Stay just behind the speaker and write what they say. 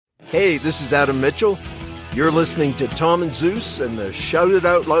Hey, this is Adam Mitchell. You're listening to Tom and Zeus and the Shout It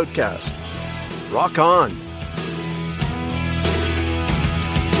Out Loudcast. Rock on.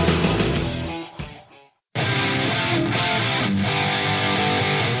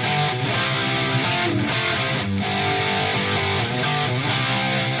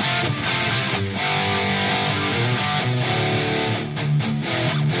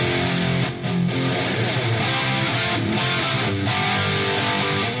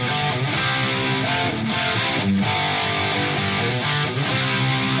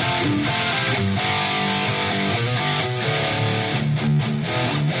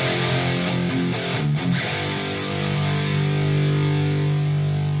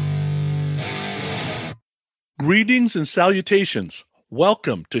 Greetings and salutations.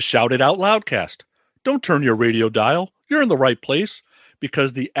 Welcome to Shout It Out Loudcast. Don't turn your radio dial. You're in the right place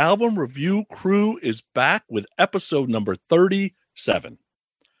because the album review crew is back with episode number 37.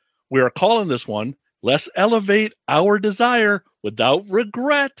 We are calling this one, Let's Elevate Our Desire Without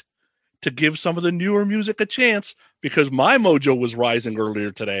Regret, to give some of the newer music a chance because my mojo was rising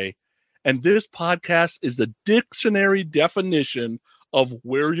earlier today. And this podcast is the dictionary definition of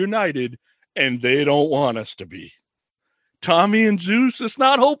we're united and they don't want us to be. Tommy and Zeus, it's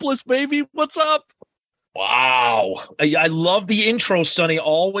not hopeless, baby. What's up? Wow. I love the intro, Sonny.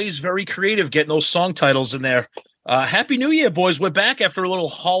 Always very creative getting those song titles in there. Happy New Year, boys. We're back after a little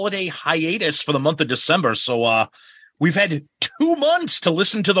holiday hiatus for the month of December. So we've had 2 months to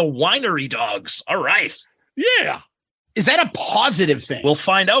listen to the Winery Dogs. All right. Yeah. Is that a positive thing? We'll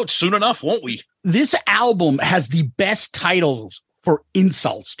find out soon enough, won't we? This album has the best titles for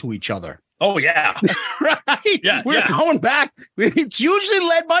insults to each other. Oh, yeah. Right? Yeah, We're yeah. going back. It's usually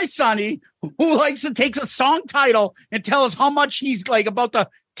led by Sonny, who likes to take a song title and tell us how much he's like about to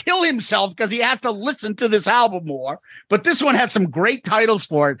kill himself because he has to listen to this album more. But this one has some great titles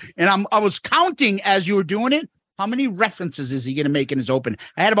for it. And I was counting as you were doing it. How many references is he going to make in his open?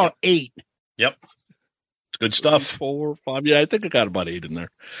 I had about 8. Yep. It's good stuff. 4, 5. Yeah, I think I got about 8 in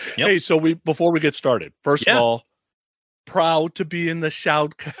there. Yep. Hey, so before we get started, first of all, proud to be in the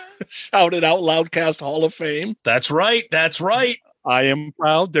Shout It Out Loudcast Hall of Fame. That's right. That's right. I am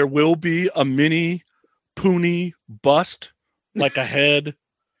proud. There will be a mini Pooney bust, like a head,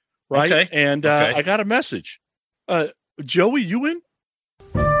 right? Okay. And Okay. I got a message. Joey, you in?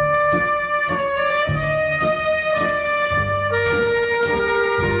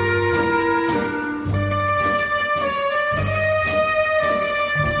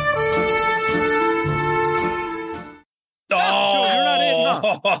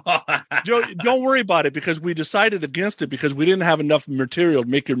 Joe, don't worry about it because we decided against it because we didn't have enough material to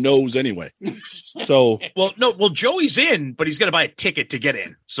make your nose anyway. So, Well, Joey's in, but he's going to buy a ticket to get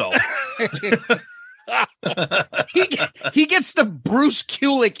in. So he gets the Bruce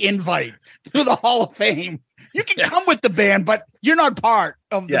Kulick invite to the Hall of Fame. You can come with the band, but you're not part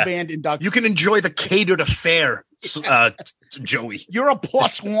of the band induction. you can enjoy the catered affair, Joey. You're a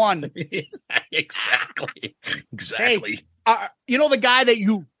 +1. Exactly. Hey, you know the guy that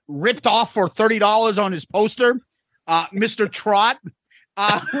you ripped off for $30 on his poster, Mr. Trot?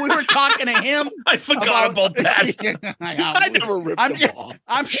 We were talking to him. I forgot about that. I never ripped him off.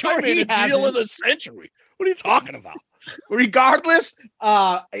 I'm sure I made he a has deal of the century. What are you talking about? Regardless,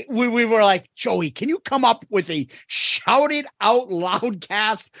 we were like, Joey, can you come up with a Shout It Out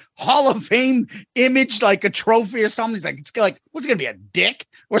Loudcast Hall of Fame image, like a trophy or something? He's like, it's like, what's it going to be, a dick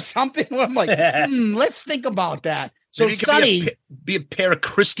or something? I'm like, let's think about that. So Maybe it could Sonny, be a pair of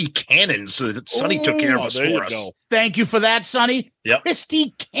Christie cannons that Sonny took care of us for us. Thank you for that, Sonny. Yep.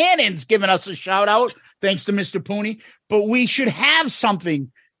 Christy Cannon's giving us a shout out. Thanks to Mr. Pooney. But we should have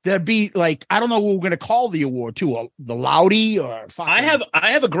something that'd be like, I don't know what we're going to call the award to, the Loudy or I have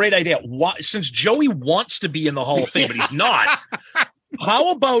a great idea. Why, since Joey wants to be in the Hall of Fame, but he's not,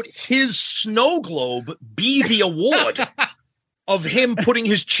 how about his snow globe be the award of him putting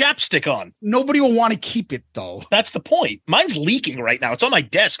his chapstick on? Nobody will want to keep it, though. That's the point. Mine's leaking right now. It's on my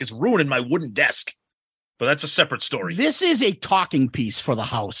desk. It's ruining my wooden desk. But that's a separate story. This is a talking piece for the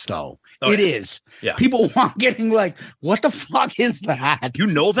house, though. Oh, it yeah. is. Yeah. People want getting like, what the fuck is that? You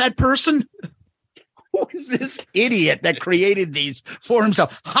know that person? Who is this idiot that created these for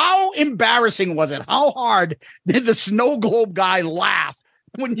himself? How embarrassing was it? How hard did the snow globe guy laugh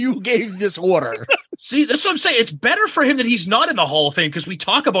when you gave this order? See, that's what I'm saying. It's better for him that he's not in the Hall of Fame because we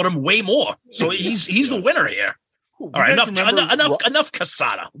talk about him way more. So he's the winner here. All right, enough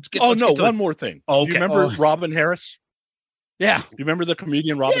Casada. Let's get one more thing. Oh, Do you okay. remember Robin Harris? Yeah. Do you remember the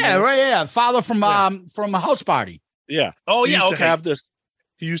comedian Robin Yeah, Harris? right. Yeah. Father from a house party. Yeah. Oh, He yeah. used Okay.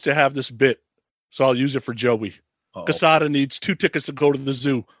 to have this bit, so I'll use it for Joey. Casada needs 2 tickets to go to the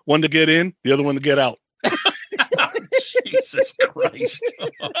zoo. One to get in, the other one to get out. Jesus Christ.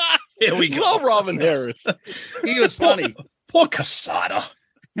 Here we go. Love Robin Harris. He was funny. Poor Casada.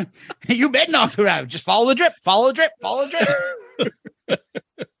 You bet knock her out. Just follow the drip. Follow the drip. Follow the drip.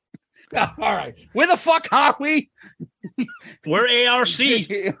 All right. Where the fuck are we? We're ARC.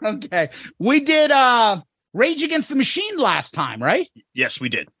 Okay. We did Rage Against the Machine last time, right? Yes, we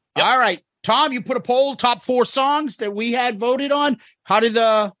did. Yep. All right. Tom, you put a poll, top 4 songs that we had voted on. How did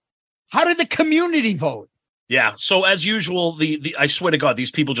the community vote? Yeah. So as usual, the I swear to God,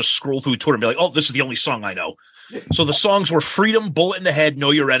 these people just scroll through Twitter and be like, oh, this is the only song I know. So the songs were Freedom, Bullet in the Head,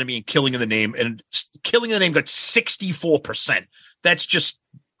 Know Your Enemy, and Killing in the Name. And Killing in the Name got 64%. That's just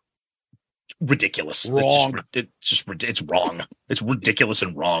ridiculous. Wrong. It's wrong. It's ridiculous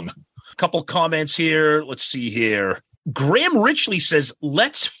and wrong. A couple comments here. Let's see here. Graham Richley says,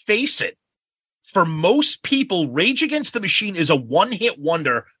 let's face it. For most people, Rage Against the Machine is a one-hit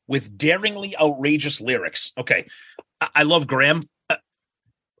wonder with daringly outrageous lyrics. Okay. I love Graham.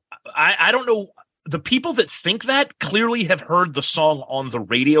 I don't know. The people that think that clearly have heard the song on the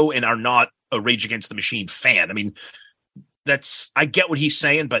radio and are not a Rage Against the Machine fan. I mean, I get what he's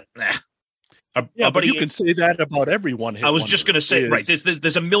saying, but but you can say that about everyone. I was just going to say, right.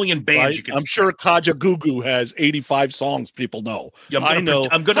 There's a million bands. Right? I'm sure Kaja Gugu has 85 songs people know. Yeah, I'm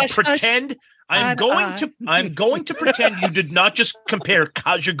going to pretend. I'm going to pretend you did not just compare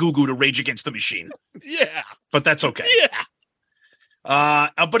Kaja Gugu to Rage Against the Machine. Yeah, but that's okay. Yeah.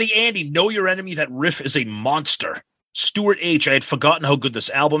 Our buddy Andy, Know Your Enemy. That riff is a monster. Stuart H. I had forgotten how good this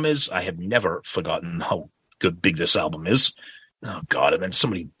album is. I have never forgotten how big this album is. Oh God! And then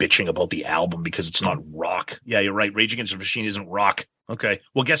somebody bitching about the album because it's not rock. Yeah, you're right. Rage Against the Machine isn't rock. Okay.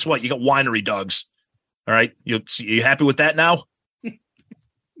 Well, guess what? You got Winery Dogs. All right. You happy with that now?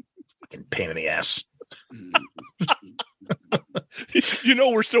 Fucking pain in the ass. You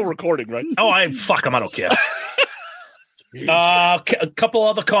know we're still recording, right? Oh, fuck them. I don't care. A couple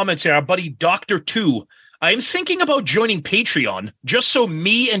other comments here. Our buddy Dr. 2. I am thinking about joining Patreon just so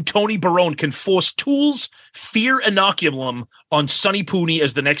me and Tony Barone can force Tool's Fear Inoculum on Sonny Pooney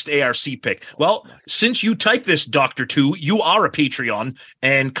as the next ARC pick. Well, since you type this, Dr. 2, you are a Patreon,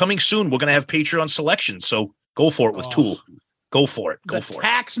 and coming soon, we're going to have Patreon selections. So go for it with Tool. Go for it. Go for it.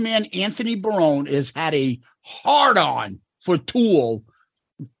 Taxman Anthony Barone has had a hard-on for Tool,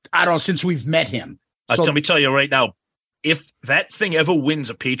 I don't know, since we've met him. Let me tell you right now, if that thing ever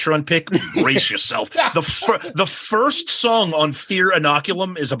wins a Patreon pick, brace yourself. The first song on Fear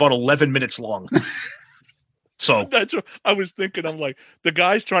Inoculum is about 11 minutes long. So that's what I was thinking. I'm like, the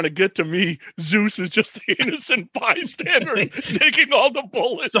guy's trying to get to me. Zeus is just the innocent bystander taking all the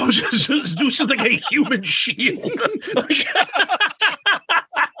bullets. So Zeus is like a human shield.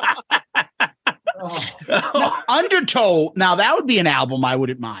 Now, Undertow. Now that would be an album I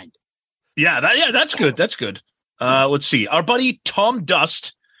wouldn't mind. Yeah, that's good. That's good. Let's see. Our buddy Tom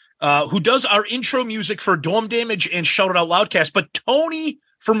Dust, who does our intro music for Dorm Damage and Shout It Out Loudcast, but Tony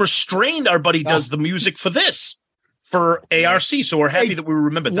from Restrained, our buddy, does the music for this, for ARC. So we're happy that we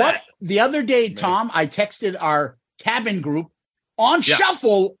remembered that. The other day, Tom, I texted our cabin group on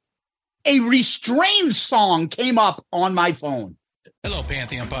Shuffle. A Restrained song came up on my phone. Hello,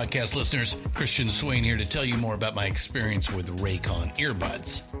 Pantheon Podcast listeners. Christian Swain here to tell you more about my experience with Raycon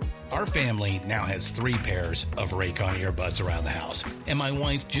earbuds. Our family now has 3 pairs of Raycon earbuds around the house, and my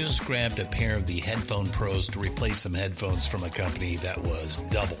wife just grabbed a pair of the Headphone Pros to replace some headphones from a company that was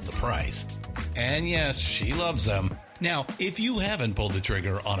double the price. And yes, she loves them. Now, if you haven't pulled the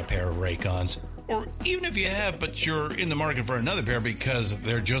trigger on a pair of Raycons, or even if you have, but you're in the market for another pair because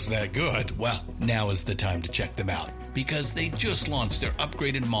they're just that good, well, now is the time to check them out, because they just launched their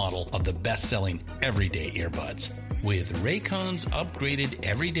upgraded model of the best-selling everyday earbuds. With Raycon's upgraded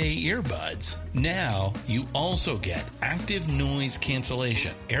everyday earbuds, now you also get active noise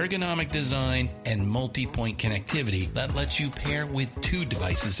cancellation, ergonomic design, and multi-point connectivity that lets you pair with 2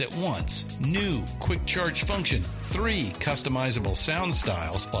 devices at once. New quick charge function, 3 customizable sound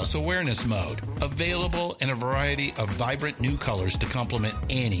styles, plus awareness mode. Available in a variety of vibrant new colors to complement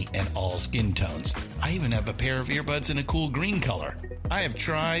any and all skin tones. I even have a pair of earbuds in a cool green color. I have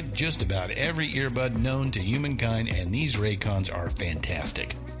tried just about every earbud known to humankind, and these Raycons are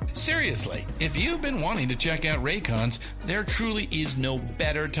fantastic. Seriously, if you've been wanting to check out Raycons, there truly is no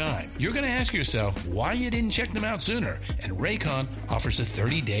better time. You're going to ask yourself why you didn't check them out sooner, and Raycon offers a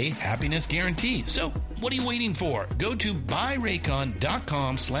 30-day happiness guarantee. So What are you waiting for? Go to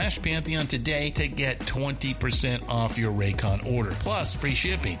buyraycon.com/Pantheon today to get 20% off your Raycon order, plus free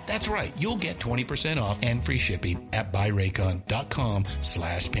shipping. That's right. You'll get 20% off and free shipping at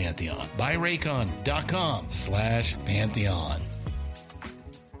buyraycon.com/Pantheon. buyraycon.com/Pantheon.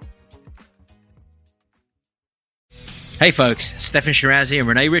 Hey folks, Stefan Shirazi and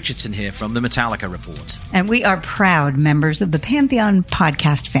Renee Richardson here from the Metallica Report. And we are proud members of the Pantheon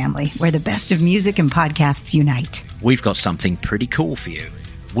podcast family, where the best of music and podcasts unite. We've got something pretty cool for you.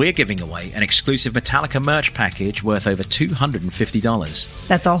 We're giving away an exclusive Metallica merch package worth over $250.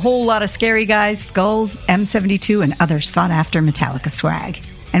 That's a whole lot of Scary Guys, Skulls, M72, and other sought-after Metallica swag.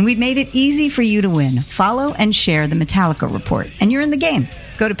 And we've made it easy for you to win. Follow and share the Metallica Report, and you're in the game.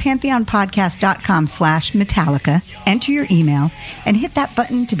 Go to pantheonpodcast.com/Metallica, enter your email, and hit that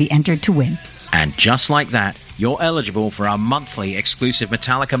button to be entered to win. And just like that, you're eligible for our monthly exclusive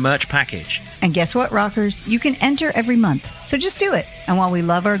Metallica merch package. And guess what, rockers? You can enter every month, so just do it. And while we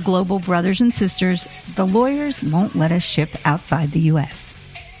love our global brothers and sisters, the lawyers won't let us ship outside the U.S.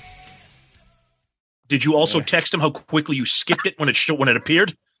 Did you also text him how quickly you skipped it when it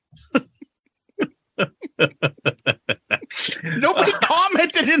appeared? Nobody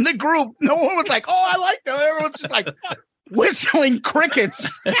commented in the group. No one was like, "Oh, I like that." Everyone's just like whistling crickets.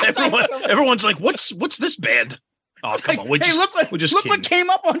 Everyone's like, "What's this band?" Oh, come on! Look what came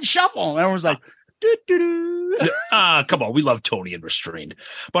up on Shuffle. And everyone's like, come on, we love Tony and Restrained.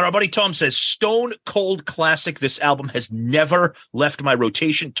 But our buddy Tom says, Stone Cold classic. This album has never left my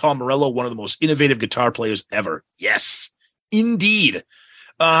rotation. Tom Morello, one of the most innovative guitar players ever. Yes, indeed.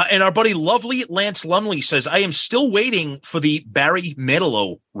 And our buddy Lovely Lance Lumley says, I am still waiting for the Barry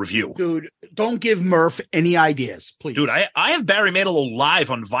Manilow review. Dude, don't give Murph any ideas, please. Dude, I have Barry Manilow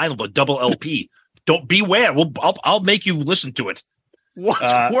live on vinyl, the double LP. Don't beware. I'll make you listen to it.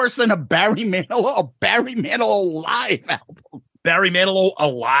 What's worse than a Barry Manilow? A Barry Manilow live album. Barry Manilow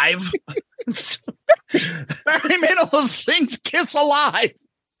alive. Barry Manilow sings Kiss Alive.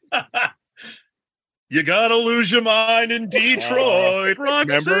 You gotta lose your mind in Detroit, Rock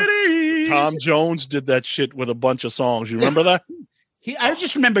City. Tom Jones did that shit with a bunch of songs. You remember that? I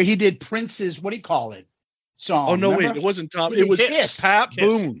just remember he did Prince's, what do you call it, song. Oh, no, remember? wait, it wasn't Tom. It was Pat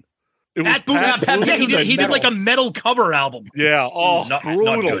Boone. Pat Boone. Yeah, he did like a metal cover album. Yeah. Oh, not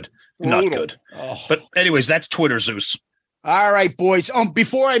good. Not good. Oh. But anyways, that's Twitter, Zeus. All right, boys.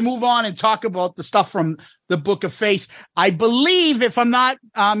 Before I move on and talk about the stuff from the Book of Face, I believe, if I'm not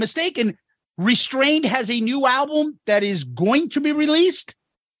mistaken, Restrained has a new album that is going to be released.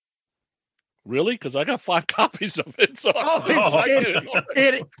 Really? Because I got 5 copies of it. So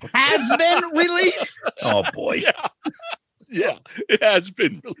it has been released. Oh boy. Yeah, it has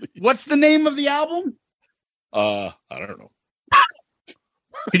been released. What's the name of the album? I don't know.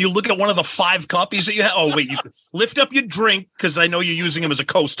 Can you look at one of the 5 copies that you have? Oh, wait, you lift up your drink because I know you're using them as a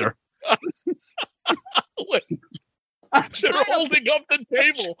coaster. Wait. They're holding up the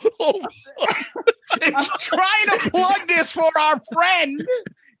table. I'm trying to plug this for our friend.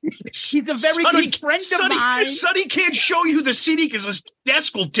 He's a very good friend of mine. Sonny can't show you the CD because his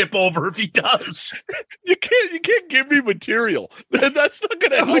desk will tip over if he does. You can't give me material. That's not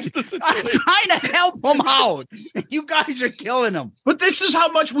going to help the situation. I'm trying to help him out. You guys are killing him. But this is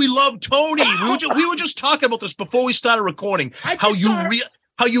how much we love Tony. We were just talking about this before we started recording. How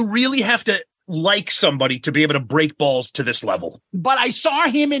you really have to like somebody to be able to break balls to this level. But I saw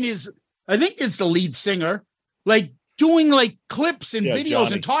him in his, I think it's the lead singer, like doing like clips and videos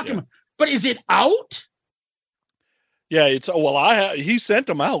Johnny, and talking. But is it out? Yeah, it's he sent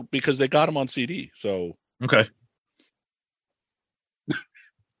them out because they got them on CD. So okay.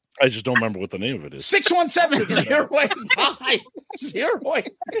 I just don't remember what the name of it is.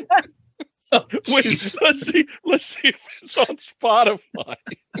 617-085-0. Wait, let's see if it's on Spotify.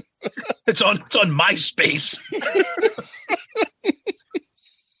 It's on MySpace.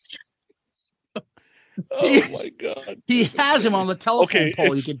 Oh my God. He has him on the telephone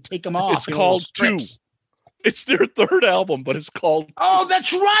pole. You can take him off. It's called 2. It's their 3rd album, but it's called Oh,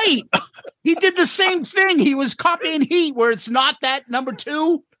 that's right. He did the same thing. He was copying Heat where it's not that number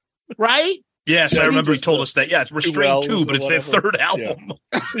 2, right? Yes, I remember he told us that. Yeah, it's Restrained 2, but it's their 3rd album.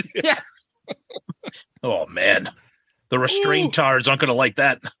 Yeah. Oh man. The Restrained tards aren't gonna like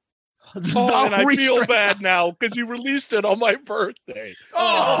that. Oh, and I feel bad now because you released it on my birthday.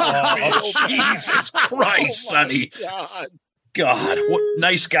 Oh, Jesus Christ, Sonny. God, what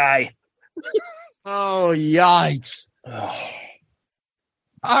nice guy. Oh, yikes.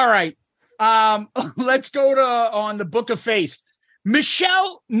 All right. Let's go on the Book of Face.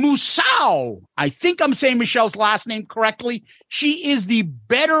 Michelle Musau. I think I'm saying Michelle's last name correctly. She is the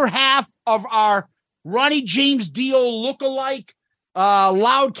better half of our Ronnie James Dio lookalike,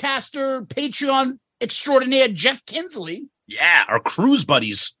 Loudcaster, Patreon extraordinaire Jeff Kinsley. Yeah, our cruise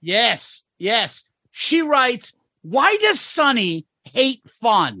buddies. Yes. She writes, why does Sonny hate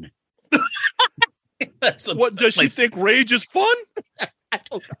fun? What does she think rage is fun? I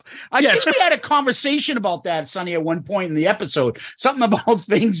don't know. I think we had a conversation about that, Sonny, at one point in the episode. Something about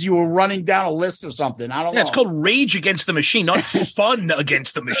things you were running down a list or something. I don't know. It's called Rage Against the Machine, not Fun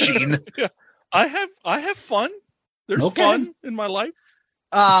Against the Machine. Yeah. I have fun. There's fun in my life.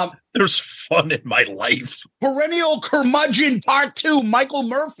 There's fun in my life. Perennial Curmudgeon Part 2, Michael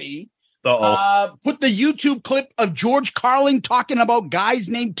Murphy. Put the YouTube clip of George Carlin talking about guys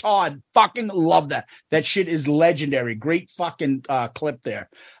named Todd. Fucking love that. That shit is legendary. Great fucking clip there.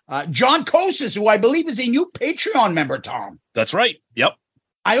 John Kosis, who I believe is a new Patreon member, Tom. That's right. Yep.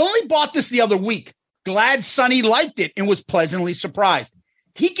 I only bought this the other week. Glad Sonny liked it and was pleasantly surprised.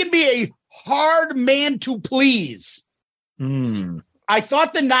 He can be a hard man to please. I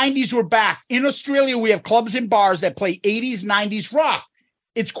thought the 90s were back. In Australia, we have clubs and bars that play 80s, 90s rock.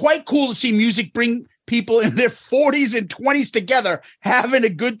 It's quite cool to see music bring people in their 40s and 20s together, having a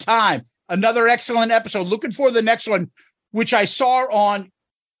good time. Another excellent episode. Looking for the next one, which I saw on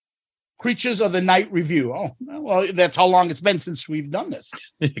Creatures of the Night Review. Oh, well, that's how long it's been since we've done this.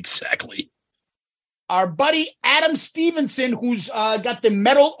 Exactly. Our buddy Adam Stevenson, who's got the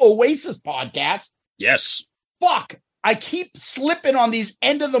Metal Oasis podcast. Yes. Fuck. I keep slipping on these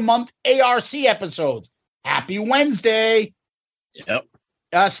end of the month ARC episodes. Happy Wednesday. Yep.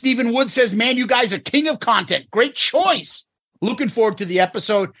 Stephen Wood says, man, you guys are king of content. Great choice. Looking forward to the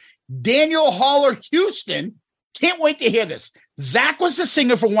episode. Daniel Haller Houston. Can't wait to hear this. Zach was the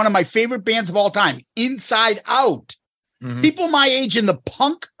singer for one of my favorite bands of all time, Inside Out. Mm-hmm. People my age in the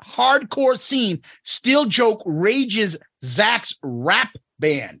punk hardcore scene still joke Rage is Zach's rap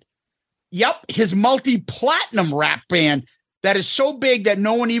band. Yep, his multi-platinum rap band that is so big that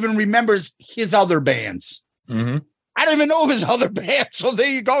no one even remembers his other bands. Mm-hmm. I don't even know of his other band, so there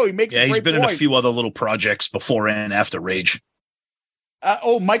you go. He makes a he's great been point. in a few other little projects before and after Rage.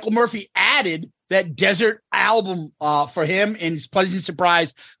 Michael Murphy added that Desert album for him, and he's pleasantly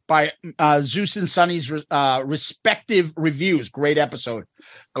surprised by Zeus and Sonny's respective reviews. Great episode.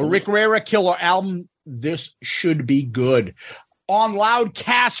 Cool. Rick Rera Killer album. This should be good. On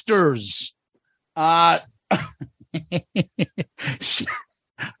Loudcasters, our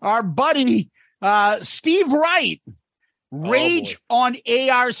buddy Steve Wright, Rage on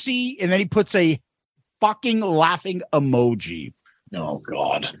ARC, and then he puts a fucking laughing emoji. Oh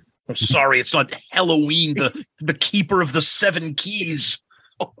God! I'm sorry, it's not Halloween. The keeper of the 7 keys.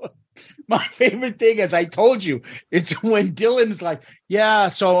 My favorite thing, as I told you, it's when Dylan's like, "Yeah,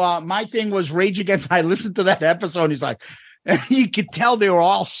 so my thing was Rage Against." I listened to that episode. And he's like. And you could tell they were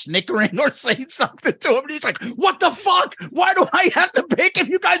all snickering or saying something to him. And he's like, what the fuck? Why do I have to pick if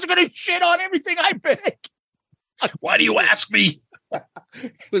you guys are going to shit on everything I pick? Why do you ask me?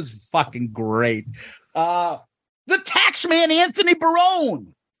 It was fucking great. The Taxman, Anthony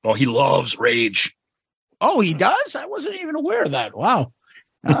Barone. Oh, he loves Rage. Oh, he does? I wasn't even aware of that. Wow.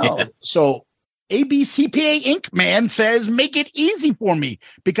 Oh, so ABCPA Inc. man says, make it easy for me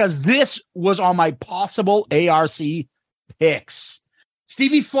because this was on my possible ARC picks.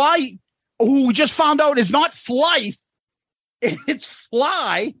 Stevie Fly, who we just found out is not Fly, it's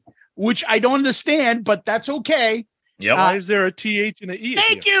Fly, which I don't understand, but that's okay. Yeah, why is there a TH and an E?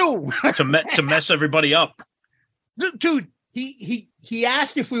 Thank you to mess everybody up, dude. He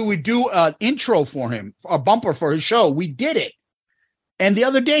asked if we would do an intro for him, a bumper for his show. We did it, and the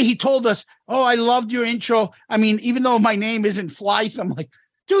other day he told us, "Oh, I loved your intro. I mean, even though my name isn't Flythe, I'm like."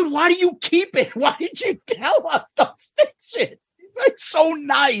 Dude, why do you keep it? Why did you tell us to fix it? It's like so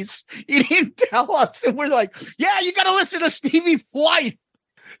nice. You didn't tell us. And we're like, yeah, you got to listen to Stevie Flight.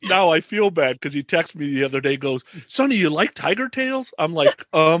 Now I feel bad because he texted me the other day, goes, Sonny, you like Tiger Tails? I'm like,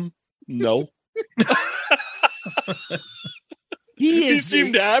 no. He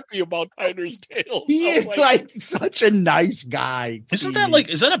seemed happy about Tiger's Tails. He is like such a nice guy. Isn't that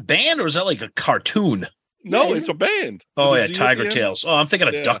is that a band or is that like a cartoon? No, it's a band. Oh, yeah, Tiger Tails. Oh, I'm thinking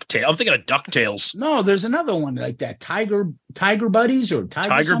of DuckTales. I'm thinking of DuckTales. No, there's another one like that. Tiger Buddies or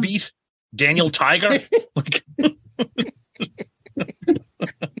Tiger Beat? Daniel Tiger?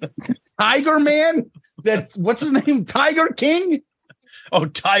 Tiger Man? What's his name? Tiger King? Oh,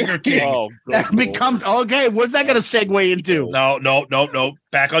 Tiger King. Oh, that becomes okay. What's that going to segue into? No.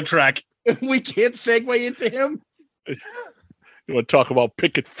 Back on track. We can't segue into him. You want to talk about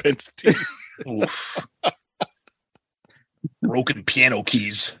picket fence teeth? Oof. Broken piano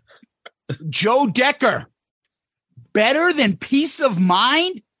keys. Joe Decker. Better than Peace of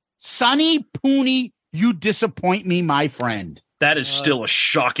Mind? Sonny, Pooney, You disappoint me, my friend. That is still a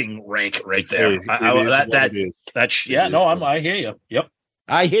shocking rank right there. Hey, I hear you. Yep.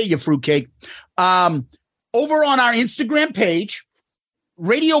 I hear you, fruitcake. Over on our Instagram page,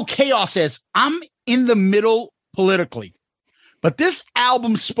 Radio Chaos says, I'm in the middle politically, but this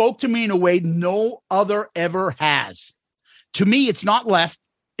album spoke to me in a way no other ever has. To me, it's not left.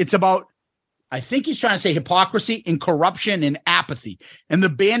 It's about, I think he's trying to say hypocrisy and corruption and apathy. And the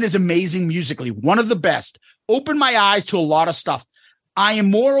band is amazing musically, one of the best. Opened my eyes to a lot of stuff. I am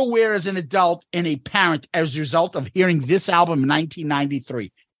more aware as an adult and a parent as a result of hearing this album in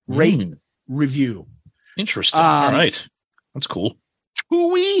 1993. Great review. Interesting. All right. That's cool.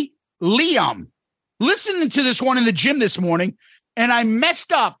 Tui Liam. Listening to this one in the gym this morning, and I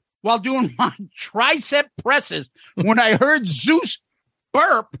messed up while doing my tricep presses when I heard Zeus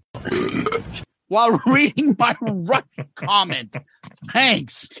burp while reading my Rush comment.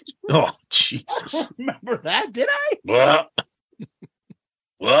 Thanks. Oh, I Jesus. don't remember that, did I?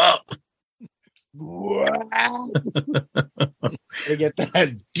 Well. They get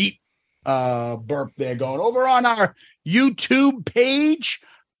that deep burp there going. Over on our YouTube page,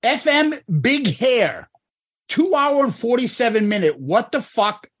 FM Big Hair, 2 hour and 47 minute. What the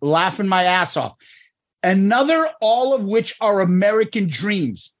fuck? Laughing my ass off. Another, all of which are American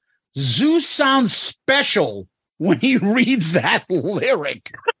dreams. Zeus sounds special when he reads that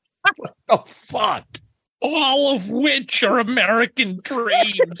lyric. What the fuck? All of which are American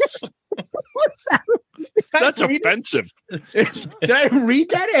dreams. What's that? That's offensive. Did I read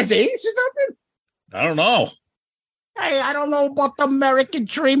that as Ace or something? I don't know. Hey, I don't know about the American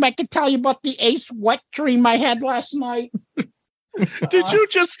dream. I can tell you about the Ace wet dream I had last night. Did you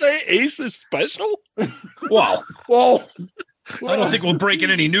just say Ace is special? Well, Well, I don't think we're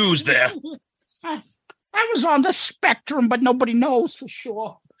breaking any news there. I was on the spectrum, but nobody knows for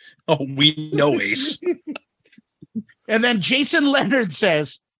sure. Oh, we know Ace. And then Jason Leonard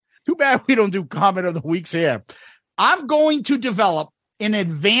says, too bad we don't do comment of the weeks here. I'm going to develop an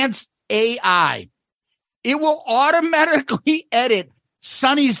advanced AI. It will automatically edit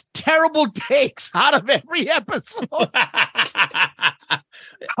Sonny's terrible takes out of every episode.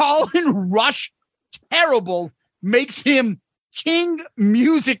 Colin Rush terrible makes him King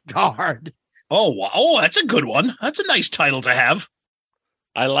Music Tard. Oh, wow. Oh, that's a good one. That's a nice title to have.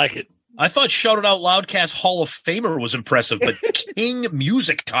 I like it. I thought Shout It Out Loudcast Hall of Famer was impressive, but King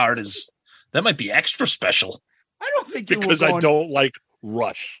Music Tard that might be extra special. I don't think Because I don't like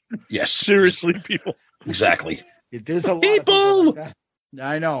Rush. Yes. Seriously, people. Exactly. There's a lot People! of people like that.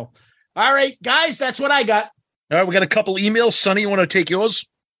 I know. All right, guys, that's what I got. All right, we got a couple emails. Sonny, you want to take yours?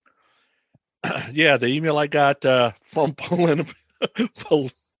 Yeah, the email I got from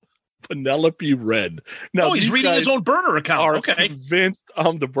Penelope Red. Now, he's these reading his guys own burner account. are Okay. convinced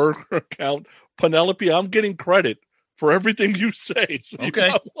I'm the burner account. Penelope, I'm getting credit for everything you say. So Okay.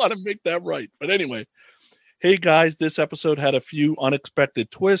 I want to make that right. But anyway, hey guys, this episode had a few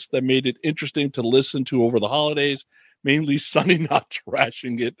unexpected twists that made it interesting to listen to over the holidays. Mainly Sonny not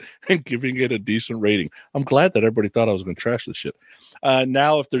trashing it and giving it a decent rating. I'm glad that everybody thought I was going to trash this shit.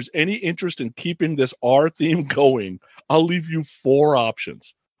 Now, if there's any interest in keeping this R theme going, I'll leave you 4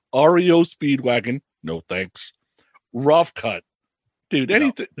 options. REO Speedwagon, no thanks. Rough Cut, dude,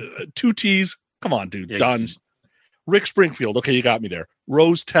 anything, 2 T's, come on, dude, done. Rick Springfield, okay, you got me there.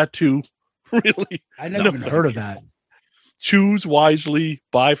 Rose Tattoo, really? I never even heard of that. Choose wisely,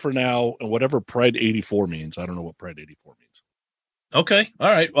 bye for now, and whatever Pred 84 means. I don't know what Pred 84 means. Okay. All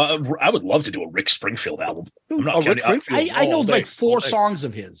right. Well, I would love to do a Rick Springfield album. I'm not kidding. I know like 4 songs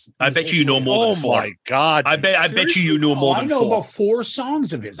of his. I bet you know more than 4. Oh my God. I bet you know more than 4. I know about 4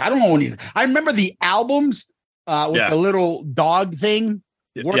 songs of his. I don't know when I remember the albums with the little dog thing.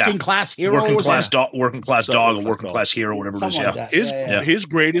 Working Class Hero. Working Class Dog, or Working Class Hero, whatever it is. Something like His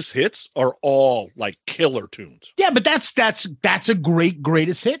greatest hits are all like killer tunes. Yeah, but that's a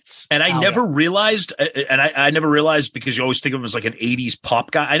greatest hits. And I never realized, because you always think of him as like an 80s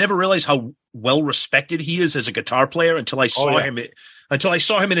pop guy. I never realized how well respected he is as a guitar player until I saw him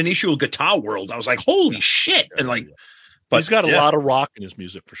in an issue of Guitar World. I was like, holy shit. And like, but he's got a lot of rock in his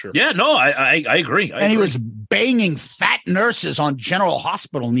music for sure. Yeah, no, I agree. He was banging fat nurses on General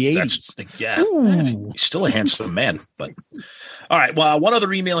Hospital in the 80s. He's still a handsome man. But all right, well, one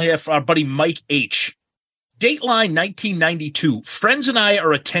other email here for our buddy Mike H. Dateline 1992. Friends and I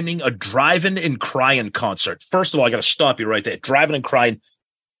are attending a Drivin' and Cryin' concert. First of all, I got to stop you right there. Drivin' and Cryin'.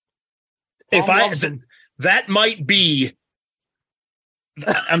 That might be.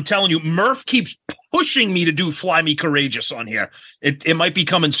 I'm telling you, Murph keeps pushing me to do Fly Me Courageous on here. It might be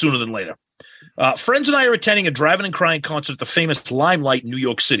coming sooner than later. Friends and I are attending a Drivin' and Cryin' concert at the famous Limelight in New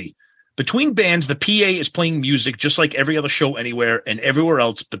York City. Between bands, the PA is playing music just like every other show anywhere and everywhere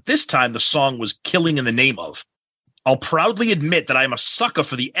else, but this time the song was Killing in the Name of. I'll proudly admit that I'm a sucker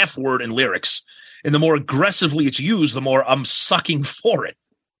for the F word in lyrics, and the more aggressively it's used, the more I'm sucking for it.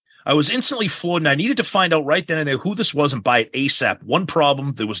 I was instantly floored, and I needed to find out right then and there who this was and buy it ASAP. One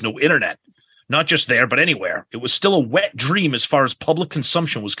problem, there was no internet. Not just there, but anywhere. It was still a wet dream as far as public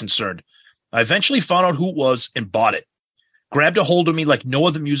consumption was concerned. I eventually found out who it was and bought it. Grabbed a hold of me like no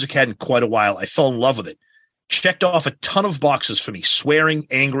other music had in quite a while. I fell in love with it. Checked off a ton of boxes for me. Swearing,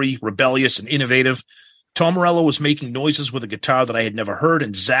 angry, rebellious, and innovative. Tom Morello was making noises with a guitar that I had never heard,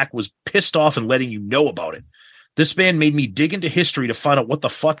 and Zach was pissed off and letting you know about it. This band made me dig into history to find out what the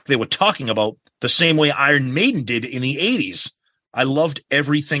fuck they were talking about, the same way Iron Maiden did in the 80s. I loved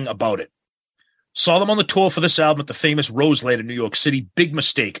everything about it. Saw them on the tour for this album at the famous Roseland in New York City. Big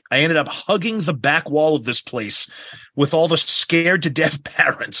mistake. I ended up hugging the back wall of this place with all the scared to death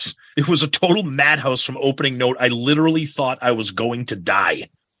parents. It was a total madhouse from opening note. I literally thought I was going to die.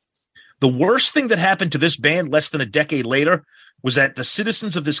 The worst thing that happened to this band less than a decade later was that the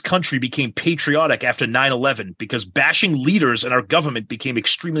citizens of this country became patriotic after 9/11 because bashing leaders and our government became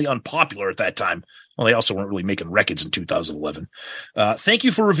extremely unpopular at that time. Well, they also weren't really making records in 2011. Thank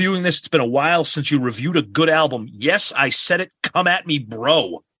you for reviewing this. It's been a while since you reviewed a good album. Yes, I said it. Come at me,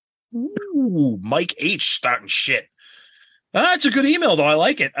 bro. Ooh, Mike H. starting shit. It's a good email, though. I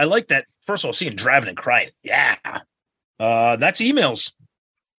like it. I like that. First of all, seeing driving and crying. Yeah. That's emails.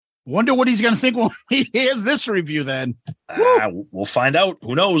 Wonder what he's going to think when he hears this review then. We'll find out.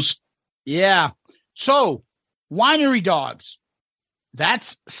 Who knows? Yeah. So, Winery Dogs.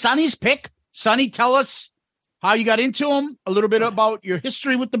 That's Sonny's pick. Sonny, tell us how you got into them, a little bit about your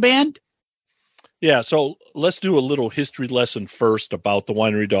history with the band. Yeah, so let's do a little history lesson first about the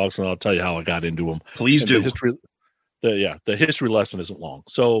Winery Dogs, and I'll tell you how I got into them. Please do. The history lesson isn't long.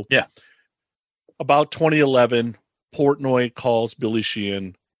 So, yeah, about 2011, Portnoy calls Billy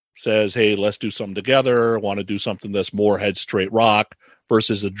Sheehan, says, hey, let's do something together. I want to do something that's more head straight rock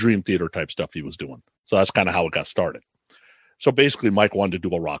versus the Dream Theater type stuff he was doing. So that's kind of how it got started. So basically, Mike wanted to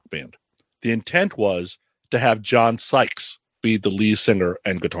do a rock band. The intent was to have John Sykes be the lead singer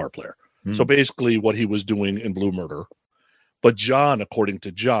and guitar player. So basically what he was doing in Blue Murder. But John, according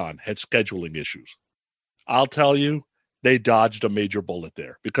to John, had scheduling issues. I'll tell you, they dodged a major bullet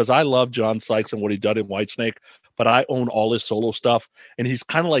there because I love John Sykes and what he did in Whitesnake, but I own all his solo stuff, and he's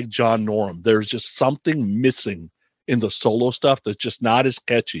kind of like John Norum. There's just something missing in the solo stuff that's just not as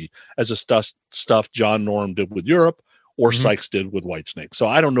catchy as the stuff John Norum did with Europe or Sykes did with Whitesnake. So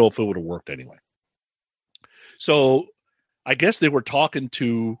I don't know if it would have worked anyway. So I guess they were talking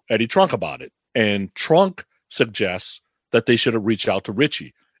to Eddie Trunk about it, and Trunk suggests that they should have reached out to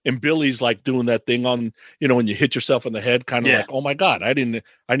Richie. And Billy's like doing that thing on, when you hit yourself in the head, kind of like, oh my God, I didn't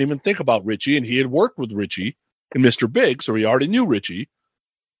even think about Richie. And he had worked with Richie in Mr. Big, so he already knew Richie.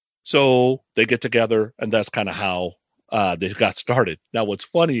 So they get together, and that's kind of how they got started. Now, what's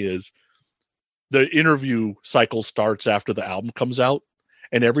funny is the interview cycle starts after the album comes out.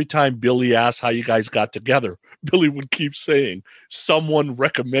 And every time Billy asks how you guys got together, Billy would keep saying, someone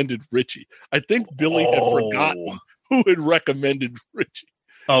recommended Richie. I think Billy had forgotten who had recommended Richie.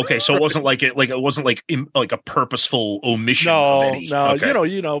 Okay, so it wasn't like a purposeful omission of Eddie. No,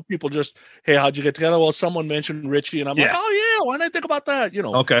 okay. People just, hey, how'd you get together? Well, someone mentioned Richie, and I'm like, oh yeah, why didn't I think about that?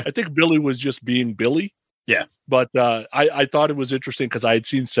 Okay. I think Billy was just being Billy. Yeah. But I thought it was interesting because I had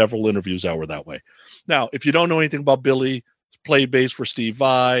seen several interviews that were that way. Now, if you don't know anything about Billy, played bass for Steve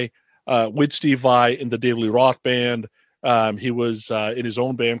Vai, with Steve Vai in the David Lee Roth band. He was in his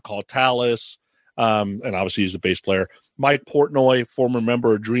own band called Talus, and obviously he's the bass player. Mike Portnoy, former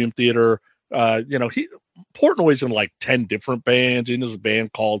member of Dream Theater. Portnoy's in like 10 different bands. In his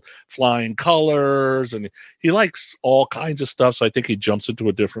band called Flying Colors, and he likes all kinds of stuff. So I think he jumps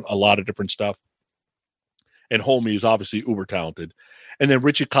into a lot of different stuff. And Homie is obviously uber talented. And then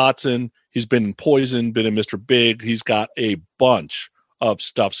Richie Kotzen, he's been in Poison, been in Mr. Big. He's got a bunch of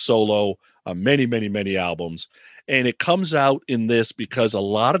stuff solo, many, many, many albums. And it comes out in this because a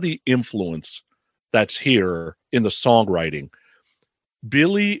lot of the influence that's here in the songwriting,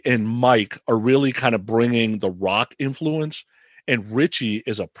 Billy and Mike are really kind of bringing the rock influence. And Richie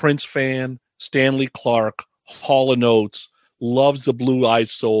is a Prince fan, Stanley Clarke, Hall & Oates, loves the Blue Eyed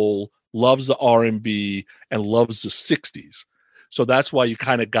Soul, loves the R&B, and loves the 60s. So that's why you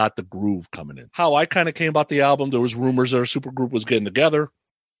kind of got the groove coming in. How I kind of came about the album, there was rumors that our supergroup was getting together.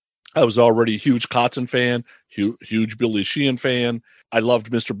 I was already a huge Kotzen fan, huge Billy Sheehan fan. I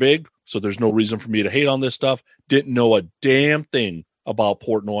loved Mr. Big, so there's no reason for me to hate on this stuff. Didn't know a damn thing about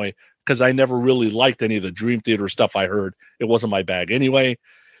Portnoy because I never really liked any of the Dream Theater stuff I heard. It wasn't my bag anyway.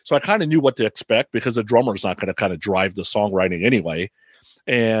 So I kind of knew what to expect because the drummer's not going to kind of drive the songwriting anyway,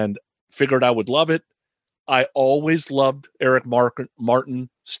 and figured I would love it. I always loved Eric Martin,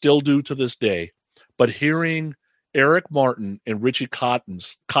 still do to this day. But hearing Eric Martin and Richie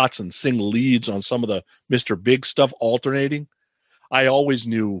Kotzen sing leads on some of the Mr. Big stuff alternating, I always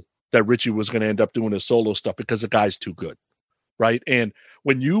knew that Richie was going to end up doing his solo stuff because the guy's too good, right? And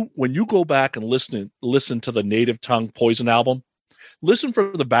when you go back and listen to the Native Tongue Poison album, listen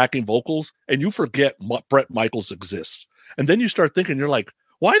for the backing vocals, and you forget Bret Michaels exists. And then you start thinking, you're like,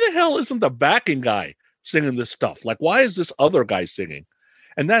 why the hell isn't the backing guy singing this stuff? Like, why is this other guy singing?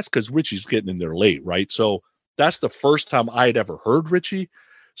 And that's because Richie's getting in there late, right? So that's the first time I had ever heard Richie.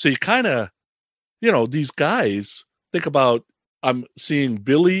 So you kind of, these guys, think about, I'm seeing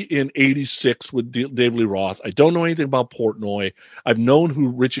Billy in 86 with David Lee Roth. I don't know anything about Portnoy. I've known who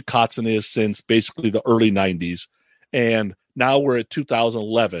Richie Kotzen is since basically the early 90s. And now we're at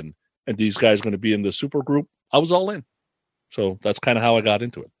 2011, and these guys are going to be in the super group. I was all in. So that's kind of how I got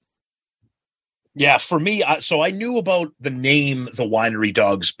into it. Yeah, for me, so I knew about the name The Winery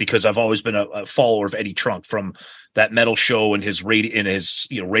Dogs because I've always been a follower of Eddie Trunk from that metal show and his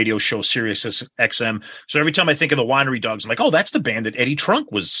radio show Sirius XM. So every time I think of The Winery Dogs, I'm like, oh, that's the band that Eddie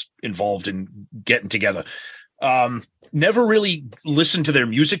Trunk was involved in getting together. Never really listened to their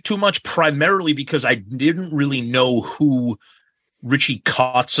music too much, primarily because I didn't really know who Richie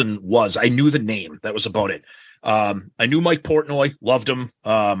Kotzen was. I knew the name. That was about it. I knew Mike Portnoy, loved him.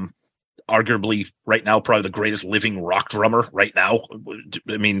 Arguably right now, probably the greatest living rock drummer right now.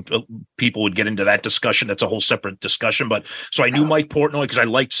 I mean, people would get into that discussion. That's a whole separate discussion. But so I knew Mike Portnoy because I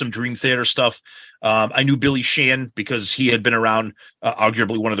liked some Dream Theater stuff. I knew Billy Sheehan because he had been around,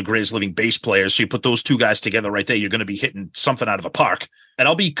 arguably one of the greatest living bass players. So you put those two guys together right there, you're going to be hitting something out of a park. And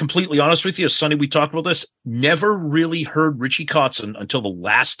I'll be completely honest with you, Sonny, we talked about this, never really heard Richie Kotzen until the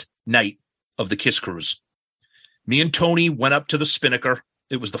last night of the Kiss Cruise. Me and Tony went up to the Spinnaker.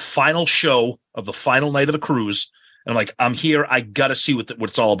 It was the final show of the final night of the cruise. And I'm like, I'm here. I got to see what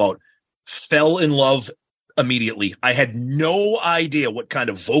it's all about. Fell in love immediately. I had no idea what kind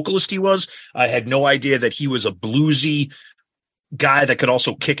of vocalist he was. I had no idea that he was a bluesy guy that could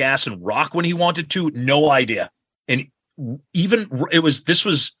also kick ass and rock when he wanted to. No idea. And even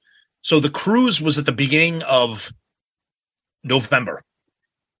so the cruise was at the beginning of November.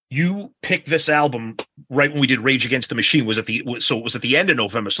 You picked this album right when we did Rage Against the Machine. It was at the end of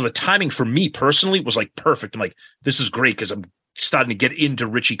November. So the timing for me personally was like perfect. I'm like, this is great because I'm starting to get into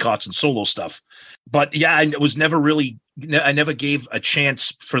Richie Kotzen solo stuff. But yeah, I never gave a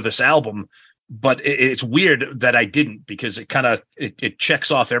chance for this album. But it's weird that I didn't because it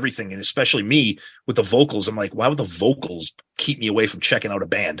checks off everything, and especially me with the vocals. I'm like, why would the vocals keep me away from checking out a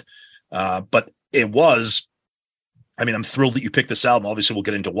band? But it was. I mean, I'm thrilled that you picked this album. Obviously, we'll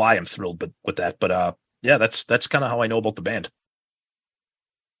get into why I'm thrilled with that. But yeah, that's kind of how I know about the band.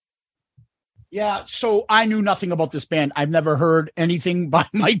 Yeah, so I knew nothing about this band. I've never heard anything by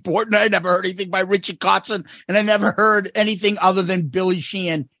Mike Portnoy. I never heard anything by Richie Kotzen, and I never heard anything other than Billy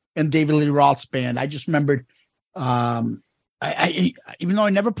Sheehan and David Lee Roth's band. I just remembered, I even though I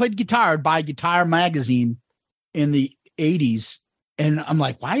never played guitar, I'd buy Guitar Magazine in the 80s. And I'm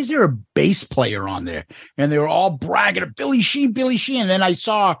like, why is there a bass player on there? And they were all bragging, Billy Sheehan. And then I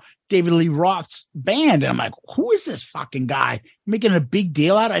saw David Lee Roth's band, and I'm like, who is this fucking guy making a big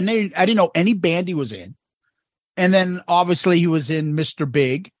deal out? I didn't know any band he was in. And then obviously he was in Mr.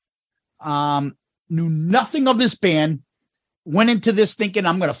 Big. Knew nothing of this band. Went into this thinking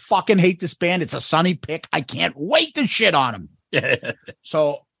I'm going to fucking hate this band. It's a Sonny pick. I can't wait to shit on him.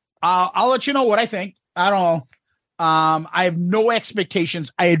 So I'll let you know what I think. I don't know. I have no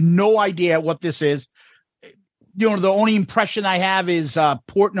expectations. I had no idea what this is. The only impression I have is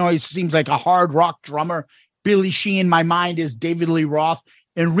Portnoy seems like a hard rock drummer. Billy Sheehan, my mind is David Lee Roth,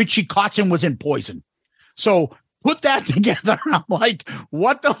 and Richie Kotzen was in Poison. So put that together. I'm like,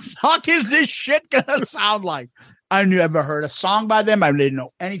 what the fuck is this shit gonna sound like? I never heard a song by them. I didn't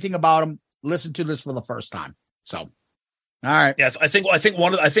know anything about them. Listen to this for the first time. So, all right. Yeah, I think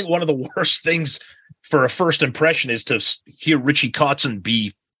one of the worst things for a first impression is to hear Richie Kotzen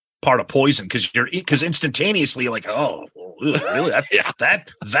be part of Poison because instantaneously you're like, oh, really?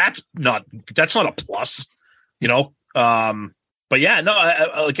 That's not a plus, But yeah, no,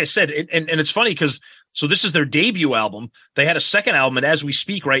 like I said, and it's funny because so this is their debut album. They had a second album, and as we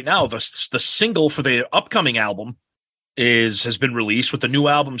speak right now, the single for the upcoming album has been released, with the new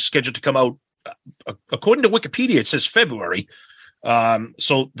album scheduled to come out. According to Wikipedia, it says February.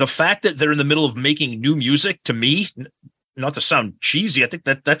 So the fact that they're in the middle of making new music, to me, not to sound cheesy, I think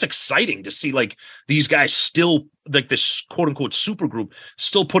that's exciting to see like these guys still like this quote unquote super group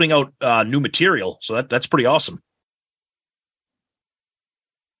still putting out new material. So that's pretty awesome.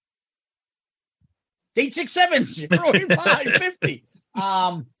 867-085-50.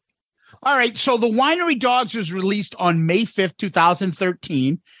 All right. So the Winery Dogs was released on May 5th,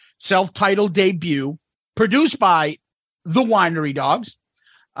 2013, self-titled debut, produced by the Winery Dogs.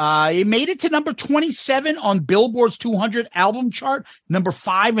 It made it to number 27 on Billboard's 200 album chart, number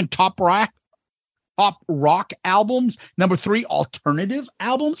 5 in top rock albums, number 3 alternative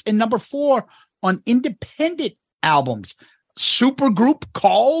albums, and number 4 on independent albums. Supergroup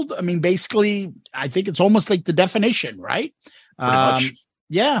called, I mean, basically, I think it's almost like the definition, right? Pretty much.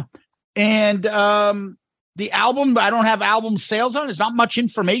 Yeah. And the album, I don't have album sales on. There's not much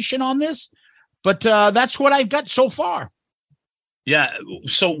information on this, but that's what I've got so far. Yeah.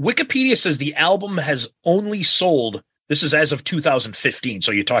 So Wikipedia says the album has only sold, this is as of 2015.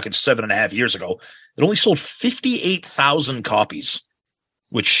 So you're talking 7.5 years ago. It only sold 58,000 copies,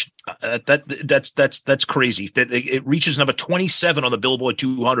 which that's crazy. That it reaches number 27 on the Billboard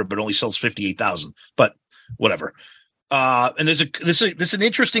 200, but only sells 58,000. But whatever. And this is an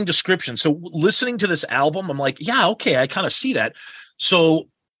interesting description. So listening to this album, I'm like, yeah, okay, I kind of see that. So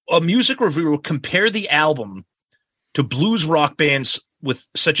a music reviewer compared the album to blues rock bands with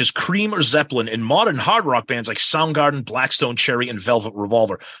such as Cream or Zeppelin and modern hard rock bands like Soundgarden, Blackstone Cherry, and Velvet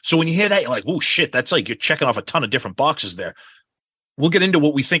Revolver. So when you hear that, you're like, oh shit, that's like you're checking off a ton of different boxes there. We'll get into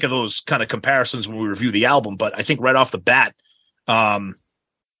what we think of those kind of comparisons when we review the album, but I think right off the bat,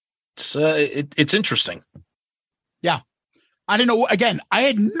 it's interesting. Yeah. I didn't know. Again, I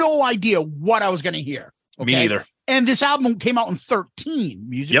had no idea what I was going to hear. Okay? Me neither. And this album came out in 2013.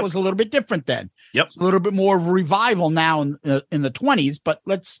 Music was a little bit different then. Yep. It's a little bit more of a revival now in the 20s, but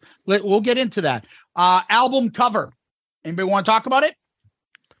we'll get into that. Album cover. Anybody want to talk about it?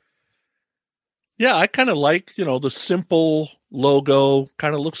 Yeah, I kind of like, the simple logo.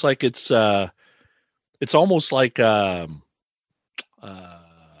 Kind of looks like it's almost like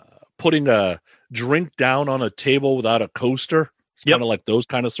putting a drink down on a table without a coaster. It's kind of like those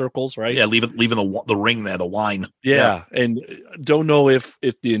kind of circles, right? Yeah, leaving the ring there, the wine. Yeah, and don't know if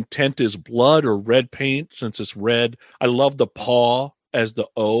the intent is blood or red paint since it's red. I love the paw as the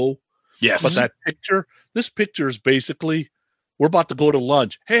O. Yes. But this picture is basically, we're about to go to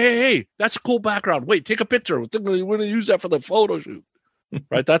lunch. Hey, that's a cool background. Wait, take a picture. We're going to use that for the photo shoot.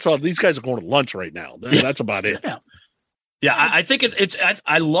 Right? That's all. These guys are going to lunch right now. That's about it. Yeah, I think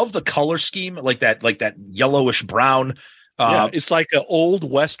I love the color scheme, like that yellowish brown. It's like an old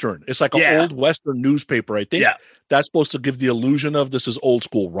Western. It's like an old Western newspaper, I think. Yeah. That's supposed to give the illusion of this is old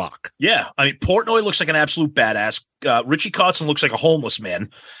school rock. Yeah. I mean, Portnoy looks like an absolute badass. Richie Kotzen looks like a homeless man.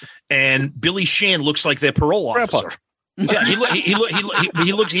 And Billy Sheehan looks like their parole officer. Yeah, he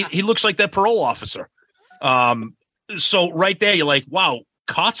looks like that parole officer. So right there, you're like, wow,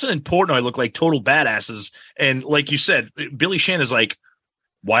 Kotzen and Portnoy look like total badasses. And like you said, Billy Sheehan is like,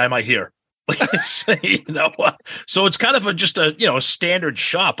 why am I here? So it's kind of just a standard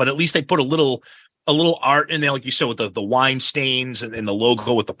shot, but at least they put a little art in there, like you said, with the wine stains and the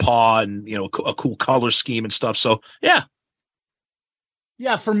logo with the paw and a cool color scheme and stuff. So yeah.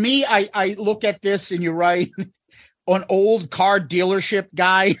 For me, I look at this and you're right. On old car dealership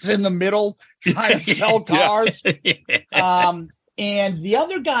guys in the middle trying to sell cars. And the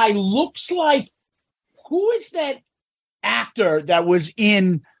other guy looks like, who is that actor that was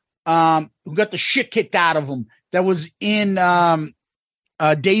in who got the shit kicked out of him, that was in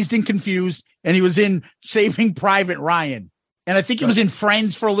Dazed and Confused, and he was in Saving Private Ryan, and I think he was in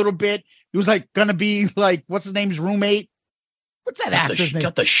Friends for a little bit. He was like gonna be like, what's his name's roommate? What's that actor's name?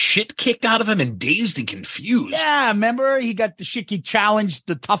 Got the shit kicked out of him in Dazed and Confused. Yeah, remember he got the shit. He challenged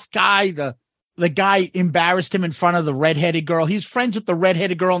the tough guy. The guy embarrassed him in front of the redheaded girl. He's friends with the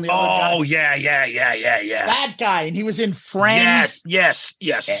redheaded girl and the other guy. Oh, yeah. That guy. And he was in Friends. Yes.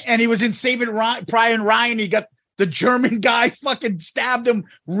 And he was in Saving Private Ryan. He got the German guy fucking stabbed him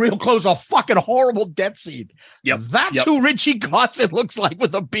real close. A fucking horrible death scene. Yep. That's who Richie Kotzen looks like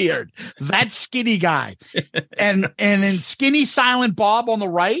with a beard. That skinny guy. and then skinny Silent Bob on the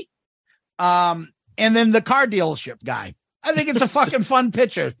right. And then the car dealership guy. I think it's a fucking fun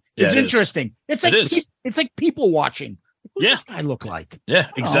picture. It's interesting. It's like it's like people watching. What does this guy look like? Yeah,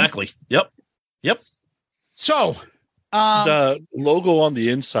 exactly. Yep. So the logo on the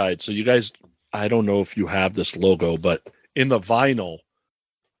inside. So you guys, I don't know if you have this logo, but in the vinyl,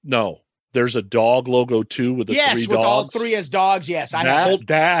 no, there's a dog logo too with the 3 dogs. Yes, with all 3 as dogs. Yes,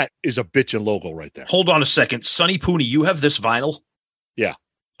 that is a bitchin' logo right there. Hold on a second, Sonny Pooney, you have this vinyl? Yeah.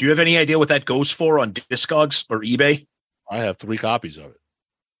 Do you have any idea what that goes for on Discogs or eBay? I have 3 copies of it.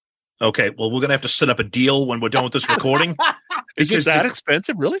 Okay, well, we're gonna have to set up a deal when we're done with this recording. Is it that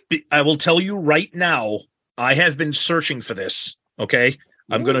expensive, really? I will tell you right now. I have been searching for this. Okay,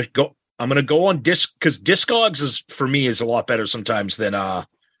 I'm gonna go on Disc because Discogs is a lot better sometimes than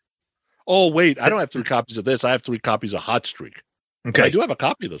Oh wait, I don't have 3 copies of this. I have 3 copies of Hot Streak. Okay, I do have a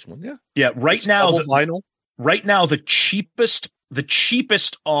copy of this one. Yeah, yeah. Right now, vinyl. Right now, the cheapest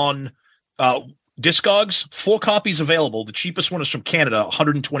on Discogs, 4 copies available. The cheapest one is from Canada,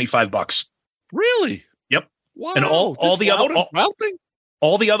 $125. Really? Yep. Wow. And all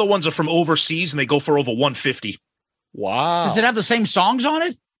the other ones are from overseas, and they go for over $150. Wow. Does it have the same songs on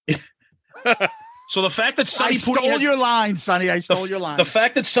it? So the fact that Sonny Pooney stole your line, Sonny. I stole your line. The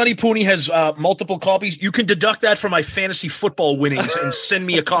fact that Sonny Pooney has multiple copies, you can deduct that from my fantasy football winnings and send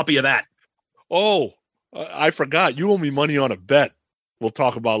me a copy of that. Oh, I forgot. You owe me money on a bet. We'll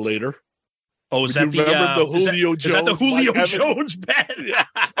talk about later. Oh, is that the Julio Jones? Is that the Julio Jones bet? Yeah.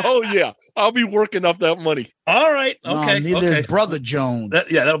 Oh yeah, I'll be working up that money. All right. Okay. Neither is Brother Jones.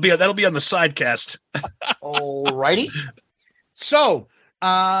 That'll be on the sidecast. All righty. So,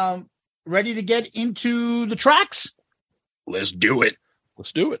 ready to get into the tracks? Let's do it.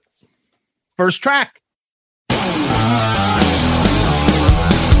 Let's do it. First track.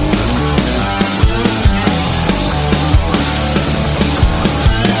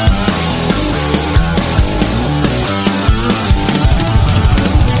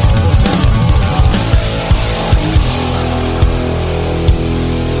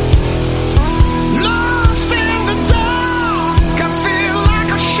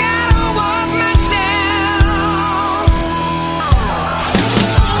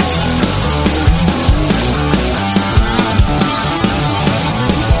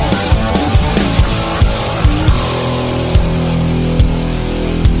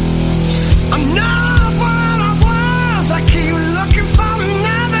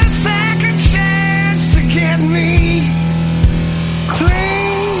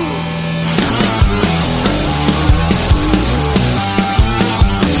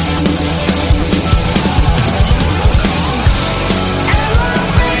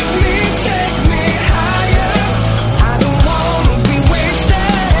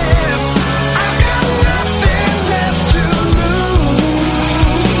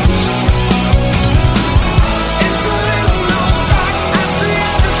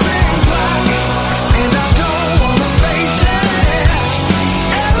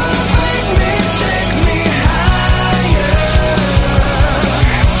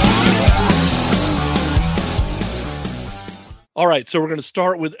 All right, so we're going to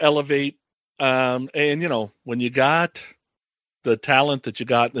start with Elevate. And, you know, when you got the talent that you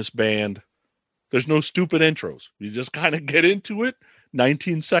got in this band, there's no stupid intros. You just kind of get into it.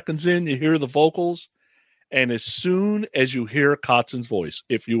 19 seconds in, you hear the vocals. And as soon as you hear Kotzen's voice,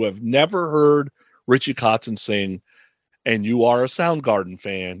 if you have never heard Richie Kotzen sing and you are a Soundgarden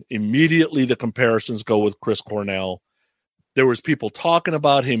fan, immediately the comparisons go with Chris Cornell. There was people talking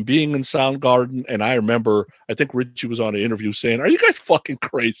about him being in Soundgarden, and I remember, I think Richie was on an interview saying, "Are you guys fucking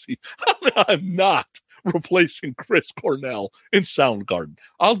crazy? I'm not replacing Chris Cornell in Soundgarden.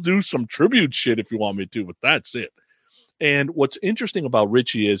 I'll do some tribute shit if you want me to, but that's it." And what's interesting about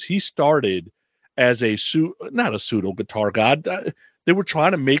Richie is he started as not a pseudo guitar god. They were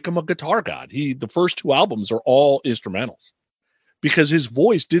trying to make him a guitar god. The first 2 albums are all instrumentals because his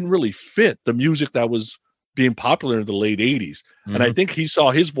voice didn't really fit the music that was being popular in the late 80s. Mm-hmm. And I think he saw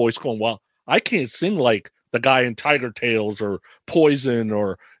his voice going, well, I can't sing like the guy in Tiger Tales or Poison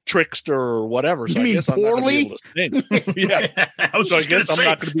or Trickster or whatever. So I guess I'm not going to be able to sing. Yeah.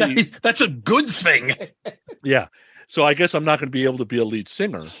 That's a good thing. Yeah. So I guess I'm not going to be able to be a lead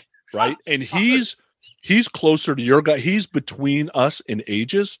singer. Right. And he's closer to your guy. He's between us in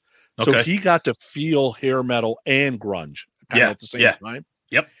ages. So he got to feel hair metal and grunge at the same time.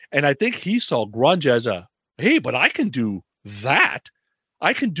 Yep. And I think he saw grunge as hey, but I can do that.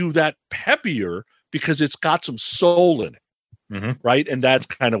 I can do that peppier because it's got some soul in it. Mm-hmm. Right. And that's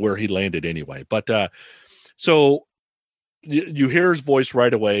kind of where he landed anyway. But so you hear his voice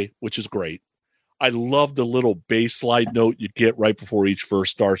right away, which is great. I love the little bass slide note you get right before each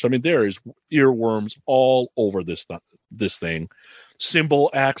verse starts. I mean, there is earworms all over this thing. Cymbal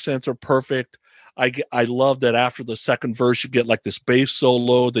accents are perfect. I love that after the second verse, you get like this bass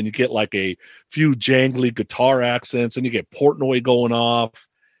solo, then you get like a few jangly guitar accents, and you get Portnoy going off.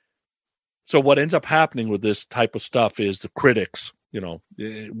 So what ends up happening with this type of stuff is the critics, you know,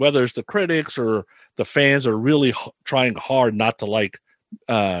 whether it's the critics or the fans are really trying hard not to like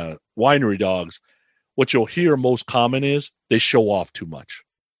Winery Dogs. What you'll hear most common is they show off too much.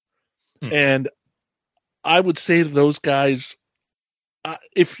 And I would say to those guys,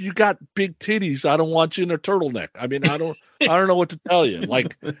 if you got big titties, I don't want you in a turtleneck. I mean, I don't know what to tell you.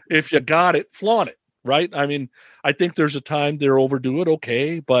 Like, if you got it, flaunt it, right? I mean, I think there's a time they're overdo it,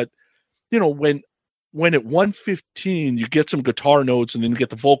 okay, but you know, when at 1:15 you get some guitar notes and then you get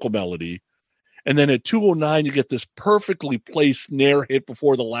the vocal melody, and then at 2:09 you get this perfectly placed snare hit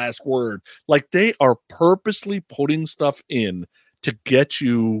before the last word. Like, they are purposely putting stuff in to get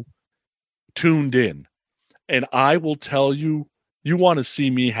you tuned in. And I will tell you, you want to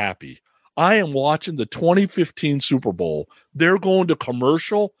see me happy. I am watching the 2015 Super Bowl. They're going to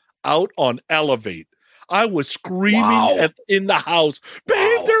commercial out on Elevate. I was screaming in the house,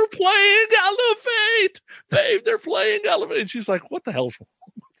 babe, they're playing Elevate. Babe, they're playing Elevate. And she's like, what the hell's wrong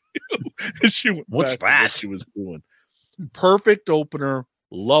with you? And she went, what's back to what she was doing. Perfect opener.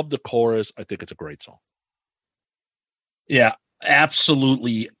 Love the chorus. I think it's a great song. Yeah,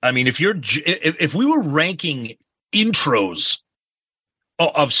 absolutely. I mean, if we were ranking intros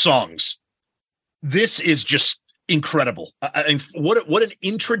of songs, this is just incredible. I mean, what an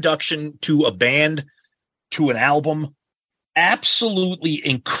introduction to a band, to an album. Absolutely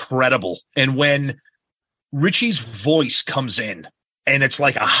incredible. And when Richie's voice comes in and it's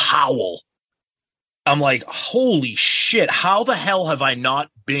like a howl, I'm like, holy shit, how the hell have I not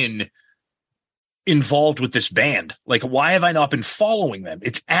been involved with this band? Like, why have I not been following them?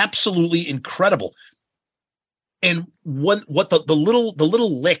 It's absolutely incredible. And what the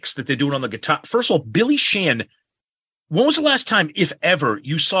little licks that they're doing on the guitar. First of all, Billy Sheehan, when was the last time, if ever,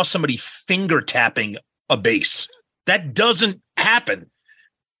 you saw somebody finger tapping a bass? That doesn't happen.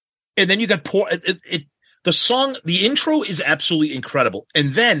 And then you got the song, the intro is absolutely incredible. And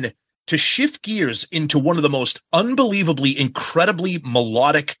then to shift gears into one of the most unbelievably, incredibly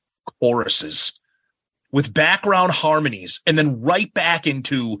melodic choruses with background harmonies, and then right back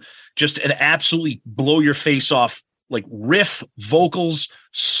into just an absolutely blow your face off, like, riff, vocals,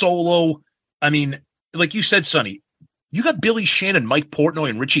 solo. I mean, like you said, Sonny, you got Billy Sheehan and Mike Portnoy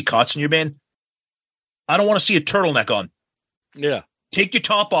and Richie Kotz in your band. I don't want to see a turtleneck on. Yeah. Take your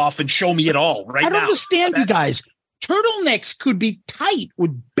top off and show me it all right now. I don't understand you guys. Turtlenecks could be tight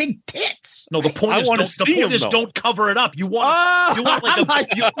with big tits. No, the point is don't cover it up. You want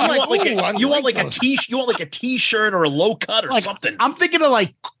like a t-shirt or a low cut or like, something. I'm thinking of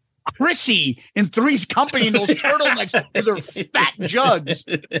like Chrissy in Three's Company in those turtlenecks with their fat jugs.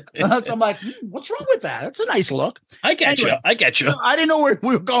 I'm like, what's wrong with that? That's a nice look. I get you. I didn't know where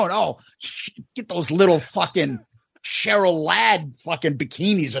we were going. Oh, get those little fucking Cheryl Ladd fucking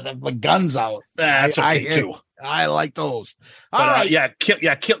bikinis with the guns out. That's okay too. I like those. All right.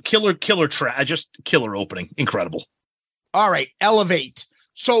 Killer opening. Incredible. All right. Elevate.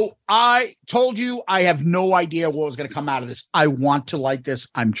 So I told you I have no idea what was going to come out of this. I want to like this.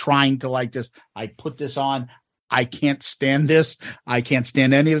 I'm trying to like this. I put this on. I can't stand this. I can't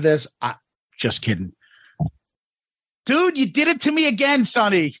stand any of this. Just kidding. Dude, you did it to me again,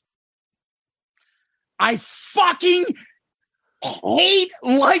 Sonny. I fucking hate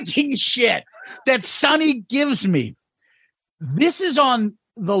liking shit that Sonny gives me. This is on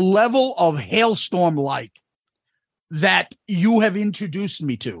the level of Hailstorm-like that you have introduced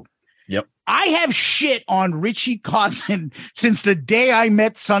me to. Yep. I have shit on Richie Kotzen since the day I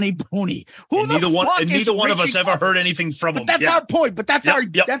met Sonny Booney. Neither one of us ever heard anything from him. That's our point. But that's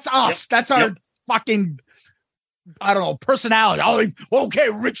that's us. That's our fucking, I don't know, personality. Okay,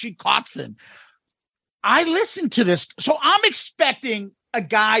 Richie Kotzen. I listened to this, so I'm expecting a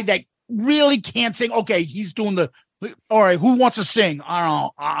guy that really can't sing. Okay, he's doing all right, who wants to sing? I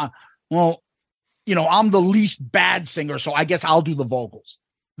don't know. Well, you know, I'm the least bad singer, so I guess I'll do the vocals.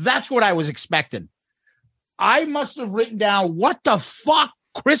 That's what I was expecting. I must have written down, what the fuck,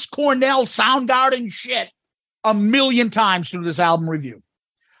 Chris Cornell Soundgarden shit, a million times through this album review.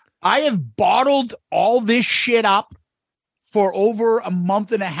 I have bottled all this shit up for over a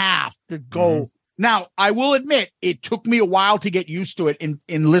month and a half to go. Mm-hmm. Now, I will admit, it took me a while to get used to it and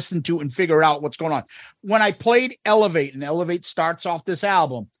listen to and figure out what's going on. When I played Elevate, and Elevate starts off this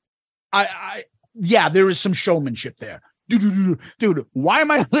album, there is some showmanship there. Dude, why am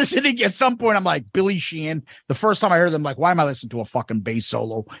I listening? At some point, I'm like, Billy Sheehan. The first time I heard them, like, why am I listening to a fucking bass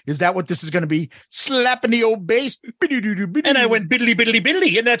solo? Is that what this is going to be? Slapping the old bass. And I went biddly, biddly,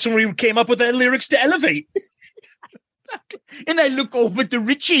 biddly. And that's when we came up with the lyrics to Elevate. And I look over to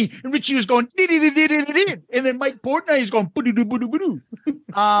Richie, and Richie was going, and then Mike Portnoy is going,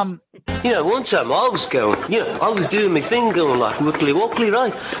 You know, one time I was doing my thing going like wickly wockly,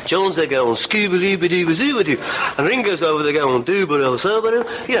 right? John's there going scooby-doo-ba-doo-ba-zoo-ba-doo, and Ringo's over there going doo-ba-doo-so-ba-doo,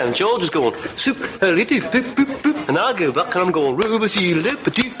 you know, and George is going soup-a-doo-boop-boop-boop, and I go back and I'm going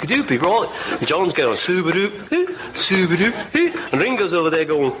roo-ba-see-la-doop-ba-doo-ba-doo-ba, right? And John's going soup-a-doo, soup-a-doo, and Ringo's over there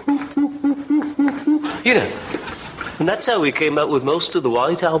going you know. And that's how we came out with most of the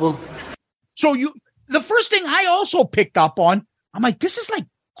White Album. So the first thing I also picked up on, I'm like, this is like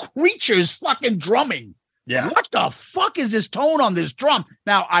Creature's fucking drumming. Yeah. What the fuck is this tone on this drum?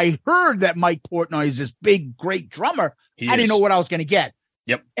 Now, I heard that Mike Portnoy is this big, great drummer. I didn't know what I was going to get.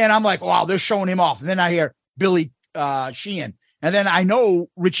 Yep. And I'm like, wow, they're showing him off. And then I hear Billy Sheehan. And then I know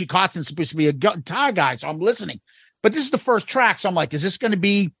Richie Kotzen's supposed to be a guitar guy, so I'm listening. But this is the first track, so I'm like, is this going to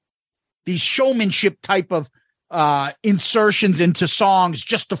be these showmanship type of insertions into songs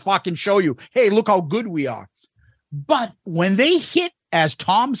just to fucking show you, hey, look how good we are. But when they hit, as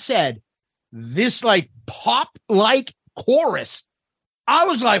Tom said, this like pop-like chorus, I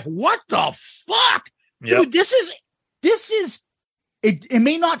was like, what the fuck? Yep. Dude, this is it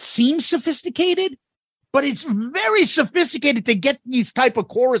may not seem sophisticated, but it's very sophisticated to get these type of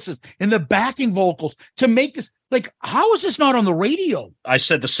choruses and the backing vocals to make this. Like, how is this not on the radio? I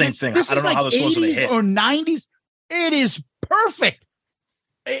said the same thing. I don't know how this wasn't a hit. Or 90s. It is perfect.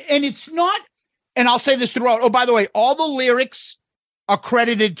 And it's not, and I'll say this throughout. Oh, by the way, all the lyrics are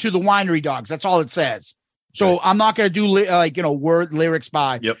credited to the Winery Dogs. That's all it says. So I'm not going to do word lyrics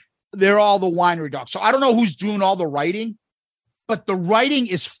by. Yep. They're all the Winery Dogs. So I don't know who's doing all the writing, but the writing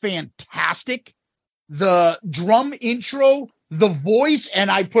is fantastic. The drum intro, the voice, and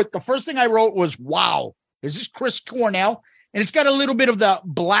the first thing I wrote was, wow, is this Chris Cornell? And it's got a little bit of the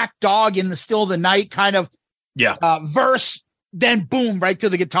Black Dog in the Still of the Night kind of verse, then boom, right to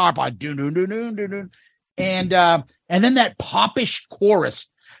the guitar part. And then that popish chorus.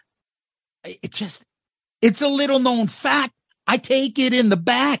 It's a little known fact. I take it in the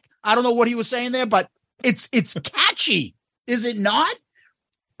back. I don't know what he was saying there, but it's catchy. Is it not?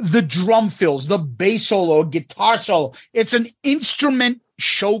 The drum fills, the bass solo, guitar solo. It's an instrument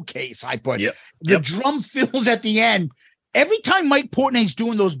showcase, I put. Yep. The drum fills at the end. Every time Mike Portnoy's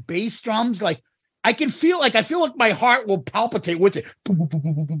doing those bass drums, like I feel like my heart will palpitate with it.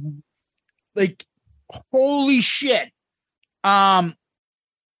 Like, holy shit. There's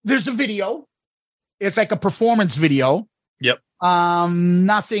a video. It's like a performance video. Yep.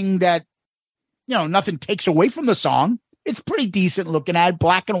 Nothing takes away from the song. It's pretty decent looking at,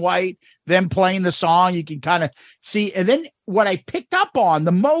 black and white, them playing the song. You can kind of see. And then what I picked up on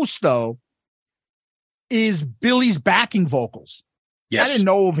the most, though, is Billy's backing vocals. Yes. I didn't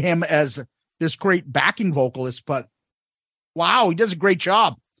know of him as this great backing vocalist, but wow, he does a great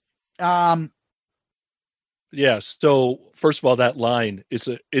job. Yes. So first of all, that line it's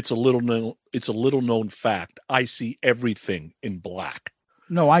a little known fact. I see everything in black.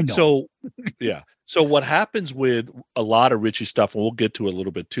 No, I know. So yeah. So what happens with a lot of Richie stuff, and we'll get to it a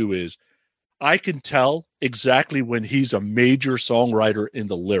little bit too, is I can tell exactly when he's a major songwriter in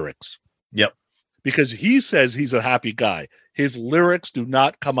the lyrics. Yep. Because he says he's a happy guy. His lyrics do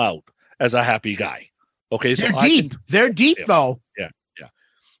not come out as a happy guy. Okay. So They're deep though. Yeah. Yeah.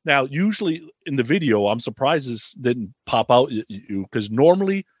 Now, usually in the video, I'm surprised this didn't pop out you because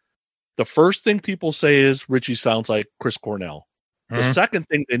normally the first thing people say is Richie sounds like Chris Cornell. The second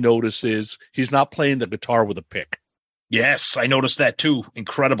thing they notice is he's not playing the guitar with a pick. Yes, I noticed that too.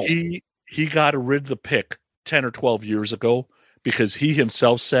 Incredible. He got rid of the pick 10 or 12 years ago because he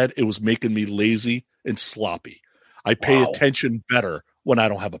himself said it was making me lazy and sloppy. I pay attention better when I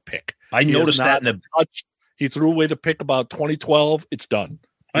don't have a pick. I noticed that in the touch. He threw away the pick about 2012. It's done.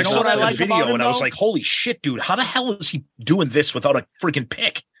 I saw that in the video and I was like, holy shit, dude, how the hell is he doing this without a freaking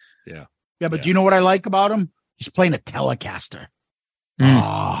pick? Yeah. Yeah, but do you know what I like about him? He's playing a Telecaster.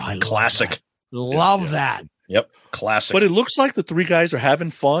 Oh, classic. Love that. Yep. Classic. But it looks like the three guys are having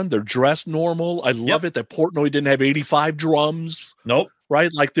fun. They're dressed normal. I love it that Portnoy didn't have 85 drums. Nope.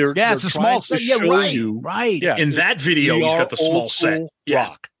 Right? Like they're it's a small set. Yeah, right. Right. Yeah. In that video, he's got the small set.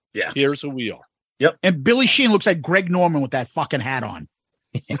 Rock. Yeah. Here's who we are. Yep. And Billy Sheehan looks like Greg Norman with that fucking hat on.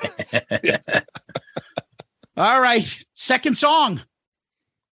 All right. Second song.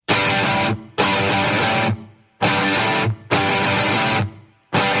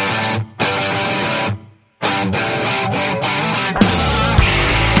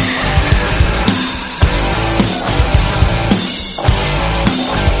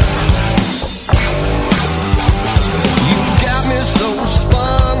 So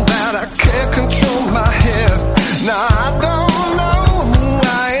spun that I can't control my head. Now I don't know who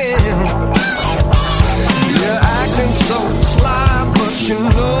I am. You're acting so sly,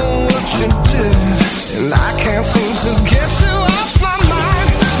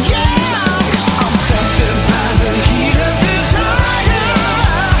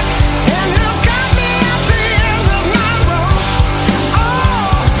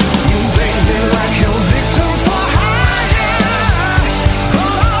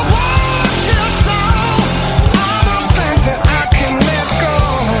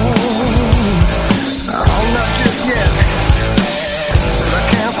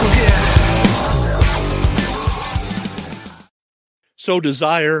 So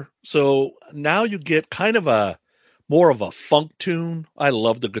Desire. So now you get kind of a more of a funk tune. I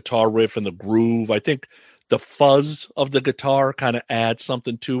love the guitar riff and the groove. I think the fuzz of the guitar kind of adds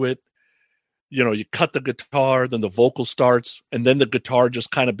something to it. You know, you cut the guitar, then the vocal starts, and then the guitar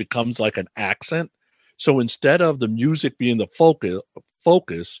just kind of becomes like an accent. So instead of the music being the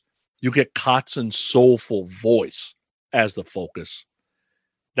focus, you get Kotzen's soulful voice as the focus.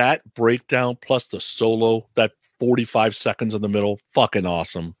 That breakdown plus the solo, that 45 seconds in the middle, fucking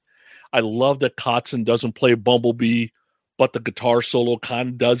awesome. I love that Kotzen doesn't play Bumblebee, but the guitar solo kind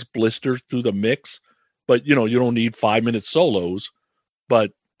of does blister through the mix. But, you know, you don't need 5-minute solos,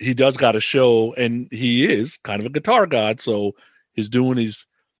 but he does got a show, and he is kind of a guitar god, so he's doing his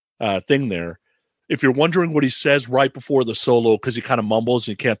thing there. If you're wondering what he says right before the solo, because he kind of mumbles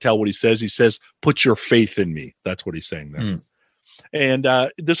and you can't tell what he says, "Put your faith in me." That's what he's saying there.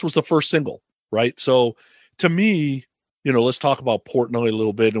 And this was the first single, right? So to me, you know, let's talk about Portnoy a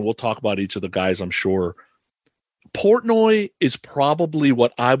little bit, and we'll talk about each of the guys, I'm sure. Portnoy is probably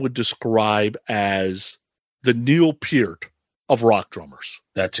what I would describe as the Neil Peart of rock drummers.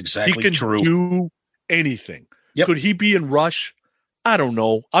 That's exactly he can true. Do anything. Yep. Could he be in Rush? I don't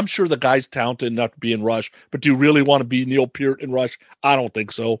know. I'm sure the guy's talented enough to be in Rush, but do you really want to be Neil Peart in Rush? I don't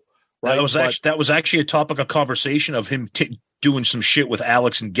think so. Right? That was actually a topic of conversation of him doing some shit with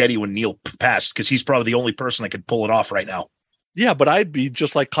Alex and Geddy when Neil passed, because he's probably the only person that could pull it off right now. Yeah, but I'd be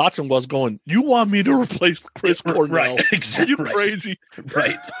just like Kotzen was going, you want me to replace Chris Cornell? Right, exactly. Are you crazy?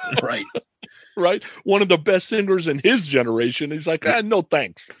 Right. Right? One of the best singers in his generation. He's like, no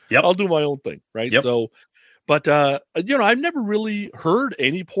thanks. Yep. I'll do my own thing. Right? Yep. So, but, you know, I've never really heard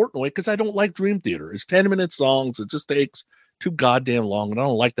any Portnoy because I don't like Dream Theater. It's 10-minute songs. It just takes too goddamn long, and I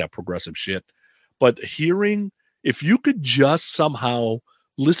don't like that progressive shit. But hearing, if you could just somehow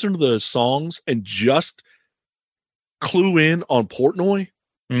listen to the songs and just clue in on Portnoy,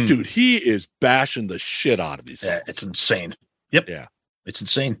 dude, he is bashing the shit out of these songs. Yeah, it's insane. Yep. Yeah. It's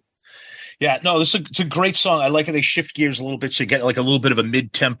insane. Yeah, no, it's a great song. I like how they shift gears a little bit, so you get like a little bit of a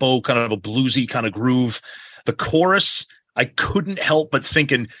mid-tempo, kind of a bluesy kind of groove. The chorus, I couldn't help but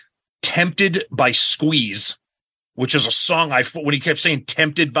thinking Tempted by Squeeze, which is a song when he kept saying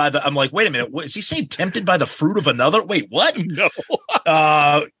tempted by I'm like, wait a minute, what is he saying? Tempted by the fruit of another? Wait, what? No.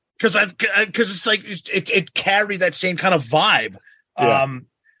 Because it's like it carried that same kind of vibe. Yeah.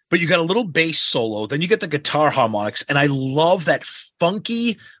 But you got a little bass solo, then you get the guitar harmonics, and I love that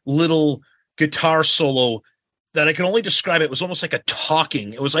funky little guitar solo that I can only describe. It was almost like a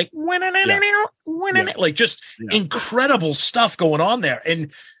talking. It was like like just incredible stuff going on there.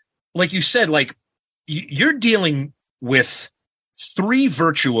 And like you said, like you're dealing with 3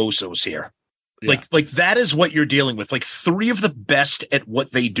 virtuosos here. Yeah. Like that is what you're dealing with. Like 3 of the best at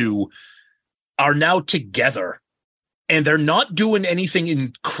what they do are now together, and they're not doing anything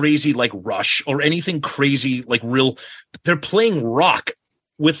in crazy like Rush or anything crazy like real. They're playing rock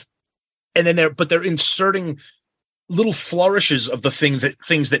with, and then they're inserting little flourishes of the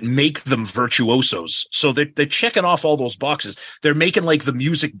things that make them virtuosos. So they're checking off all those boxes. They're making like the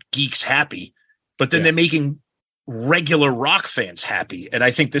music geeks happy, but then they're making regular rock fans happy. And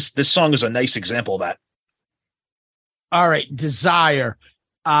I think this song is a nice example of that. All right, Desire.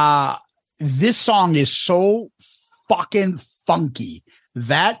 This song is so fucking funky.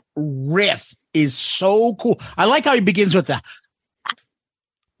 That riff is so cool. I like how he begins with the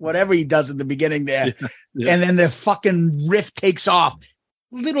whatever he does at the beginning there. Yeah. And then the fucking riff takes off.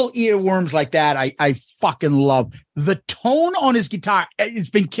 Little earworms like that, I fucking love. The tone on his guitar, it's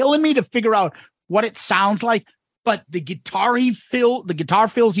been killing me to figure out what it sounds like, but the guitar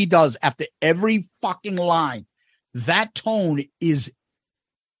fills he does after every fucking line, that tone is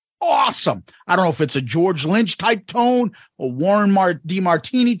awesome. I don't know if it's a George Lynch type tone or Warren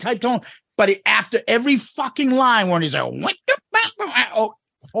DeMartini type tone, but after every fucking line when he's like, oh,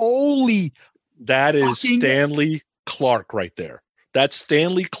 holy. That is Stanley Clarke right there. That's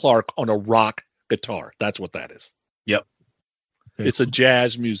Stanley Clarke on a rock guitar. That's what that is. Yep. It's a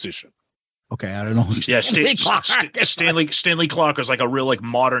jazz musician. Okay, I don't know. Yeah, Stanley Clarke is like a real like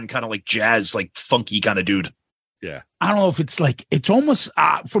modern kind of like jazz, like funky kind of dude. Yeah. I don't know if it's like, it's almost,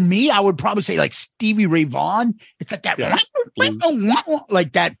 for me, I would probably say like Stevie Ray Vaughan. It's like that,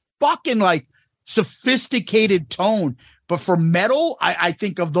 like that fucking like sophisticated tone. But for metal, I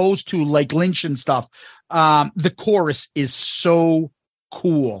think of those two, like Lynch and stuff. The chorus is so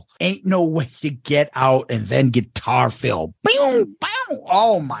cool. Ain't no way to get out, and then guitar fill. Boom, boom.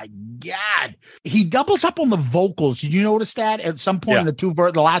 Oh my God. He doubles up on the vocals. Did you notice that at some point in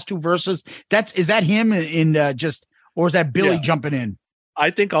the last 2 verses? Is that him in or is that Billy jumping in?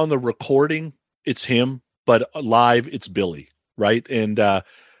 I think on the recording it's him, but live it's Billy. right? And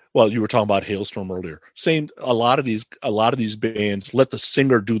well, you were talking about Hailstorm earlier. Same. A lot of these bands let the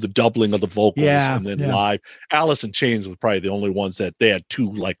singer do the doubling of the vocals, and then live. Alice in Chains was probably the only ones that they had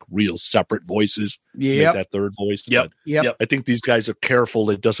two like real separate voices. Yeah, that third voice. Yep. I think these guys are careful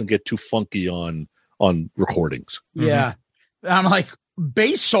it doesn't get too funky on recordings. Yeah, I'm like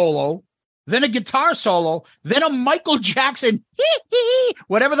bass solo, then a guitar solo, then a Michael Jackson,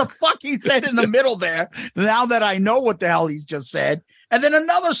 whatever the fuck he said in the middle there. Now that I know what the hell he's just said. And then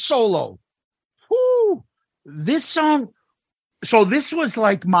another solo. Whoo! This song. So this was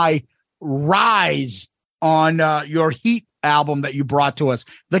like my rise on your Heat album that you brought to us.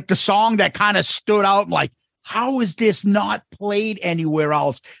 Like the song that kind of stood out. Like, how is this not played anywhere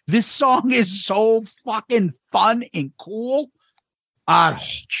else? This song is so fucking fun and cool. Oh,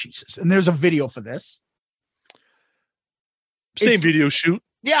 Jesus. And there's a video for this. Same video shoot.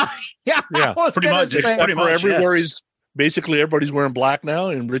 Yeah. Pretty much. Everywhere he's basically everybody's wearing black now,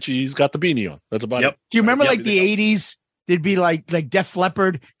 and Richie's got the beanie on. That's about it. Do you remember like the 80s? There'd be like Def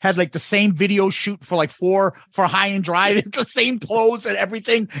Leppard had like the same video shoot for like for High and Dry. It's the same clothes and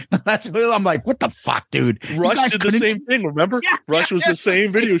everything. That's what I'm like, what the fuck, dude? Rush did the same thing, remember? Yeah, Rush was the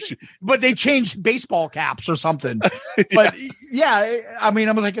same video shoot. But they changed baseball caps or something. But I mean,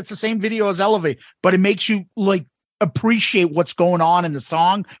 I'm like, it's the same video as Elevate, but it makes you like appreciate what's going on in the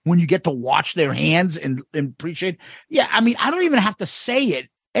song when you get to watch their hands and appreciate. Yeah, I mean, I don't even have to say it.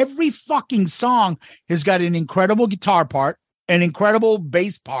 Every fucking song has got an incredible guitar part, an incredible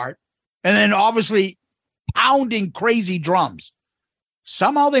bass part, and then obviously pounding crazy drums.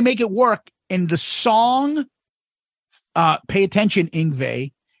 Somehow they make it work. And the song, pay attention,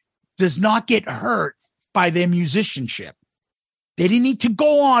 Yngwie, does not get hurt by their musicianship. They didn't need to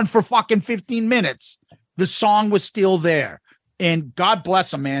go on for fucking 15 minutes. The song was still there. And God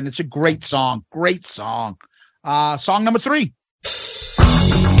bless them, man. It's a great song. Great song. Song number 3.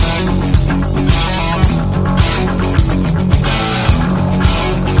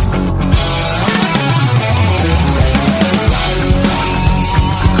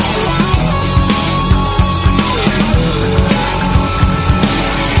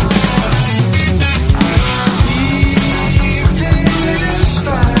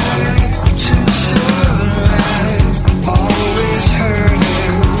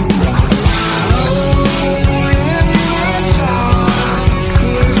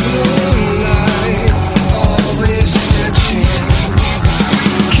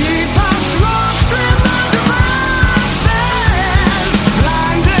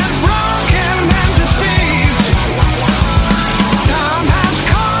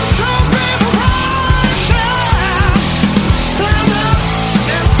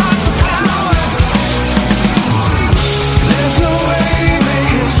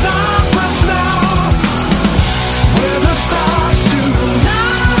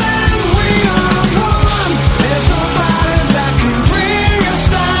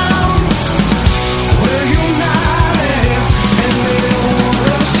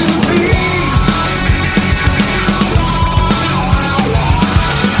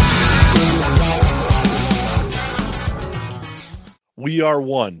 We Are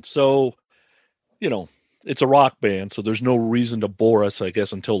One. So, you know, it's a rock band, so there's no reason to bore us, I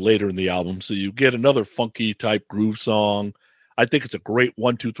guess, until later in the album. So you get another funky type groove song. I think it's a great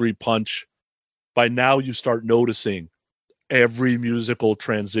 1-2-3 punch. By now you start noticing every musical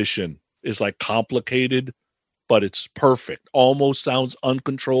transition is like complicated, but it's perfect. Almost sounds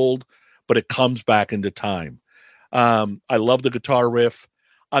uncontrolled, but it comes back into time. I love the guitar riff.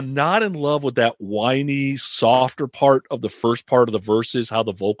 I'm not in love with that whiny, softer part of the first part of the verses, how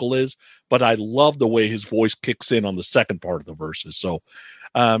the vocal is, but I love the way his voice kicks in on the second part of the verses. So,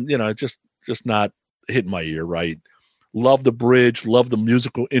 you know, just not hitting my ear right. Love the bridge, love the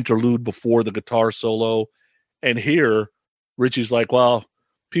musical interlude before the guitar solo. And here, Richie's like, well,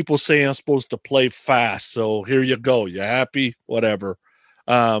 people say I'm supposed to play fast, so here you go. You happy? Whatever.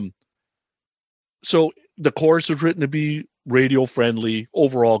 So the chorus is written to be radio friendly,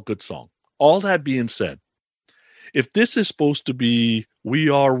 overall good song. All that being said, if this is supposed to be We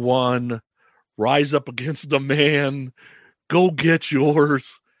Are One, rise up against the man, go get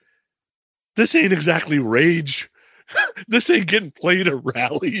yours, this ain't exactly Rage. This ain't getting played at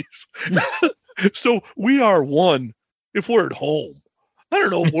rallies. So We Are One if we're at home. I don't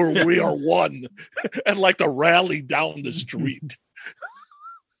know if we are one at like the rally down the street.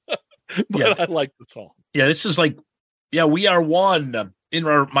 But I like the song. Yeah, this is like, yeah, We Are One in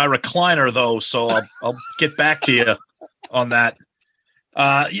my recliner, though, so I'll get back to you on that.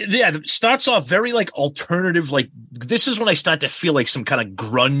 Yeah, it starts off very like alternative. Like this is when I start to feel like some kind of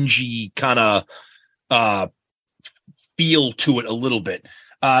grungy kind of feel to it a little bit.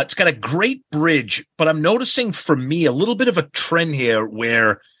 It's got a great bridge, but I'm noticing for me a little bit of a trend here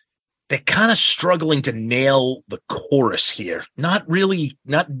where they're kind of struggling to nail the chorus here. Not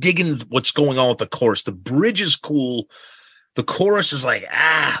digging what's going on with the chorus. The bridge is cool. The chorus is like,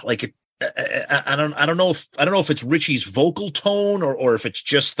 it. I don't know if it's Richie's vocal tone or if it's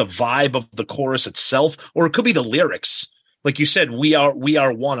just the vibe of the chorus itself, or it could be the lyrics. Like you said, we are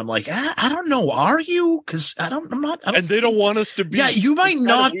one. I'm like, I don't know. Are you? Because and they don't want us to be. Yeah, you might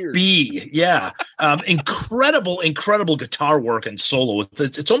not be. Yeah. Incredible guitar work and solo.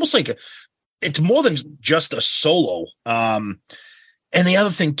 It's almost like it's more than just a solo. And the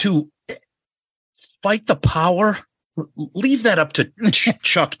other thing too, Fight the Power. Leave that up to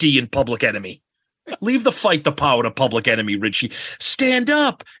Chuck D and Public Enemy. Leave the Fight the Power to Public Enemy, Richie. Stand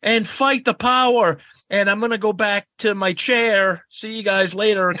up and fight the power. And I'm gonna go back to my chair. See you guys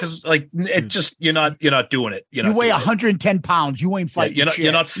later, because it just you're not doing it. You weigh 110 pounds. You ain't fighting.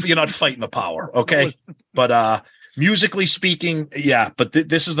 You're not fighting the power. Okay, but musically speaking, yeah. But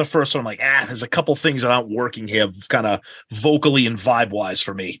this is the first one. I'm like, there's a couple things that aren't working here, kind of vocally and vibe wise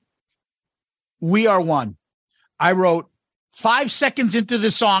for me. We Are One. I wrote 5 seconds into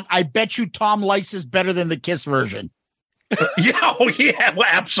this song. I bet you Tom likes this better than the Kiss version. Yeah, well,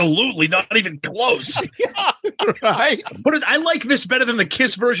 absolutely, not even close. Yeah, right. But I like this better than the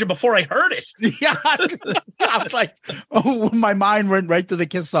Kiss version before I heard it. Yeah, I was like, my mind went right to the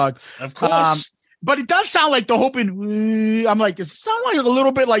Kiss song. Of course, but it does sound like the hoping. I'm like, it sounds like a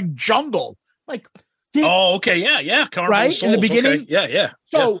little bit like Jungle. Like, okay, yeah, Carnival right Souls, in the beginning. Okay. Yeah.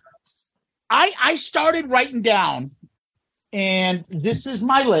 So, I started writing down, and this is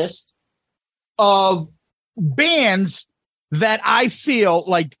my list of bands that I feel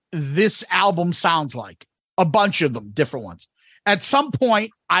like this album sounds like. A bunch of them, different ones. At some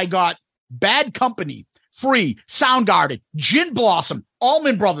point, I got Bad Company, Free, Soundgarden, Gin Blossom,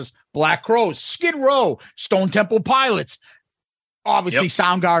 Allman Brothers, Black Crowes, Skid Row, Stone Temple Pilots. Obviously,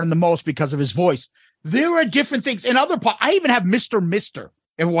 Soundgarden the most because of his voice. There are different things. In other parts, I even have Mr. Mister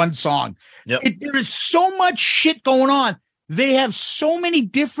in one song. Yep. There is so much shit going on. They have so many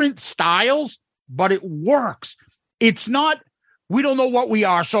different styles, but it works. It's not, we don't know what we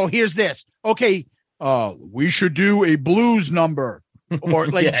are, so here's this. Okay, we should do a blues number. Or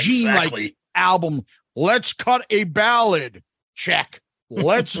like Gene, exactly. like album, let's cut a ballad. Check.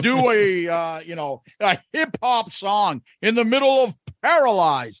 Let's do a hip-hop song in the middle of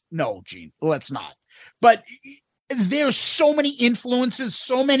Paralyzed. No, Gene, let's not. But there's so many influences,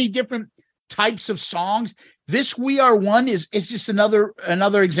 so many different types of songs. This We Are One is just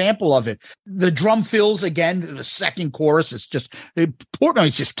another example of it. The drum fills again. The second chorus is just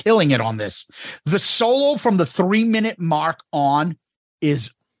Portnoy's just killing it on this. The solo from the 3-minute mark on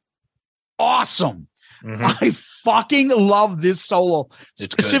is awesome. Mm-hmm. I fucking love this solo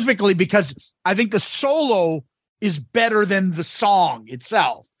specifically because I think the solo is better than the song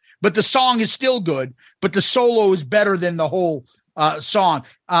itself. But the song is still good, but the solo is better than the whole song.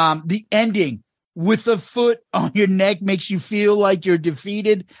 The ending with the foot on your neck makes you feel like you're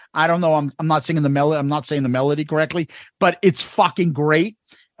defeated. I don't know. I'm not singing the melody. I'm not saying the melody correctly, but it's fucking great.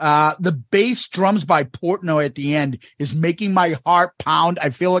 The bass drums by Portnoy at the end is making my heart pound.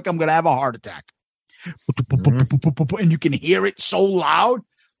 I feel like I'm going to have a heart attack. Mm-hmm. And you can hear it so loud.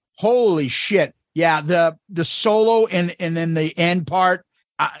 Holy shit. Yeah. The solo and then the end part.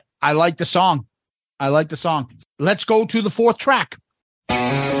 I like the song. Let's go to the fourth track.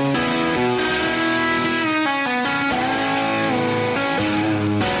 Can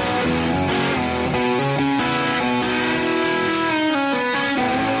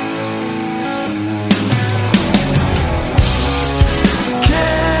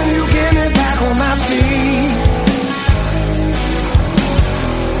you get me back on my feet?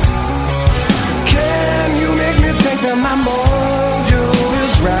 Can you make me think that my mojo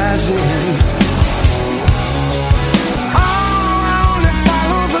is rising?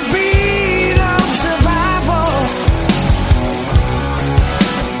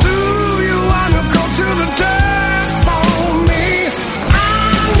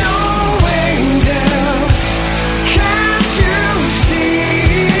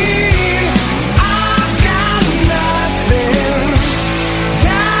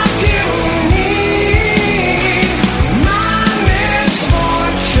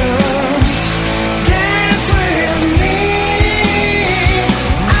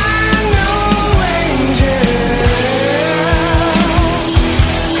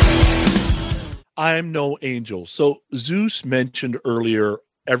 I'm no angel. So Zeus mentioned earlier,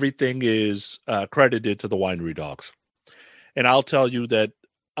 everything is credited to the Winery Dogs. And I'll tell you that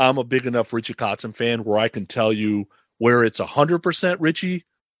I'm a big enough Richie Kotzen fan where I can tell you where it's 100% Richie,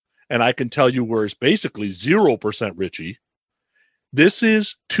 and I can tell you where it's basically 0% Richie. This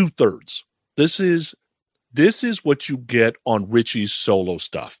is 2/3. This is what you get on Richie's solo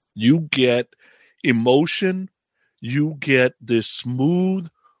stuff. You get emotion. You get this smooth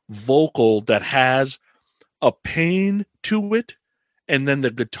vocal that has a pain to it, and then the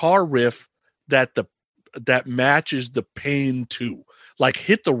guitar riff that matches the pain too. Like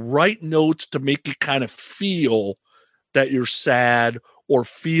hit the right notes to make you kind of feel that you're sad, or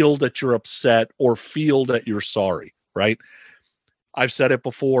feel that you're upset, or feel that you're sorry, right? I've said it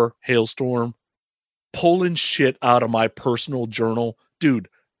before, Halestorm, pulling shit out of my personal journal. Dude,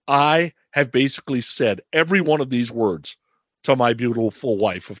 I have basically said every one of these words to my beautiful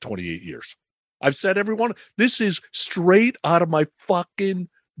wife of 28 years. I've said every one. This is straight out of my fucking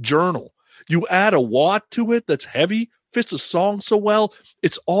journal. You add a watt to it that's heavy, fits a song so well.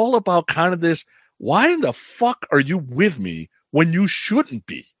 It's all about kind of this, why in the fuck are you with me when you shouldn't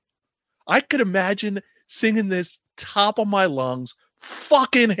be? I could imagine singing this top of my lungs,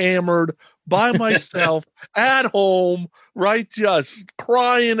 fucking hammered by myself at home, right? Just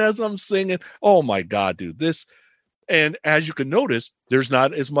crying as I'm singing. Oh my God, dude. This, and as you can notice, there's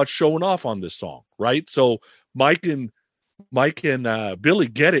not as much showing off on this song, right? So Mike and Billy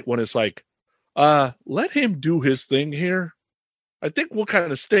get it when it's like, let him do his thing here. I think we'll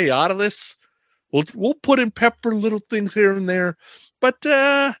kind of stay out of this. We'll put in pepper little things here and there, but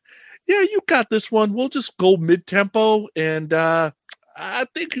yeah, you got this one. We'll just go mid-tempo, and I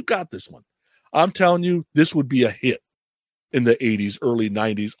think you got this one. I'm telling you, this would be a hit in the 80s, early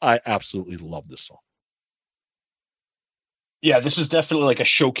 90s. I absolutely love this song. Yeah, this is definitely like a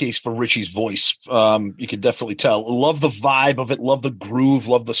showcase for Richie's voice. You can definitely tell. Love the vibe of it. Love the groove.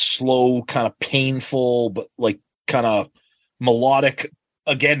 Love the slow, kind of painful, but like kind of melodic.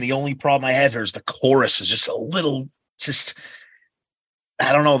 Again, the only problem I have here is the chorus is just a little,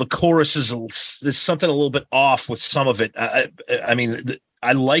 I don't know. The chorus there's something a little bit off with some of it. I mean,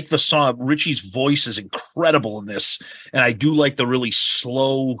 I like the song. Richie's voice is incredible in this. And I do like the really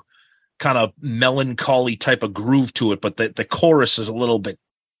slow, kind of melancholy type of groove to it, but the chorus is a little bit,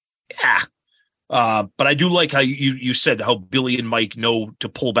 but I do like how you said how Billy and Mike know to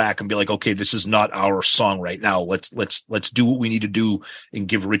pull back and be like, okay, this is not our song right now. Let's do what we need to do and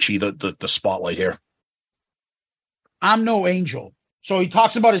give Richie the spotlight here. I'm no angel. So he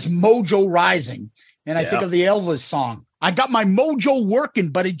talks about his mojo rising, and I think of the Elvis song. I got my mojo working,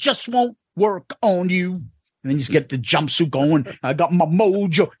 but it just won't work on you. And then you just get the jumpsuit going. I got my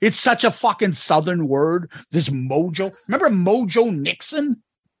mojo. It's such a fucking Southern word, this mojo. Remember Mojo Nixon?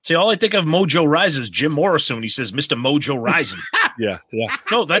 See, all I think of Mojo Rise is Jim Morrison when he says Mr. Mojo Rising. Yeah.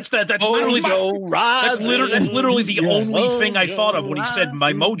 No, that's literally the only thing I thought of when he said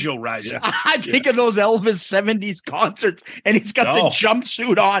my mojo rising. I think of those Elvis 70s concerts, and he's got the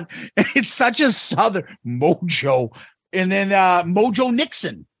jumpsuit on, and it's such a Southern mojo. And then Mojo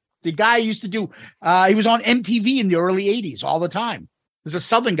Nixon, the guy used to do, he was on MTV in the early 80s all the time. He was a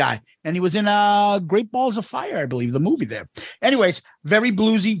Southern guy, and he was in Great Balls of Fire, I believe, the movie there. Anyways, very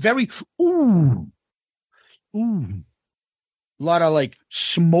bluesy, very, ooh. A lot of like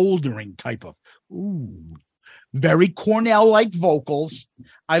smoldering type of, very Cornell-like vocals.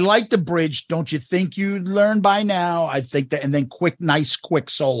 I like the bridge. Don't you think you'd learn by now? I think that, and then nice quick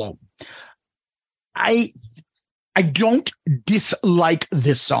solo. I don't dislike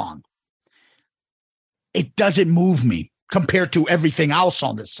this song. It doesn't move me compared to everything else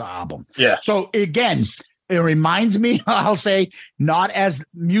on this album. Yeah. So again, it reminds me, I'll say, not as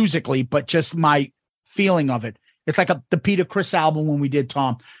musically, but just my feeling of it. It's like the Peter Criss album when we did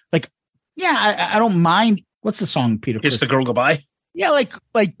Tom. Like, yeah, I don't mind. What's the song, Peter Criss? Kiss the Girl Goodbye? Yeah, like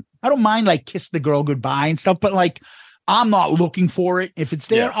I don't mind like Kiss the Girl Goodbye and stuff, but like I'm not looking for it. If it's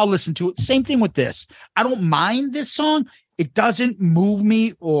there, I'll listen to it. Same thing with this. I don't mind this song. It doesn't move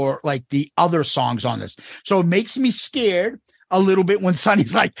me or like the other songs on this. So it makes me scared a little bit when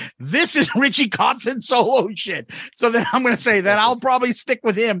Sonny's like, this is Richie Kotzen solo shit. So then I'm going to say that I'll probably stick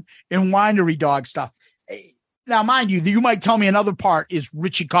with him in Winery Dog stuff. Now, mind you, you might tell me another part is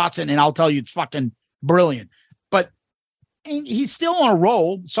Richie Kotzen, and I'll tell you it's fucking brilliant. But he's still on a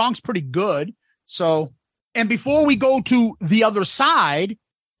roll. The song's pretty good. So, and before we go to the other side,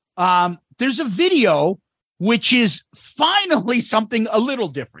 there's a video which is finally something a little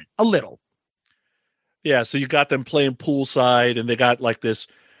different. A little. Yeah, so you got them playing poolside, and they got like this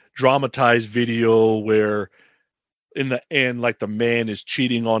dramatized video where in the end, like the man is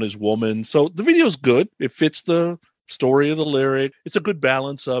cheating on his woman. So the video's good. It fits the story of the lyric. It's a good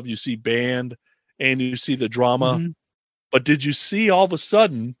balance of you see band and you see the drama. Mm-hmm. But did you see all of a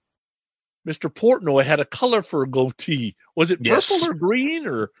sudden Mr. Portnoy had a color for a goatee. Was it purple or green,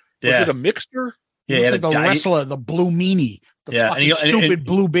 or was it a mixture? Yeah, he had like the wrestler, the blue meanie, the fucking stupid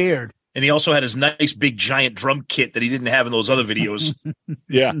blue beard. And he also had his nice big giant drum kit that he didn't have in those other videos.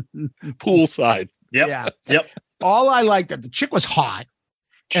 Yeah, poolside. Yep. All I liked that the chick was hot,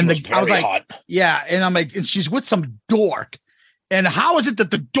 I was like, hot. Yeah, and I'm like, and she's with some dork. And how is it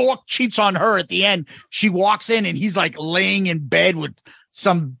that the dork cheats on her at the end? She walks in and he's like laying in bed with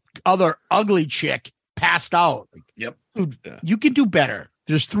some other ugly chick passed out. Like, yep. Dude, you can do better.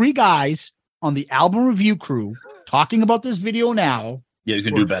 There's 3 guys on the album review crew talking about this video now. Yeah, you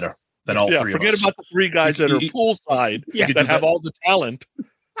can do better than all 3 of us. Forget about the 3 guys that are poolside that have all the talent.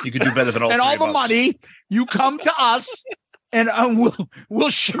 You could do better than all 3 of us. And all the money. You come to us. And we'll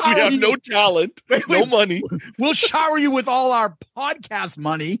shower you. We have no talent, no money. We'll shower you with all our podcast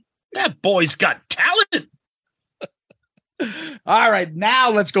money. That boy's got talent. All right, now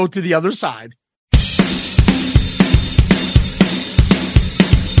let's go to the other side.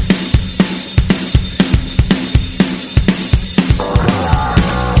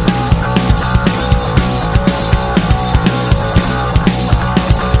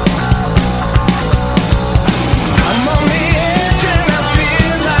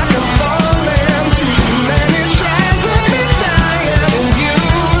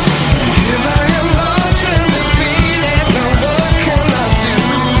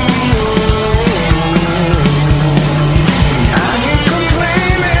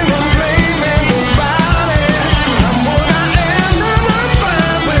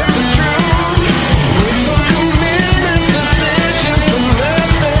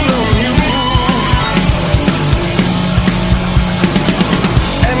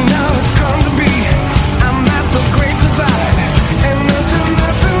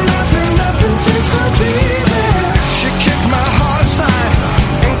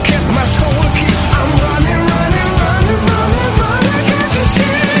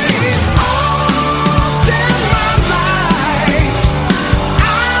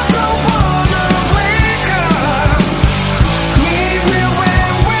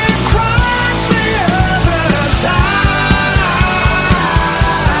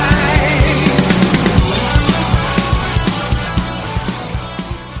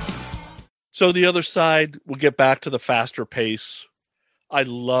 So the other side, we'll get back to the faster pace. I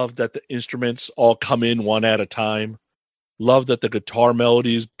love that the instruments all come in one at a time. Love that the guitar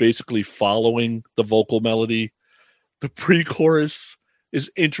melody is basically following the vocal melody. The pre-chorus is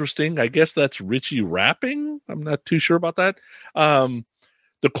interesting. I guess that's Richie rapping. I'm not too sure about that.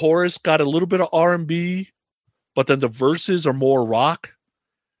 The chorus got a little bit of R&B, but then the verses are more rock.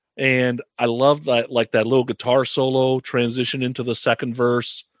 And I love that, like that little guitar solo transition into the second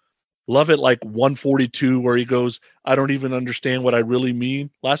verse. Love it, like 142, where he goes, I don't even understand what I really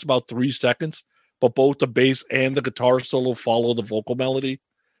mean. Lasts about 3 seconds, but both the bass and the guitar solo follow the vocal melody.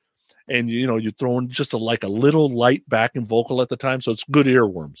 And, you know, you're throwing just a little light backing vocal at the time, so it's good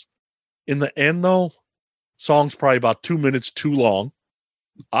earworms. In the end, though, song's probably about 2 minutes too long.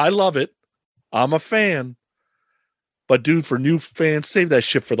 I love it. I'm a fan. But, dude, for new fans, save that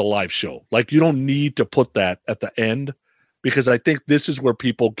shit for the live show. Like, you don't need to put that at the end, because I think this is where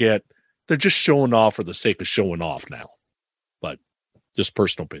people get, they're just showing off for the sake of showing off now. But just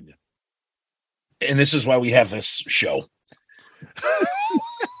personal opinion. And this is why we have this show.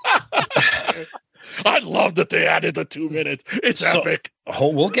 I love that they added the 2 minutes. It's epic.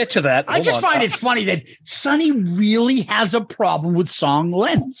 We'll get to that. I just find it funny that Sonny really has a problem with song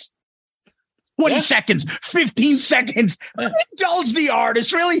lengths. 20 seconds, 15 seconds. Indulge the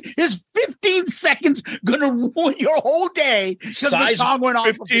artist. Really? Is 15 seconds going to ruin your whole day because the song went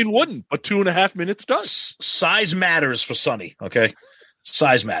on? 15 wouldn't, but 2.5 minutes does. Size matters for Sonny, okay?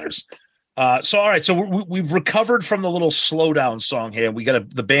 Size matters. So, all right. So we've recovered from the little slowdown song here.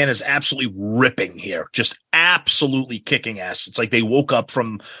 The band is absolutely ripping here, just absolutely kicking ass. It's like they woke up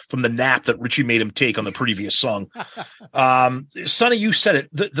from the nap that Richie made him take on the previous song. Sonny, you said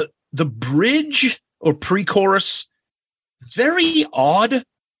it. The bridge or pre-chorus, very odd,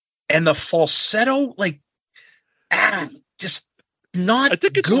 and the falsetto, just not. I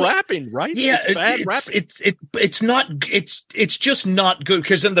think it's good. rapping, right? Yeah, it's bad rapping. It's not. It's just not good,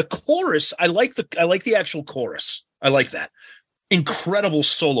 because in the chorus, I like the actual chorus. I like that. Incredible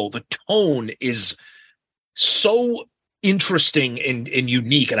solo. The tone is so interesting and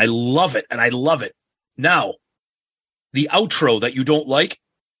unique, and I love it. Now, the outro that you don't like,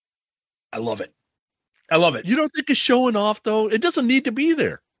 I love it. You don't think it's showing off, though? It doesn't need to be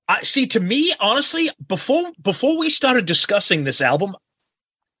there. See, to me, honestly, before we started discussing this album,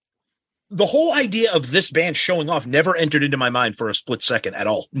 the whole idea of this band showing off never entered into my mind for a split second at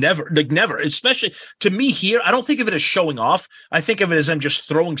all. Never, never. Especially to me here, I don't think of it as showing off. I think of it as them just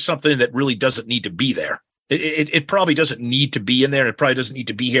throwing something that really doesn't need to be there. It probably doesn't need to be in there. It probably doesn't need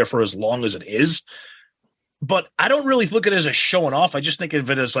to be here for as long as it is. But I don't really look at it as a showing off. I just think of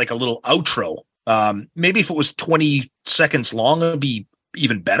it as like a little outro. Maybe if it was 20 seconds long, it'd be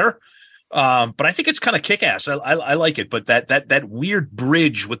even better. But I think it's kind of kick-ass. I like it, but that weird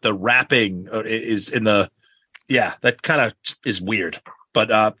bridge with the rapping is in the, that kind of is weird.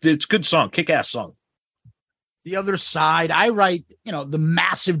 But it's a good song, kick-ass song. The other side, I write, the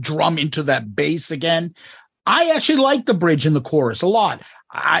massive drum into that bass again. I actually like the bridge in the chorus a lot.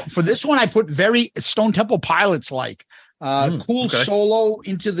 For this one, I put very Stone Temple Pilots like cool solo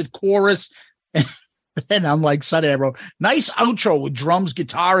into the chorus. And I'm like, Sunday, I wrote, nice outro with drums,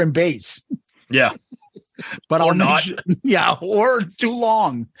 guitar, and bass. Yeah. But or not. Or too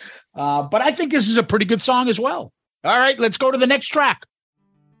long. But I think this is a pretty good song as well. All right, let's go to the next track.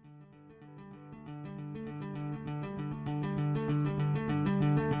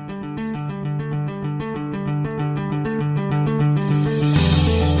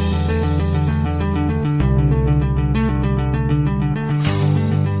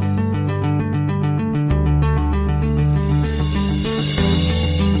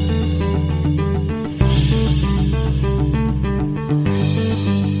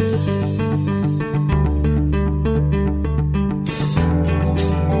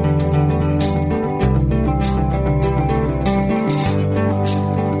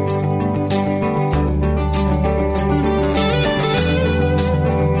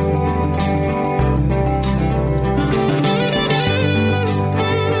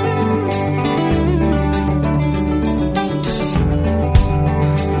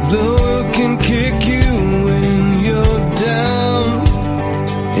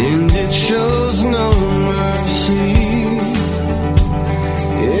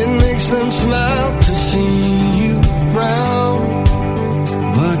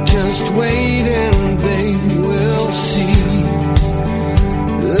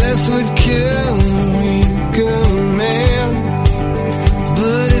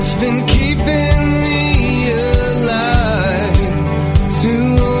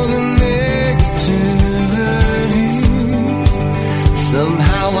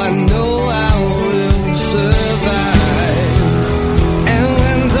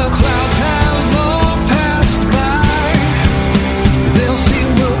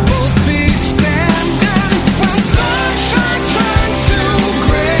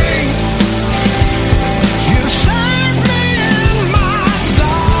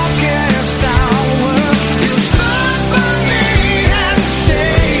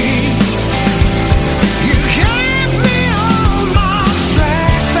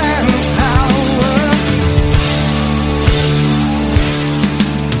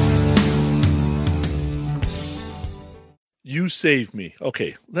 Save me.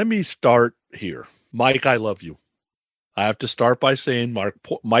 Okay, let me start here. Mike, I love you. I have to start by saying, Mike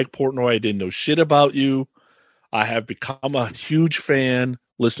Portnoy, I didn't know shit about you. I have become a huge fan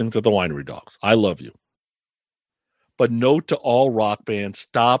listening to the Winery Dogs. I love you. But note to all rock bands,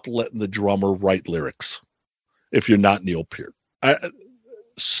 stop letting the drummer write lyrics if you're not Neil Peart.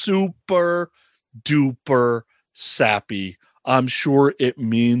 Super duper sappy. I'm sure it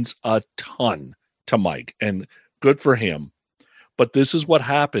means a ton to Mike, and good for him. But this is what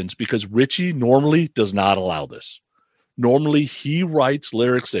happens because Richie normally does not allow this. Normally, he writes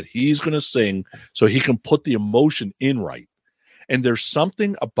lyrics that he's going to sing so he can put the emotion in right. And there's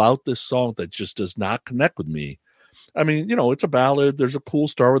something about this song that just does not connect with me. I mean, it's a ballad. There's a cool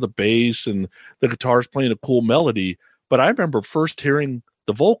start with the bass and the guitar's playing a cool melody. But I remember first hearing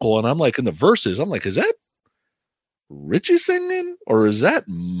the vocal and I'm like, in the verses, I'm like, is that Richie singing or is that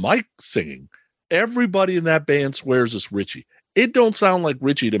Mike singing? Everybody in that band swears it's Richie. It don't sound like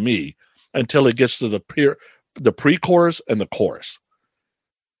Richie to me until it gets to the pre-chorus and the chorus.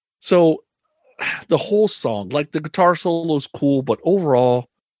 So the whole song, like the guitar solo is cool, but overall,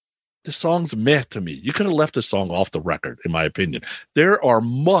 the song's meh to me. You could have left the song off the record, in my opinion. There are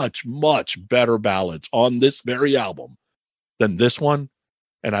much, much better ballads on this very album than this one.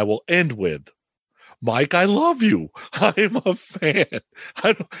 And I will end with, Mike, I love you. I'm a fan.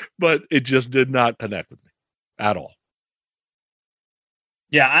 But it just did not connect with me at all.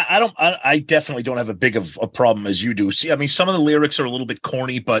 Yeah, I definitely don't have a big of a problem as you do. See, I mean, some of the lyrics are a little bit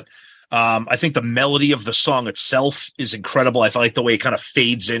corny, but I think the melody of the song itself is incredible. I like the way it kind of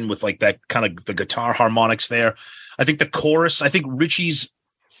fades in with like that kind of the guitar harmonics there. I think the chorus, I think Richie's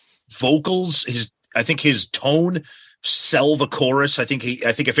vocals, his tone sell the chorus. I think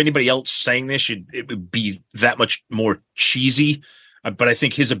if anybody else sang this, it would be that much more cheesy. But I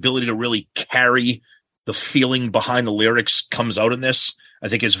think his ability to really carry the feeling behind the lyrics comes out in this. I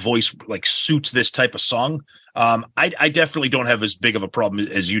think his voice like suits this type of song. I definitely don't have as big of a problem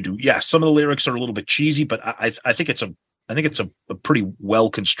as you do. Yeah, some of the lyrics are a little bit cheesy, but I think it's a pretty well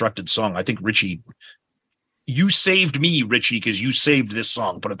constructed song. I think Richie, you saved me, Richie, because you saved this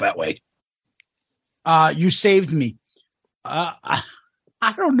song. Put it that way. You saved me. I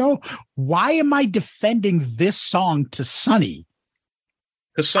don't know. Why am I defending this song to Sonny?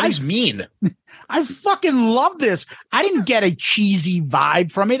 Because Sonny's mean. I fucking love this. I didn't get a cheesy vibe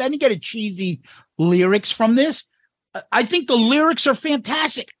from it. I didn't get a cheesy lyrics from this. I think the lyrics are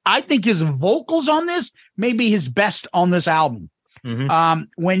fantastic. I think his vocals on this may be his best on this album. Mm-hmm.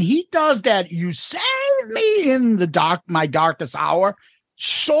 When he does that, you save me in the dark, my darkest hour.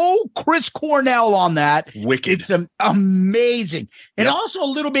 So Chris Cornell on that. Wicked. It's amazing. And also a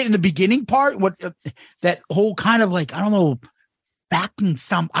little bit in the beginning part, that whole kind of like, I don't know, backing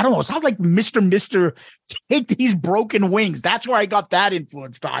some, I don't know. It sounds like Mr. Take These Broken Wings. That's where I got that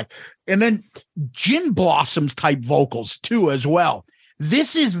influence by. And then Gin Blossoms type vocals too, as well.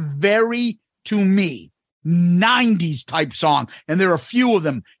 This is very, to me, 90s type song. And there are a few of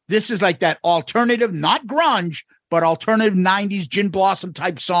them. This is like that alternative, not grunge, but alternative 90s Gin Blossom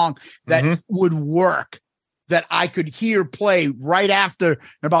type song that would work, that I could hear play right after,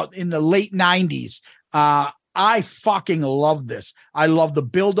 about in the late 90s. I fucking love this. I love the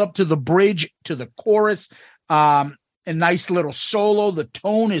build up to the bridge, to the chorus, a nice little solo. The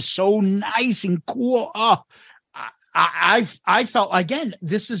tone is so nice and cool. I felt, again,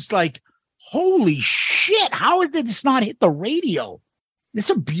 this is like, holy shit. How did this not hit the radio? It's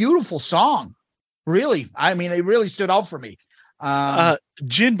a beautiful song. Really. I mean, it really stood out for me.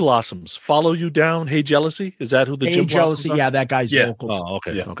 Gin Blossoms, Follow You Down, Hey Jealousy. Is that who the Gin Blossoms are? Yeah, that guy's vocals. Oh,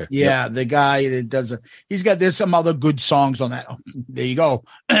 okay. Yeah. Okay. Yeah, the guy that does there's some other good songs on that. Oh, there you go.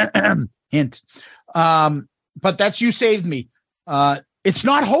 Hint. But that's You Saved Me. It's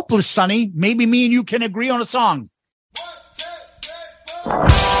not hopeless, Sonny. Maybe me and you can agree on a song. 1, 2, 3,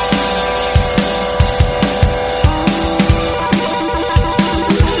 4.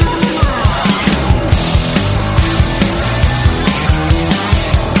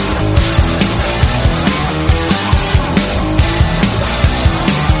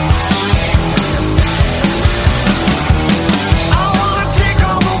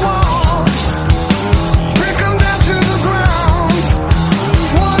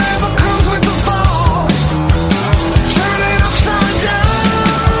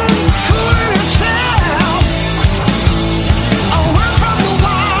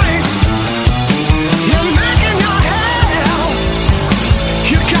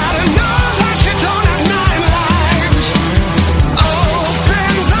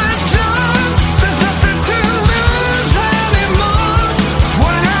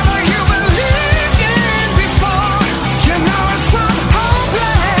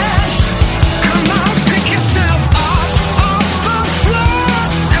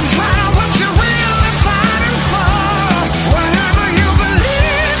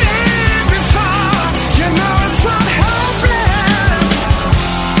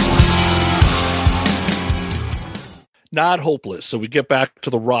 Not hopeless. So we get back to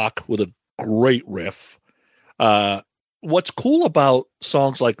the rock with a great riff. What's cool about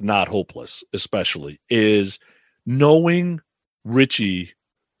songs like Not Hopeless, especially, is knowing Richie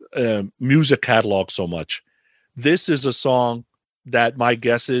music catalog so much. This is a song that my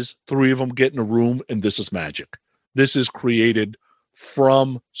guess is 3 of them get in a room and this is magic. This is created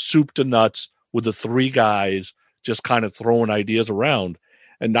from soup to nuts with the 3 guys just kind of throwing ideas around,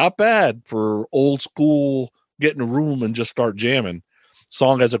 and not bad for old school. Get in a room and just start jamming.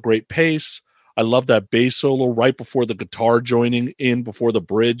 Song has a great pace. I love that bass solo right before the guitar joining in before the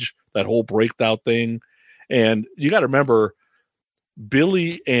bridge, that whole breakdown thing. And you got to remember,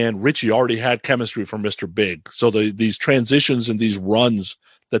 Billy and Richie already had chemistry from Mr. Big. So these transitions and these runs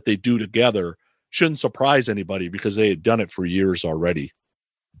that they do together shouldn't surprise anybody because they had done it for years already.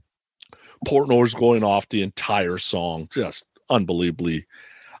 Portnoy's going off the entire song, just unbelievably.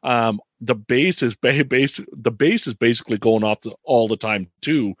 The bass is basically going off all the time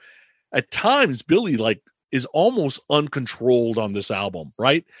too. At times, Billy is almost uncontrolled on this album,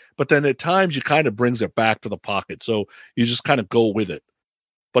 right? But then at times, he kind of brings it back to the pocket, so you just kind of go with it.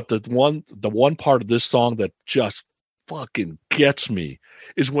 But the one part of this song that just fucking gets me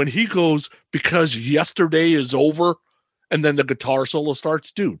is when he goes, "Because yesterday is over," and then the guitar solo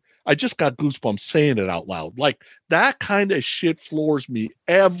starts. Dude, I just got goosebumps saying it out loud. Like, that kind of shit floors me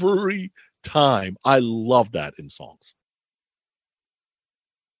every time. I love that in songs.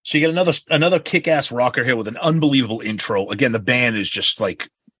 So you get another kick-ass rocker here with an unbelievable intro. Again, the band is just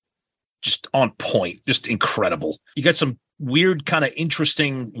on point, just incredible. You got some weird, kind of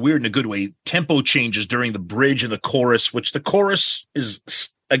interesting, weird in a good way, tempo changes during the bridge and the chorus, which the chorus is,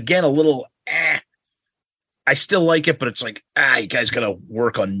 again, a little, I still like it, but it's like, you guys got to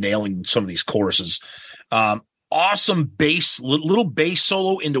work on nailing some of these choruses. Awesome bass, little bass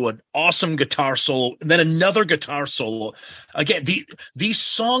solo into an awesome guitar solo, and then another guitar solo. Again, these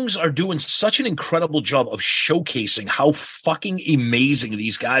songs are doing such an incredible job of showcasing how fucking amazing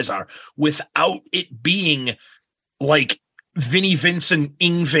these guys are without it being like Vinnie Vincent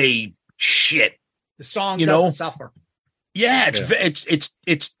Yngwie shit. The song doesn't suffer. Yeah,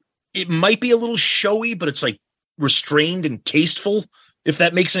 it might be a little showy, but it's like restrained and tasteful, if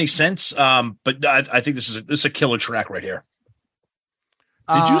that makes any sense. But I think this is a killer track right here.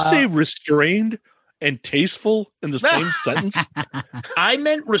 Did you say restrained and tasteful in the same sentence? I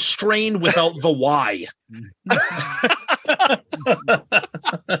meant restrained without the Y.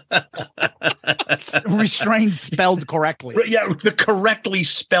 Restrained spelled correctly. Yeah, the correctly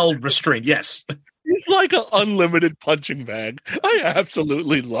spelled restrained. Yes. He's like an unlimited punching bag. I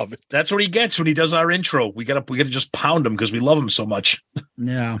absolutely love it. That's what he gets when he does our intro. We gotta just pound him because we love him so much.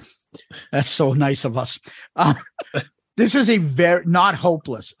 Yeah, that's so nice of us. This is a very not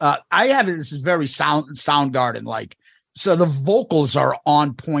hopeless. This is very Soundgarden like. So the vocals are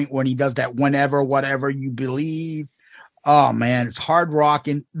on point when he does that. Whenever, whatever you believe. Oh man, it's hard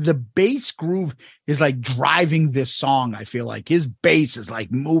rocking. The bass groove is like driving this song. I feel like his bass is like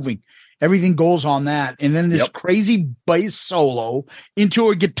moving. Everything goes on that. And then this crazy bass solo into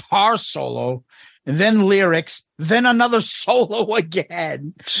a guitar solo, and then lyrics, then another solo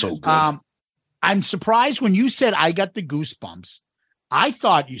again. So good. I'm surprised when you said I got the goosebumps. I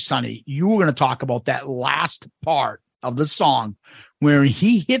thought Sonny, you were going to talk about that last part of the song where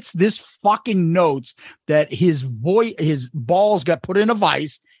he hits this fucking notes that his balls got put in a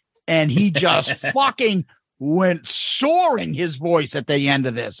vice and he just fucking went soaring his voice at the end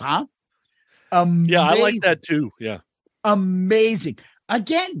of this, huh? Amazing. Yeah, I like that too. Yeah. Amazing.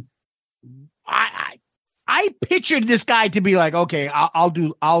 Again, I pictured this guy to be like, okay,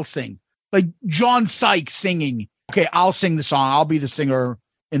 I'll sing. Like John Sykes singing. Okay, I'll sing the song. I'll be the singer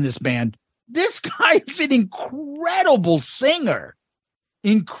in this band. This guy is an incredible singer.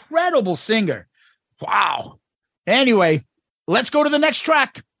 Incredible singer. Wow. Anyway, let's go to the next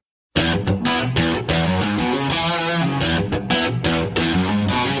track.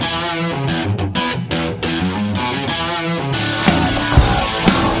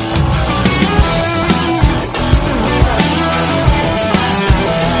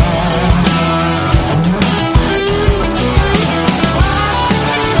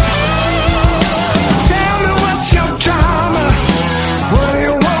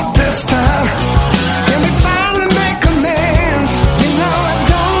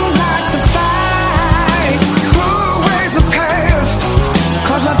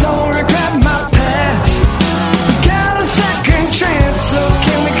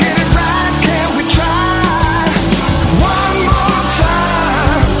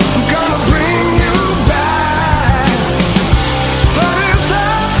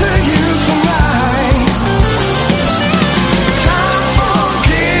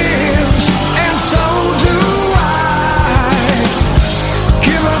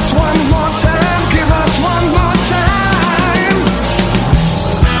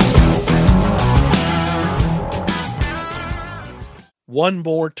 One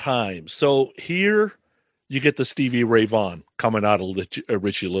more time. So here you get the Stevie Ray Vaughan coming out of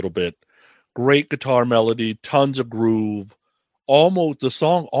Richie a little bit. Great guitar melody, tons of groove. The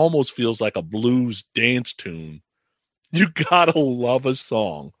song almost feels like a blues dance tune. You gotta love a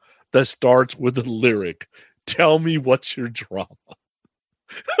song that starts with the lyric, "Tell me what's your drama."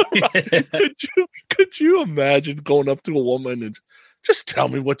 Could you imagine going up to a woman and just tell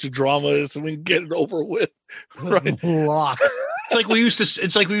me what your drama is and we can get it over with? Right? Lock. It's like we used to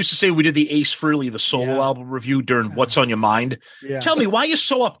say we did the Ace Frehley, the solo album review during What's on Your Mind. Yeah. Tell me, why are you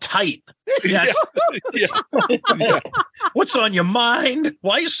so uptight? Yeah. What's on your mind?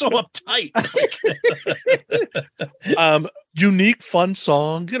 Why are you so uptight? Unique, fun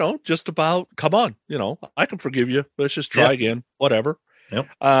song, just about, come on, I can forgive you. Let's just try again. Whatever. Yep.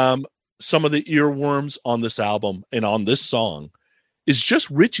 Some of the earworms on this album and on this song is just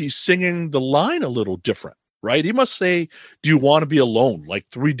Richie singing the line a little different. Right? He must say, "Do you want to be alone?" like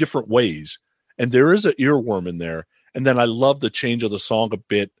 3 different ways. And there is an earworm in there. And then I love the change of the song a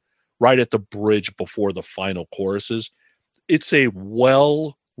bit right at the bridge before the final choruses. It's a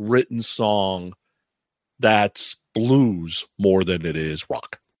well written song that's blues more than it is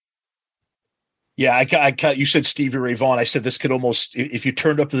rock. Yeah, you said Stevie Ray Vaughan. I said this could almost, if you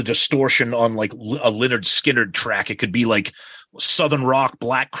turned up the distortion on like a Lynyrd Skynyrd track, it could be like Southern rock,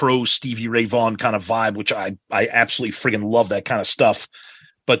 Black Crow, Stevie Ray Vaughan kind of vibe, which I absolutely friggin' love that kind of stuff.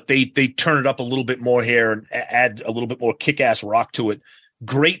 But they turn it up a little bit more here and add a little bit more kick-ass rock to it.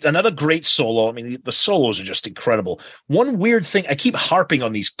 Great, another great solo. I mean, the solos are just incredible. One weird thing, I keep harping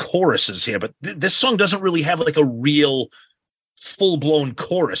on these choruses here, but this song doesn't really have like a real full-blown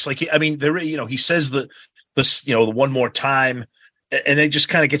chorus. Like, I mean, there, he says the one more time, and it just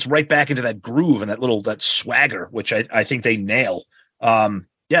kind of gets right back into that groove and that swagger, which I think they nail.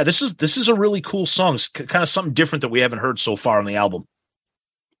 Yeah, this is a really cool song. It's kind of something different that we haven't heard so far on the album.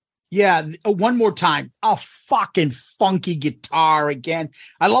 Yeah, one more time. A fucking funky guitar again.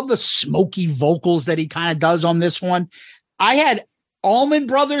 I love the smoky vocals that he kind of does on this one. I had Allman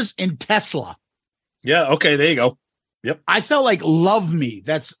Brothers and Tesla. Yeah, okay, there you go. Yep. I felt like Love Me.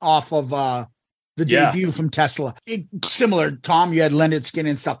 That's off of the debut from Tesla. Similar, Tom, you had Lynyrd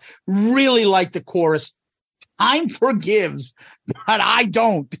Skynyrd and stuff. Really like the chorus. Time forgives, but I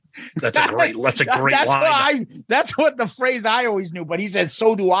don't. That's a great line. That's what the phrase I always knew, but he says,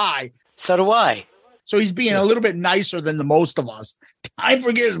 so do I. So do I. So he's being a little bit nicer than the most of us. Time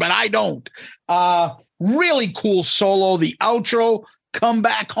forgives, but I don't. Really cool solo. The outro, Come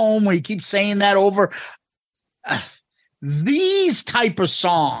Back Home, where he keeps saying that over. These type of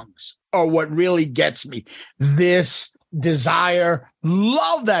songs are what really gets me. This Desire,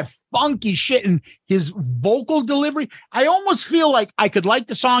 love that funky shit and his vocal delivery. I almost feel like I could like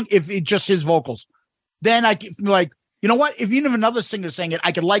the song if it's just his vocals. Then I could like, you know what? If even if another singer sang it,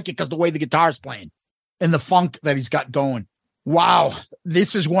 I could like it because the way the guitar's playing and the funk that he's got going. Wow,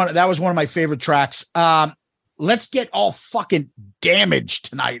 that was one of my favorite tracks. Let's get all fucking damaged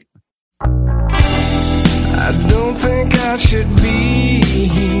tonight. I don't think I should be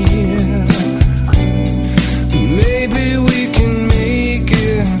here. Maybe we can make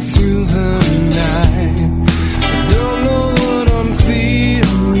it through the night. I don't know what I'm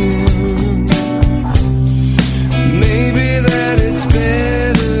feeling. Maybe that it's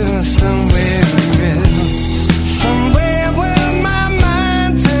better somewhere else. Somewhere where my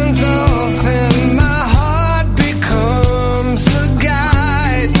mind turns off and my heart becomes a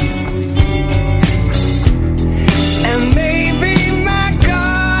guide. And maybe my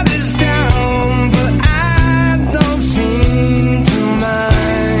guard is down, but I don't seem to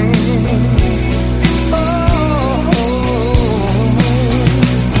mind.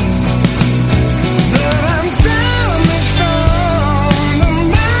 But I'm damaged from the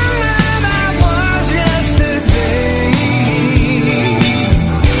man that I was yesterday.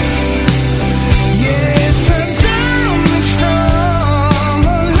 Yeah, it's the damage from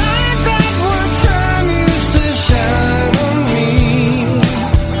a light that one time used to shine on me.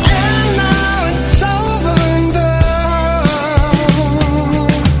 And now it's over and done.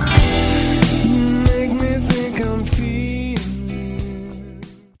 Make me think I'm feeling.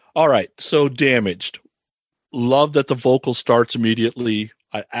 All right, so Damaged. Love that the vocal starts immediately.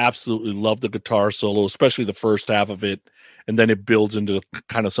 I absolutely love the guitar solo, especially the first half of it, and then it builds into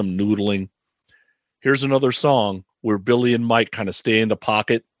kind of some noodling. Here's another song where Billy and Mike kind of stay in the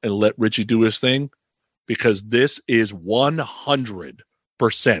pocket and let Richie do his thing, because this is 100%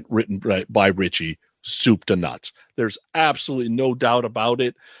 written by Richie, soup to nuts. There's absolutely no doubt about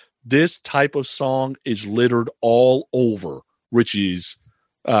it. This type of song is littered all over Richie's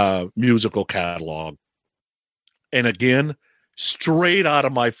musical catalog. And again, straight out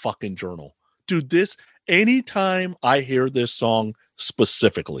of my fucking journal. Dude, anytime I hear this song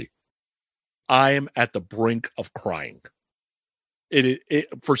specifically, I am at the brink of crying. It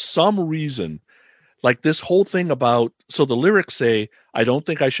for some reason, like this whole thing about, so the lyrics say, I don't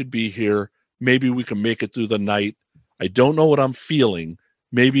think I should be here. Maybe we can make it through the night. I don't know what I'm feeling.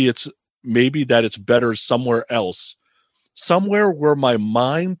 Maybe that it's better somewhere else. Somewhere where my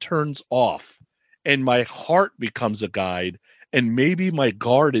mind turns off and my heart becomes a guide, and maybe my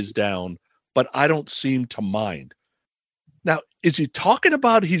guard is down, but I don't seem to mind. Now, is he talking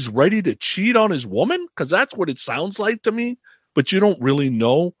about he's ready to cheat on his woman? Because that's what it sounds like to me, but you don't really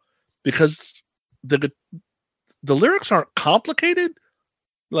know, because the lyrics aren't complicated.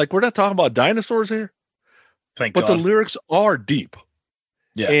 Like, we're not talking about dinosaurs here. Thank God. But the lyrics are deep.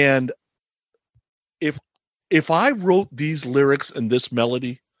 Yeah. And if I wrote these lyrics and this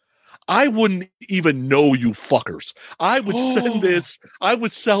melody, I wouldn't even know you fuckers. I would I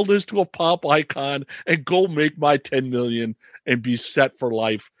would sell this to a pop icon and go make my 10 million and be set for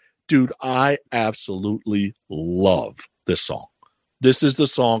life. Dude, I absolutely love this song. this is the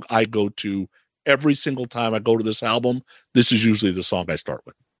song I go to every single time I go to this album. This is usually the song I start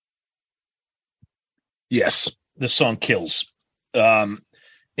with. Yes, this song kills.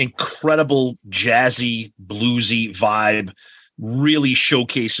 Incredible jazzy, bluesy vibe, really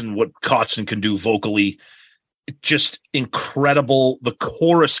showcasing what Kotzen can do vocally. Just incredible. The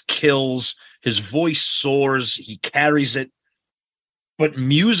chorus kills. His voice soars. He carries it. But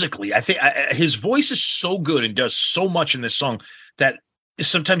musically, I think his voice is so good and does so much in this song that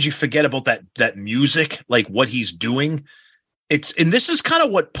sometimes you forget about that music, like what he's doing. And this is kind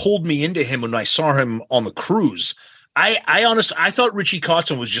of what pulled me into him when I saw him on the cruise. I honestly thought Richie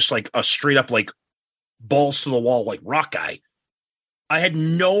Kotzen was just like a straight up like balls to the wall like rock guy. I had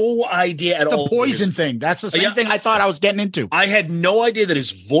no idea at all. The Poison thing. That's the same thing I thought I was getting into. I had no idea that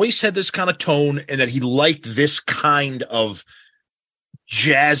his voice had this kind of tone and that he liked this kind of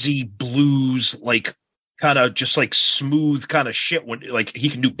jazzy blues, like kind of just like smooth kind of shit when like he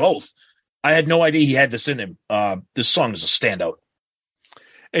can do both. I had no idea he had this in him. This song is a standout.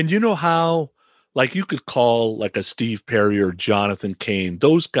 And you know how, like, you could call like a Steve Perry or Jonathan Cain.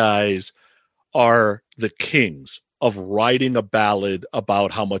 Those guys are the kings of writing a ballad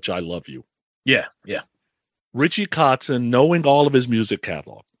about how much I love you. Yeah, yeah. Richie Kotzen, knowing all of his music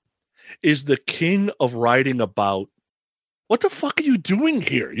catalog, is the king of writing about, what the fuck are you doing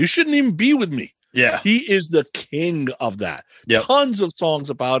here? You shouldn't even be with me. Yeah. He is the king of that. Yep. Tons of songs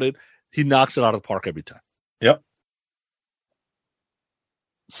about it. He knocks it out of the park every time. Yep.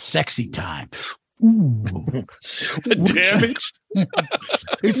 Sexy Time. Ooh. Damaged.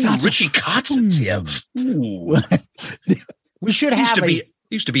 It's not Richie Kotzen. Yeah. Ooh. We should have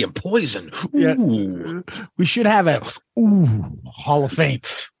used to be in Poison. Yeah. Ooh. We should have a Hall of Fame.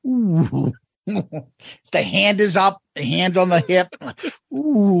 Ooh. The hand is up, the hand on the hip.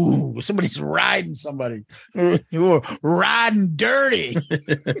 Ooh, somebody's riding somebody. You're riding dirty.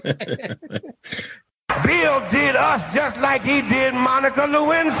 Bill did us just like he did Monica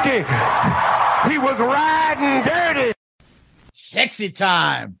Lewinsky. He was riding dirty. Sexy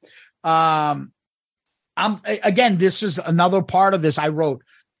Time. Again, this is another part of this I wrote.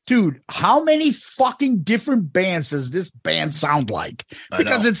 Dude, how many fucking different bands does this band sound like?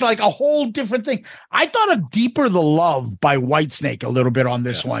 Because it's like a whole different thing. I thought of Deeper the Love by Whitesnake a little bit on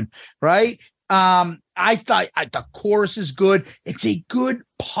this one, right? I thought the chorus is good. It's a good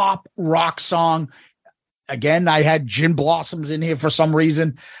pop rock song. Again, I had Gin Blossoms in here for some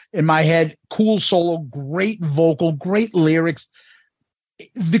reason in my head. Cool solo, great vocal, great lyrics.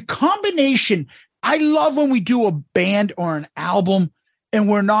 The combination, I love when we do a band or an album and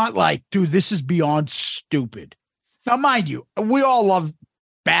we're not like, dude, this is beyond stupid. Now, mind you, we all love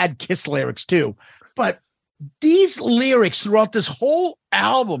bad Kiss lyrics too, but these lyrics throughout this whole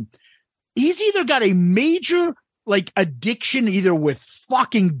album, he's either got a major like addiction, either with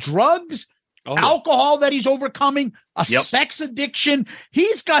fucking drugs, alcohol that he's overcoming, a sex addiction.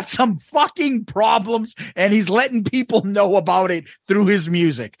 He's got some fucking problems and he's letting people know about it through his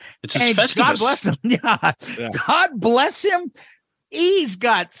music. It's his Festivus. God bless him. Yeah. God bless him. He's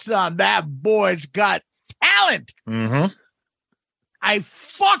got that boy's got talent. Mm-hmm. I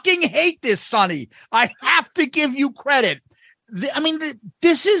fucking hate this, Sonny. I have to give you credit.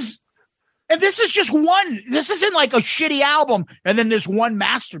 This is just one. This isn't like a shitty album and then there's one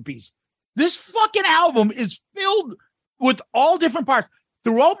masterpiece. This fucking album is filled with all different parts.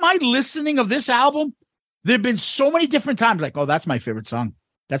 Throughout my listening of this album, there have been so many different times like, oh, that's my favorite song.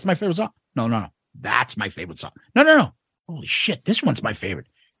 That's my favorite song. No. That's my favorite song. No. Holy shit, this one's my favorite.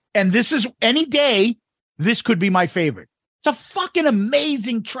 And this is any day, this could be my favorite. It's a fucking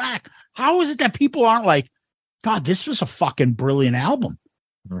amazing track. How is it that people aren't like, God, this was a fucking brilliant album?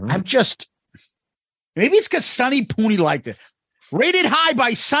 Mm-hmm. Maybe it's because Sonny Pooney liked it. Rated high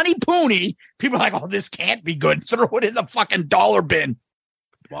by Sonny Pooney. People are like, oh, this can't be good. Throw it in the fucking dollar bin.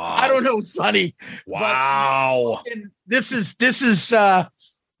 Wow. I don't know, Sonny. Wow. This is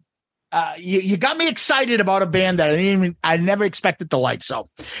you got me excited about a band that I never expected to like. So,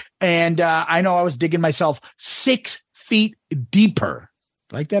 and I know I was digging myself 6 feet deeper.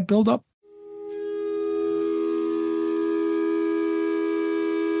 Like that build up?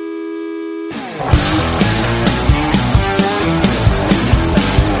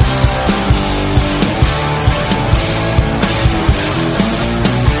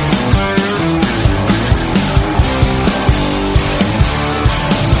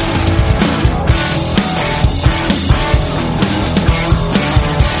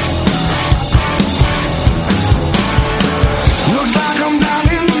 Looks like I'm down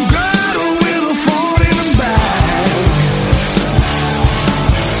in the ground.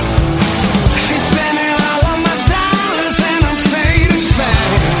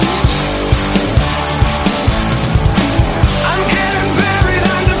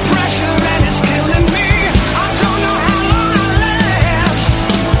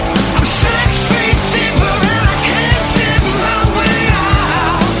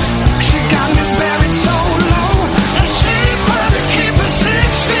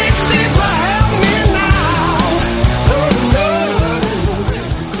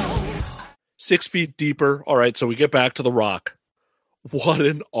 6 Feet Deeper. All right, so we get back to the rock. What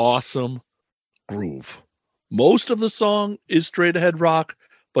an awesome groove. Most of the song is straight ahead rock,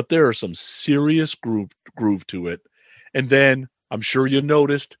 but there are some serious groove to it. And then I'm sure you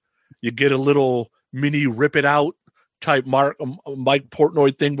noticed you get a little mini Rip It Out type Mike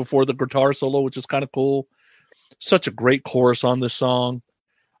Portnoy thing before the guitar solo, which is kind of cool. Such a great chorus on this song.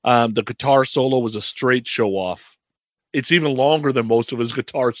 The guitar solo was a straight show off. It's even longer than most of his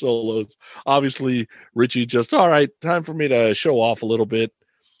guitar solos. Obviously, Richie just, all right, time for me to show off a little bit.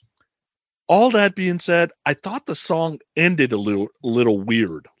 All that being said, I thought the song ended a little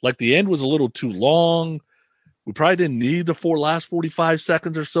weird. Like the end was a little too long. We probably didn't need the last 45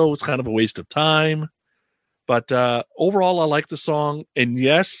 seconds or so. It's kind of a waste of time. But overall, I like the song. And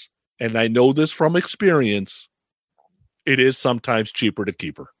yes, and I know this from experience, it is sometimes cheaper to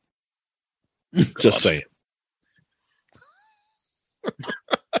keep her. Just saying.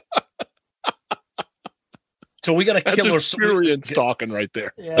 So we got a killer experience talking right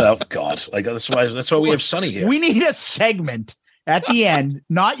there. Yeah. Oh God! Like that's why we have Sonny here. We need a segment at the end.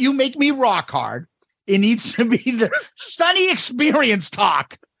 Not you make me rock hard. It needs to be the Sonny experience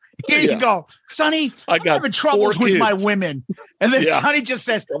talk. Here you go, Sonny. I'm having troubles with my women, and then Sonny just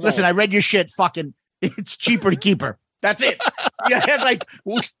says, "Listen, I read your shit. Fucking, it's cheaper to keep her." That's it. You had like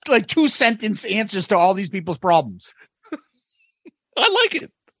 2-sentence answers to all these people's problems. I like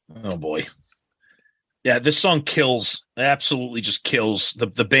it. Oh boy. Yeah, this song kills. Absolutely just kills.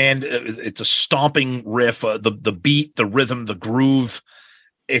 The band, it's a stomping riff, the beat, the rhythm, the groove.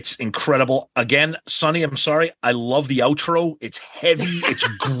 It's incredible. Again, Sonny, I'm sorry. I love the outro. It's heavy, it's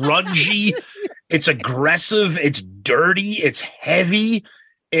grungy, it's aggressive, it's dirty, it's heavy.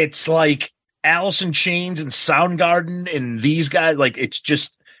 It's like Alice in Chains and Soundgarden and these guys. Like, it's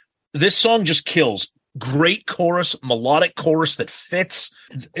just, this song just kills. Great chorus, melodic chorus that fits.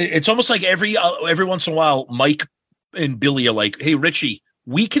 It's almost like every once in a while, Mike and Billy are like, "Hey, Richie,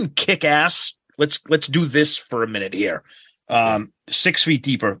 we can kick ass. Let's do this for a minute here." 6 Feet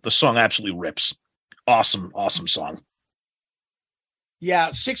Deeper, the song absolutely rips. Awesome song.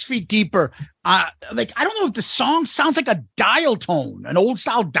 Yeah, 6 Feet Deeper. I don't know if the song sounds like a dial tone, an old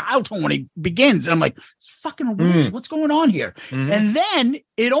style dial tone when it begins. And I'm like, fucking what's going on here? Mm-hmm. And then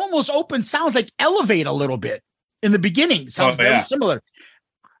it almost sounds like Elevate a little bit in the beginning. Sounds very similar.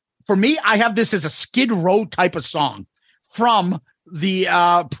 For me, I have this as a Skid Row type of song from the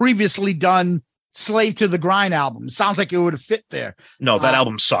previously done Slave to the Grind album. It sounds like it would have fit there. No, that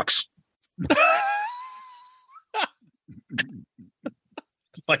album sucks.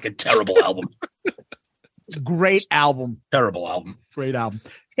 Like a terrible album. It's a great album. Terrible album. Great album.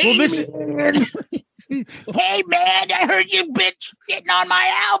 Hey, man. Hey, man, I heard you bitch getting on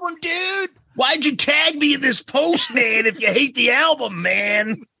my album, dude. Why'd you tag me in this post, man, if you hate the album,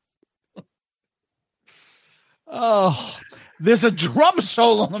 man? Oh, there's a drum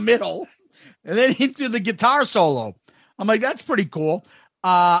solo in the middle and then into the guitar solo. I'm like, that's pretty cool.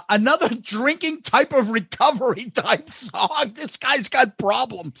 Another drinking type of recovery type song. This guy's got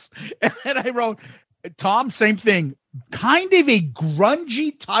problems. And then I wrote, Tom, same thing. Kind of a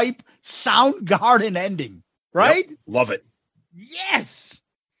grungy type Soundgarden ending, right? Yep, love it. Yes.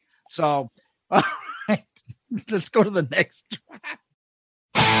 So, all right, let's go to the next track.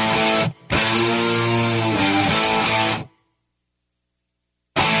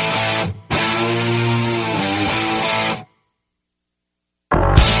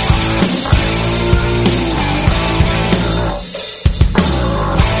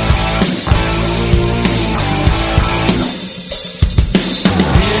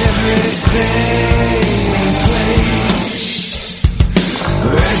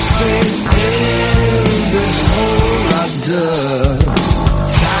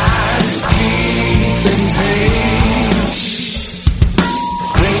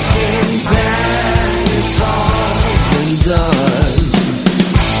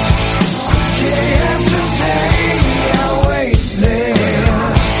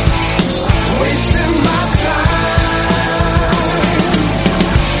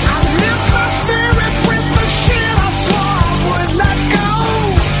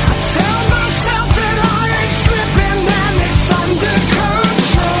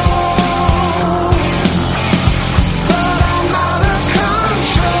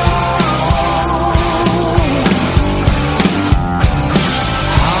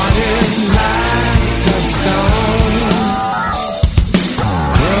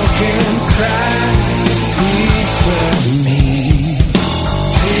 me.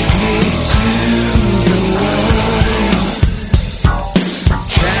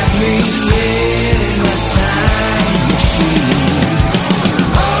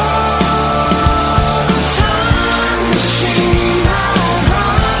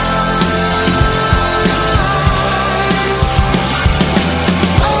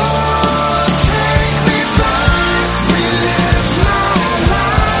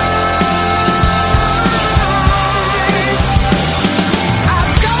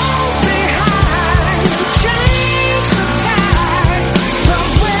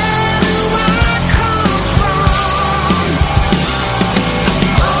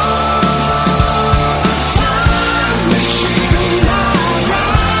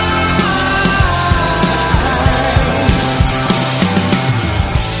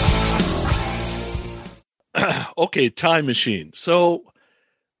 Okay, Time Machine. So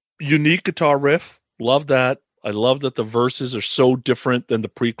unique guitar riff. Love that. I love that the verses are so different than the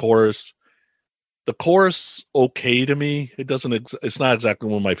pre-chorus. The chorus, okay to me. It's not exactly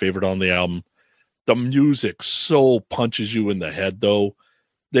one of my favorite on the album. The music so punches you in the head, though.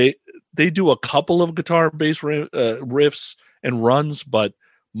 They do a couple of guitar and bass riffs and runs, but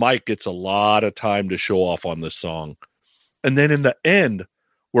Mike gets a lot of time to show off on this song. And then in the end,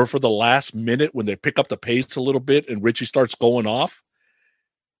 where for the last minute, when they pick up the pace a little bit and Richie starts going off,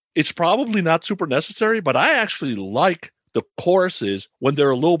 it's probably not super necessary, but I actually like the choruses when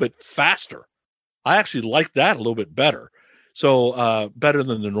they're a little bit faster. I actually like that a little bit better. So better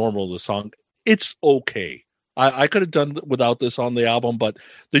than the normal of the song. It's okay. I could have done without this on the album, but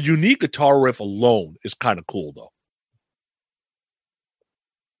the unique guitar riff alone is kind of cool, though.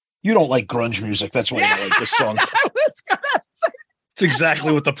 You don't like grunge music. That's why you don't like this song. It's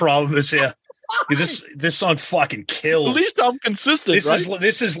exactly what the problem is here. Because this song fucking kills. At least I'm consistent.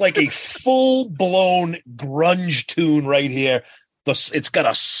 This is like a full blown grunge tune right here. It's got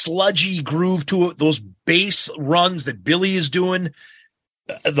a sludgy groove to it. Those bass runs that Billy is doing,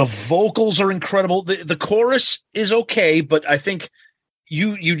 the vocals are incredible. The chorus is okay, but I think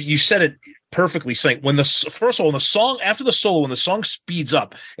you said it perfectly. Saying when first of all, in the song after the solo, when the song speeds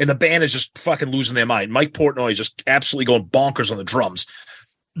up and the band is just fucking losing their mind, Mike Portnoy is just absolutely going bonkers on the drums.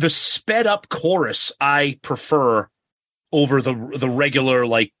 The sped up chorus I prefer over the regular,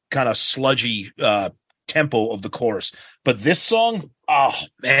 like, kind of sludgy tempo of the chorus. But this song, oh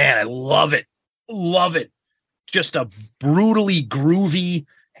man, I love it. Love it. Just a brutally groovy,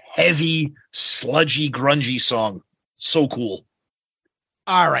 heavy, sludgy, grungy song. So cool.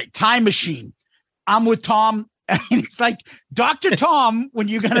 All right, Time Machine. I'm with Tom. It's like Dr. Tom, when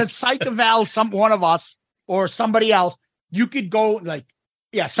you're gonna psych eval one of us or somebody else, you could go like,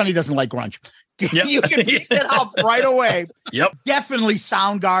 yeah, Sonny doesn't like grunge. Yep. You can pick it up right away. Yep. Definitely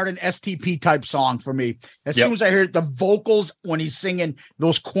Soundgarden STP type song for me. As soon as I hear the vocals when he's singing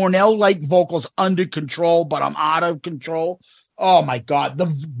those Cornell-like vocals, under control, but I'm out of control. Oh my God. The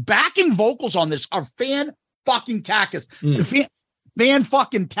backing vocals on this are fan-fucking-tastic.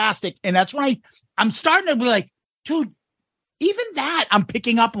 Fan-fucking-tastic. And that's when I'm starting to be like, dude, even that I'm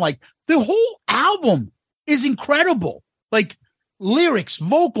picking up. I'm like, the whole album is incredible. Like, lyrics,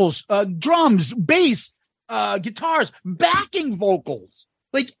 vocals, drums, bass, guitars, backing vocals,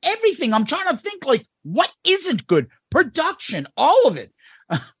 like everything. I'm trying to think, like, what isn't good? Production, all of it.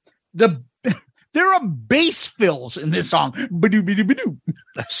 There are bass fills in this song. Ba-doo-ba-doo-ba-doo.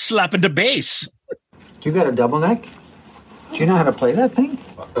 Slapping the bass. You got a double neck? Do you know how to play that thing?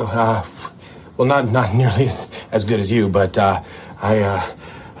 Well, not nearly as good as you, but I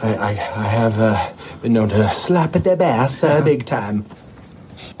have been known to slap at the bass big time.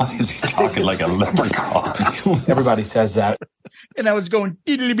 Why is he talking like a leprechaun? Everybody says that. And I was going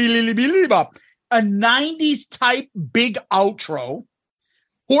diddly-biddly-biddly-bop. A 90s type big outro.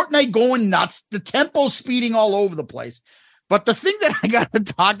 Fortnite going nuts. The tempo speeding all over the place. But the thing that I got to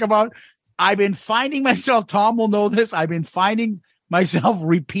talk about, I've been finding myself, Tom will know this, I've been finding myself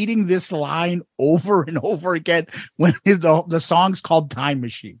repeating this line over and over again when the song's called Time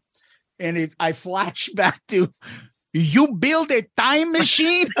Machine. And I flash back to, you build a time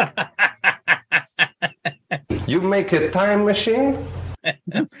machine? You make a time machine?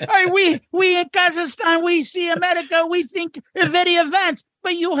 Hey, we in Kazakhstan, we see America, we think very advanced,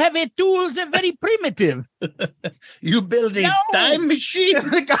 but you have a tools are very primitive. You build a time machine?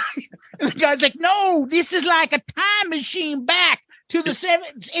 The guy's like, no, this is like a time machine back to the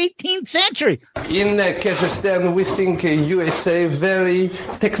 18th century. In Kazakhstan, we think USA very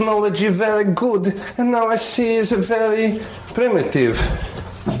technology, very good, and now I see it's very primitive.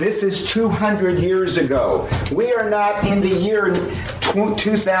 This is 200 years ago. We are not in the year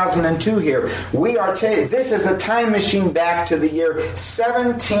 2002 here. We are this is a time machine back to the year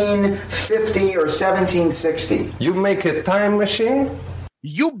 1750 or 1760. You make a time machine?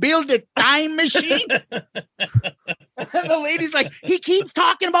 You build a time machine? And the lady's like, he keeps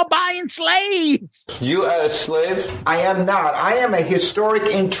talking about buying slaves. You are a slave? I am not. I am a historic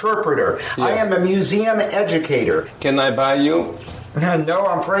interpreter. Yeah. I am a museum educator. Can I buy you? No,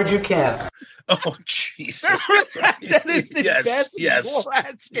 I'm afraid you can't. Oh, Jesus. That is the best. Yes.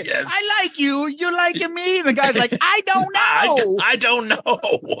 I like you. You're liking me. The guy's like, I don't know. I don't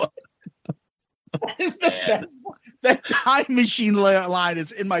know. That is the best. That time machine line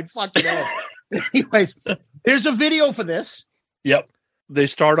is in my fucking head. Anyways, there's a video for this. Yep. They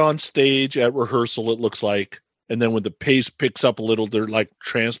start on stage at rehearsal, it looks like. And then when the pace picks up a little, they're like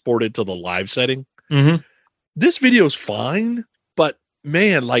transported to the live setting. Mm-hmm. This video is fine, but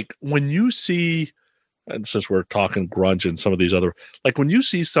man, like when you see and since we're talking grunge and some of these other, like when you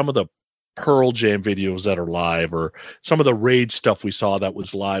see some of the Pearl Jam videos that are live, or some of the Rage stuff we saw that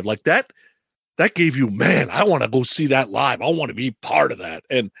was live, like that gave you, man, I want to go see that live. I want to be part of that.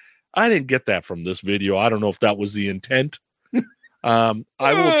 And I didn't get that from this video. I don't know if that was the intent. I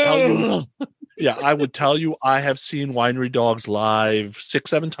will tell you, I would tell you, I have seen Winery Dogs live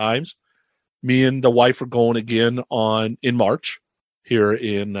 6-7 times. Me and the wife are going again in March here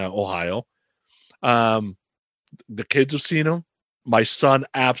in Ohio. The kids have seen them. My son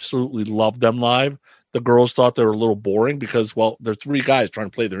absolutely loved them live. The girls thought they were a little boring because, well, they're three guys trying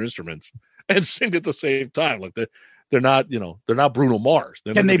to play their instruments and sing at the same time. Like they're not Bruno Mars.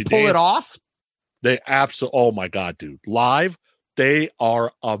 Can they pull it off? They absolutely. Oh my God, dude! Live, they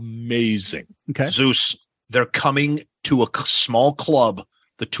are amazing. Okay, Zeus, they're coming to a small club,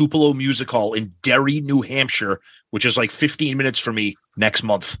 the Tupelo Music Hall in Derry, New Hampshire, which is like 15 minutes for me next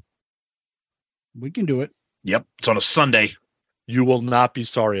month. We can do it. Yep, it's on a Sunday. You will not be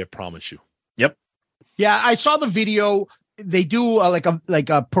sorry, I promise you. Yep. Yeah, I saw the video. They do like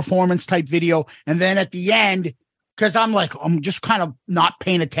a performance type video, and then at the end, because I'm just kind of not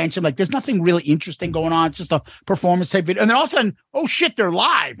paying attention. Like, there's nothing really interesting going on. It's just a performance type video, and then all of a sudden, oh shit, they're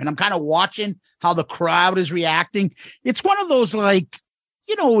live, and I'm kind of watching how the crowd is reacting. It's one of those, like,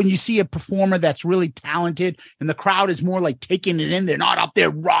 you know, when you see a performer that's really talented, and the crowd is more like taking it in. They're not up there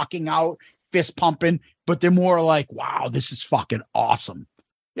rocking out, fist pumping, but they're more like, wow, this is fucking awesome.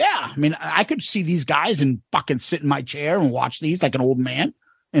 Yeah, I mean, I could see these guys and fucking sit in my chair and watch these like an old man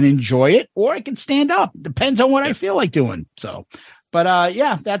and enjoy it, or I can stand up. Depends on what I feel like doing. So, but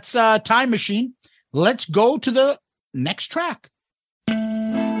yeah, that's Time Machine. Let's go to the next track.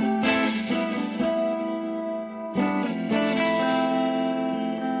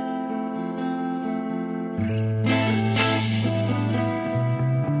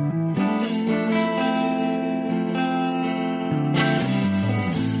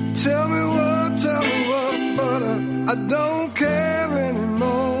 Tell me what, but I don't care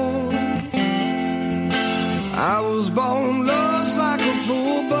anymore. I was born lost like a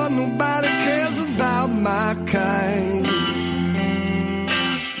fool, but nobody cares about my kind.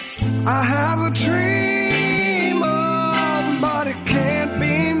 I have a dream, but it can't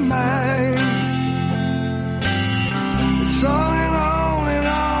be mine. It's on and on and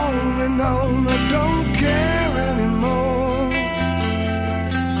on and on. I don't care anymore.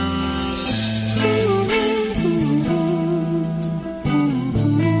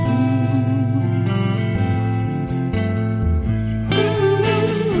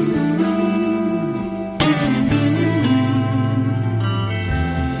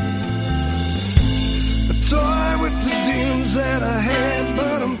 That I had,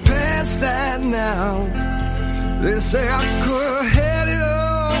 but I'm past that now. They say I could have had it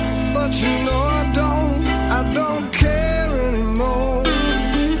all, but you know I don't care anymore.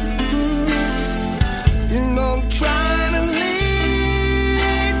 You know I'm trying to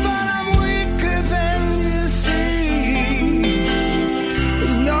lead, but I'm weaker than you see.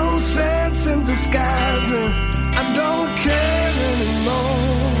 There's no sense in disguising, I don't care anymore.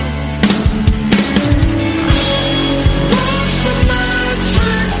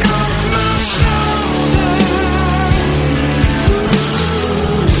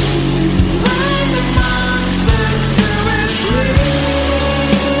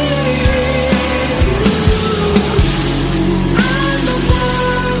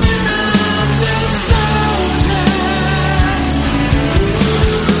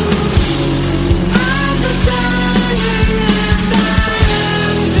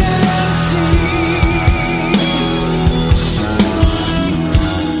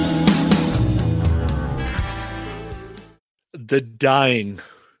 The Dying.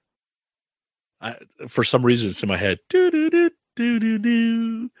 For some reason, it's in my head. Do do do do do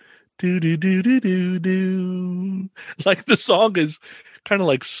do do do do do do do. Like the song is kind of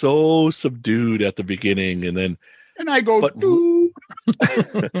like so subdued at the beginning, and then I go.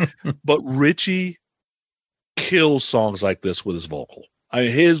 But Richie kills songs like this with his vocal. I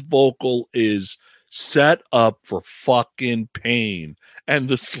mean, his vocal is set up for fucking pain, and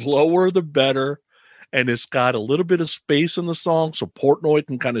the slower the better. And it's got a little bit of space in the song so Portnoy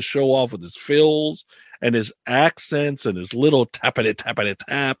can kind of show off with his fills and his accents and his little tap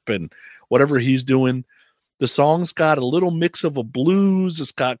and whatever he's doing. The song's got a little mix of a blues.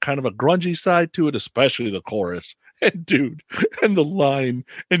 It's got kind of a grungy side to it, especially the chorus. And dude, and the line,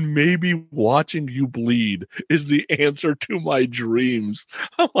 and maybe watching you bleed is the answer to my dreams.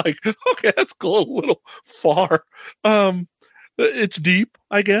 I'm like, okay, let's go a little far. It's deep,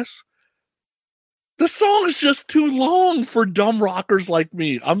 I guess. The song is just too long for dumb rockers like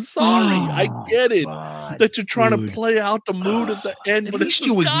me. I'm sorry. I get it that you're trying to play out the mood at the end. At but least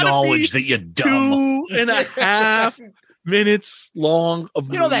you acknowledge that you're dumb. 2.5 minutes long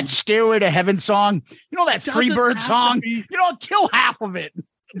of You know that Stairway to Heaven song? You know that It Freebird doesn't have song? to be- You know, kill half of it.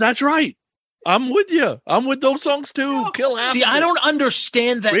 That's right. I'm with you. I'm with those songs too. Kill half. See, of I it. don't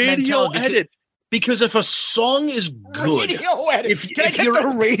understand that Radio mentality. edit. Because if a song is good, Radio edit. if Can I get the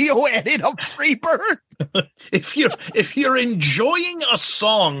radio edit of Freebird? if you're enjoying a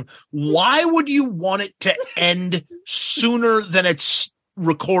song, why would you want it to end sooner than it's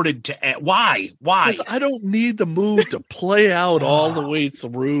recorded to end? Why? 'Cause I don't need the mood to play out all the way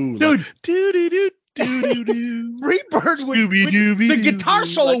through. Dude. Doo-doo-doo-doo-doo-doo. Freebird would, Scooby-Dooby-doo. the guitar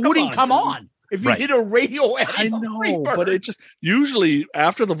solo Like, come wouldn't on, come dude. on if you Right. did a radio edit. I of know, Freebird. but it just usually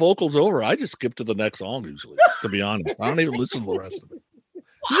after the vocal's over, I just skip to the next song. Usually, to be honest, I don't even listen to the rest of it.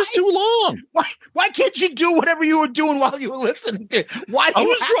 It's just too long. Why can't you do whatever you were doing while you were listening to? Why? Do I you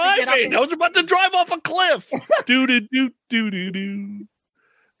was have to get up driving. and- I was about to drive off a cliff. Do do do do do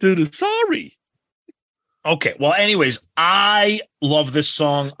do do. Sorry. Okay. Well, anyways, I love this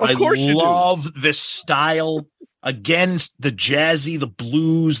song. Of course you do. love this style. Again, the jazzy, the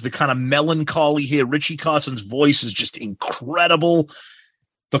blues, the kind of melancholy here. Richie Kotzen's voice is just incredible.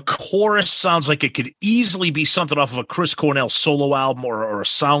 The chorus sounds like it could easily be something off of a Chris Cornell solo album or a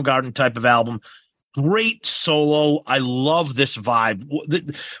Soundgarden type of album. Great solo. I love this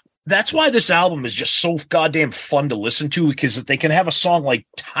vibe. That's why this album is just so goddamn fun to listen to, because they can have a song like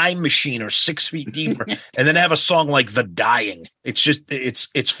Time Machine or 6 Feet Deeper and then have a song like The Dying. It's just,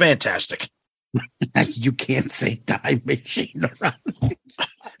 it's fantastic. You can't say Time Machine around.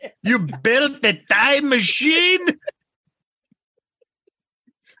 You built the time machine.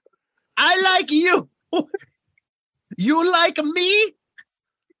 I like you. You like me.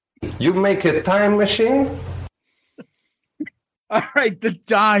 You make a time machine? All right, The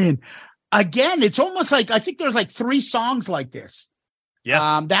Dying. Again, it's almost like I think there's like 3 songs like this.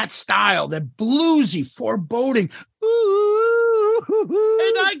 Yeah. That style, that bluesy, foreboding.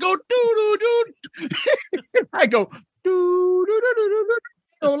 And I go doo doo doo. I go doo doo doo doo doo.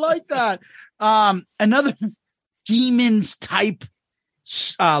 So like that. Another Demons type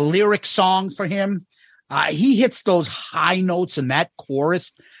lyric song for him. He hits those high notes in that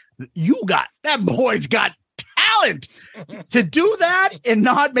chorus. That boy's got talent to do that and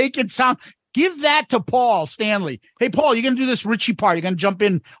not make it sound. Give that to Paul Stanley. Hey, Paul, you're going to do this Richie part. You're going to jump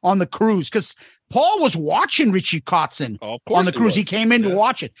in on the cruise because Paul was watching Richie Kotzen on the cruise. He came in to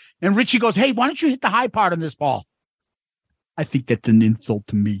watch it. And Richie goes, hey, why don't you hit the high part on this, Paul? I think that's an insult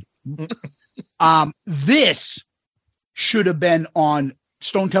to me. This should have been on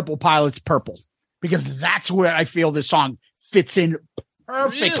Stone Temple Pilots' Purple because that's where I feel this song fits in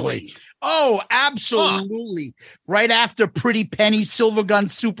perfectly. Really? Oh, absolutely. Right after Pretty Penny, Silver Gun,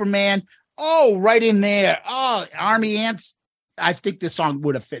 Superman. Oh, right in there. Oh, Army Ants. I think this song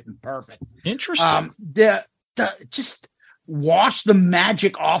would have fit in perfect. Interesting. The just wash the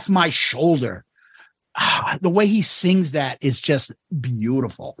magic off my shoulder. The way he sings that is just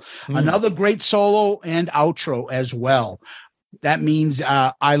beautiful. Another great solo and outro as well. That means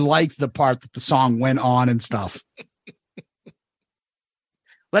I like the part that the song went on and stuff.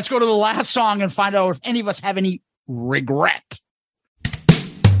 Let's go to the last song and find out if any of us have any regret.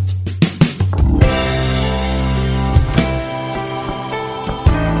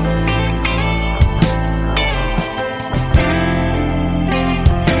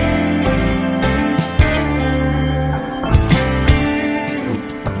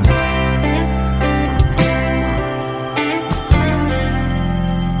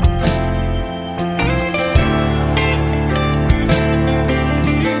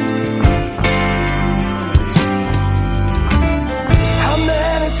 How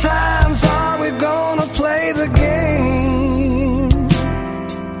many times are we gonna play the game?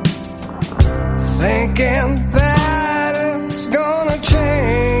 Thinking that it's gonna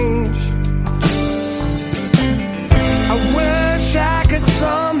change. I wish I could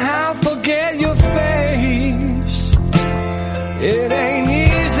somehow forget your face. It ain't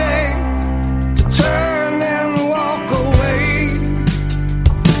easy to turn and walk away.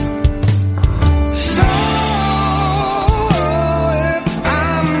 So if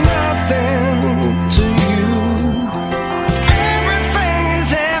I'm nothing to you, everything is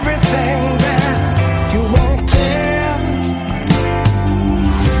everything that you won't take.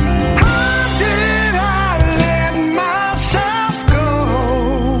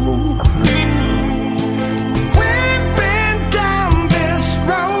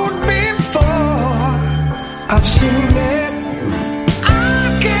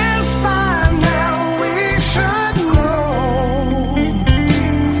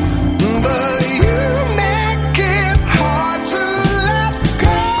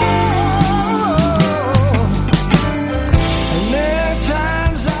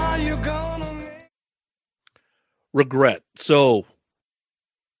 Regret. So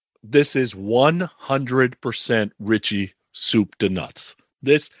this is 100% Richie soup to nuts.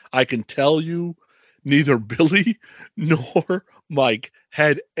 This, I can tell you, neither Billy nor Mike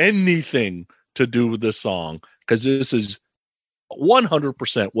had anything to do with this song, because this is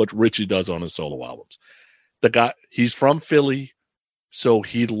 100% what Richie does on his solo albums. The guy, he's from Philly, so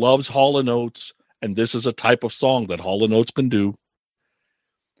he loves Hall & Oates, and this is a type of song that Hall & Oates can do.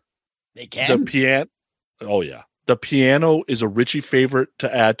 They can. The piano, oh yeah. The piano is a Richie favorite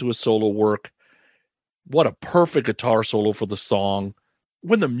to add to his solo work. What a perfect guitar solo for the song.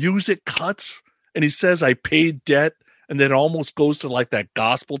 When the music cuts and he says, I paid debt, and then it almost goes to like that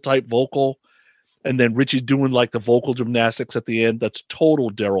gospel type vocal, and then Richie's doing like the vocal gymnastics at the end, that's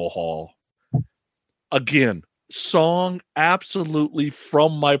total Daryl Hall. Again, song absolutely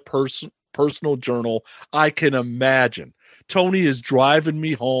from my personal journal. I can imagine. Tony is driving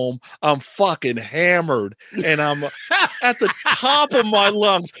me home. I'm fucking hammered, and I'm at the top of my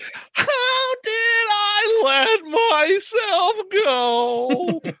lungs. How did I let myself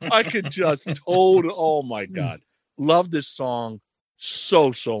go? I could just oh my God. Love this song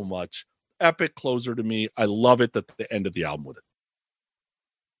so much. Epic closer to me. I love it at the end of the album with it.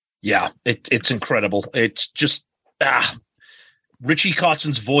 Yeah, it's incredible. It's just Richie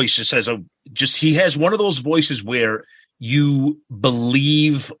Kotzen's voice just has he has one of those voices where you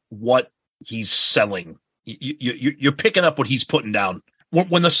believe what he's selling. You're picking up what he's putting down.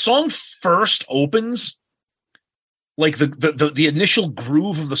 When the song first opens, like the initial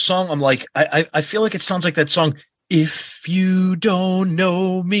groove of the song, I'm like, I feel like it sounds like that song, If You Don't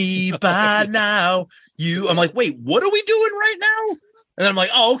Know Me By Now, I'm like, wait, what are we doing right now? And then I'm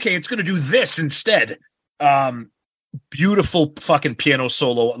like, oh, okay, it's going to do this instead. Beautiful fucking piano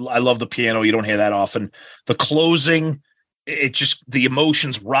solo. I love the piano. You don't hear that often. The closing, it just, the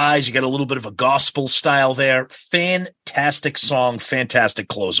emotions rise. You get a little bit of a gospel style there. Fantastic song. Fantastic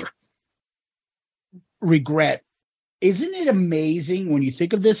closer. Regret. Isn't it amazing when you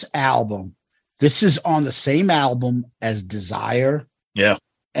think of this album? This is on the same album as Desire. Yeah.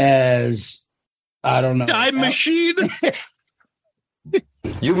 As, I don't know. Time Machine.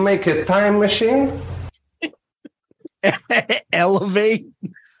 You make a time machine? Elevate.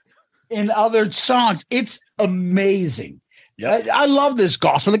 In other songs. It's amazing. Yep. I love this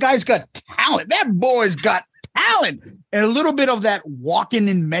gospel. The guy's got talent. That boy's got talent. And a little bit of that Walking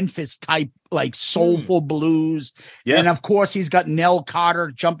in Memphis type, like soulful blues. Yeah. And of course, he's got Nell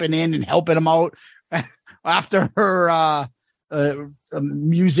Carter jumping in and helping him out after her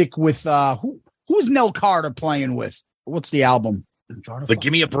music with who's Nell Carter playing with? What's the album? The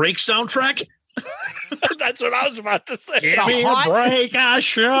Give Me a Break soundtrack? That's what I was about to say. Give me a break, I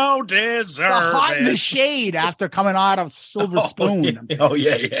sure deserve the Hot in it. the Shade after coming out of Silver Spoon.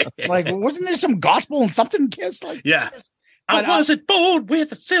 Yeah. Like, wasn't there some gospel and something Kiss? Like, yeah. I wasn't born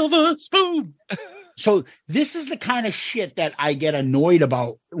with a silver spoon. So this is the kind of shit that I get annoyed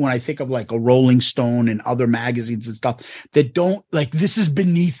about when I think of like a Rolling Stone and other magazines and stuff that don't, like, this is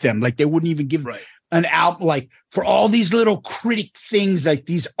beneath them. Like, they wouldn't even give an album, like, for all these little critic things, like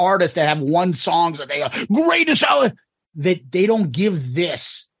these artists that have one songs that they are greatest album, that they don't give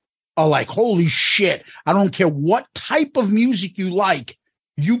this a like, holy shit. I don't care what type of music you like,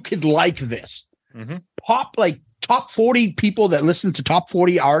 you could like this. Mm-hmm. Pop, like top 40 people that listen to top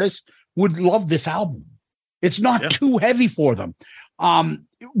 40 artists would love this album. It's not too heavy for them.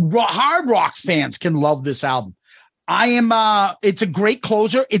 Hard rock fans can love this album. It's a great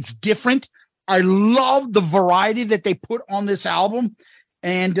closer. It's different. I love the variety that they put on this album.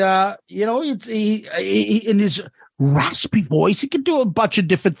 And, it's he in his raspy voice, he can do a bunch of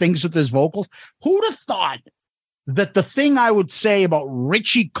different things with his vocals. Who'd have thought that the thing I would say about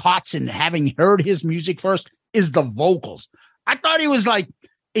Richie Kotzen, having heard his music first, is the vocals. I thought he was like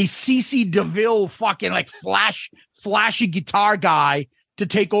a CeCe DeVille fucking like flashy guitar guy to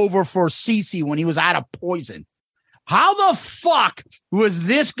take over for CeCe when he was out of Poison. How the fuck was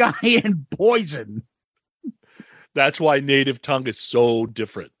this guy in Poison? That's why Native Tongue is so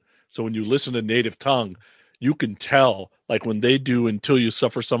different. So when you listen to Native Tongue, you can tell, like when they do Until You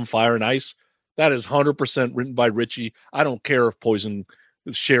Suffer Some Fire and Ice, that is 100% written by Richie. I don't care if Poison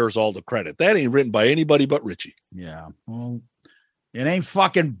shares all the credit. That ain't written by anybody but Richie. Yeah. Well, it ain't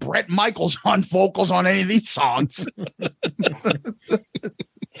fucking Bret Michaels on vocals on any of these songs.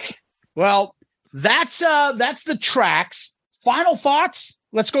 Well, that's the tracks. Final thoughts?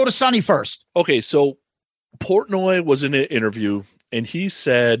 Let's go to Sonny first. Okay, so Portnoy was in an interview, and he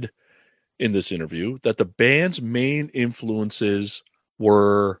said in this interview that the band's main influences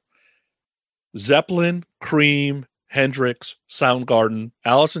were Zeppelin, Cream, Hendrix, Soundgarden,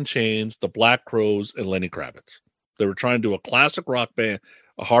 Alice in Chains, the Black Crowes, and Lenny Kravitz. They were trying to do a classic rock band,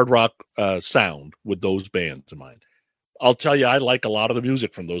 a hard rock sound with those bands in mind. I'll tell you, I like a lot of the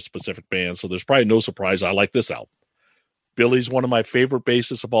music from those specific bands, so there's probably no surprise I like this album. Billy's one of my favorite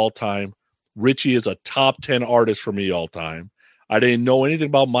bassists of all time. Richie is a top 10 artist for me all time. I didn't know anything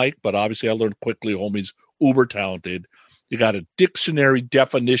about Mike, but obviously I learned quickly homie's uber talented. You got a dictionary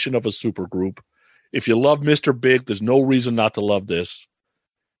definition of a supergroup. If you love Mr. Big, there's no reason not to love this.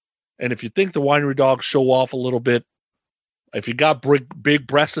 And if you think the Winery Dogs show off a little bit, if you got big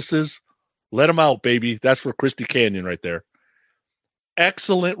breastises, let them out, baby. That's for Christy Canyon right there.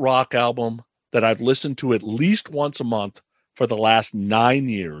 Excellent rock album that I've listened to at least once a month for the last 9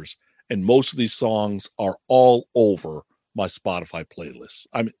 years. And most of these songs are all over my Spotify playlist.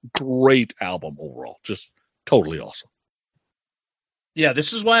 I mean, great album overall. Just totally awesome. Yeah,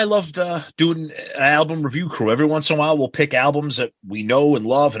 this is why I love doing an album review crew. Every once in a while, we'll pick albums that we know and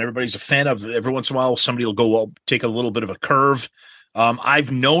love and everybody's a fan of. Every once in a while, somebody will go take a little bit of a curve.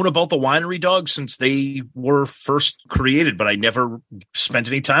 I've known about the Winery Dogs since they were first created, but I never spent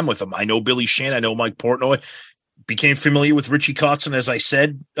any time with them. I know Billy Sheehan. I know Mike Portnoy. Became familiar with Richie Kotzen, as I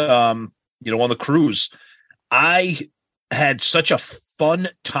said, on the cruise. I had such a fun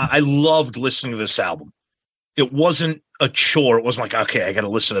time. I loved listening to this album. It wasn't a chore. It wasn't like, okay, I got to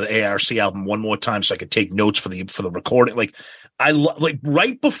listen to the ARC album one more time so I could take notes for the recording. Like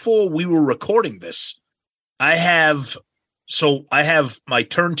right before we were recording this, I have my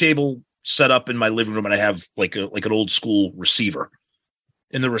turntable set up in my living room, and I have like an old school receiver.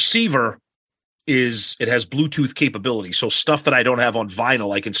 And the receiver it has Bluetooth capability. So stuff that I don't have on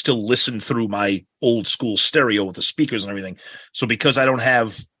vinyl, I can still listen through my old school stereo with the speakers and everything. So because I don't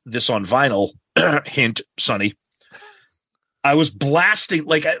have this on vinyl, hint, Sonny, I was blasting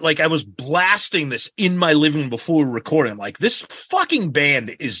I was blasting this in my living room before we were recording. I'm like, this fucking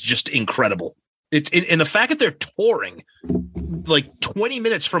band is just incredible. It's and the fact that they're touring like 20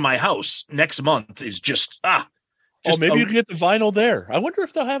 minutes from my house next month is just maybe you can get the vinyl there. I wonder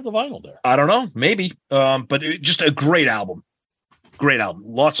if they'll have the vinyl there. I don't know, maybe. But just a great album. Great album.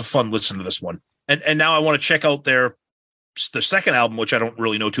 Lots of fun listening to this one. And now I want to check out the second album, which I don't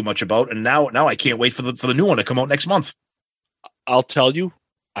really know too much about. And now I can't wait for the new one to come out next month. I'll tell you,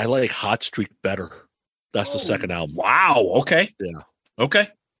 I like Hot Streak better. That's the second album. Wow. Okay. Yeah. Okay.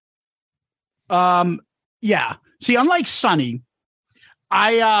 Yeah. See, unlike Sonny,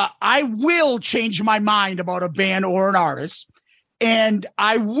 I will change my mind about a band or an artist, and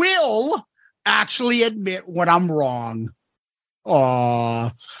I will actually admit when I'm wrong.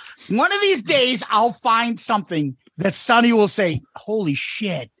 One of these days, I'll find something that Sonny will say, holy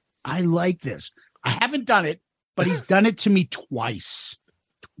shit, I like this. I haven't done it, but he's done it to me twice.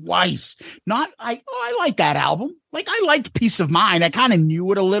 Not I like that album. Like, I liked Peace of Mind. I kind of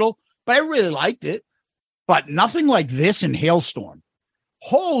knew it a little, but I really liked it. But nothing like this in Hailstorm.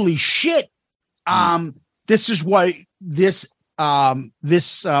 Holy shit. This is why this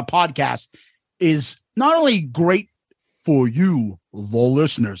podcast is not only great for you, the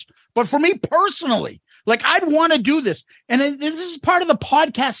listeners, but for me personally. Like, I'd want to do this. And this is part of the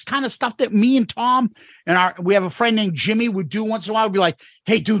podcast kind of stuff that me and Tom and we have a friend named Jimmy would do once in a while. We'd be like,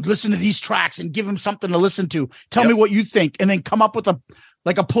 hey, dude, listen to these tracks and give him something to listen to. Tell me what you think. And then come up with a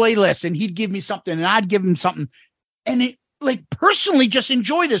playlist, and he'd give me something and I'd give him something. And personally just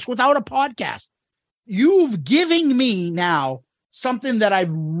enjoy this without a podcast. You've given me now something that I've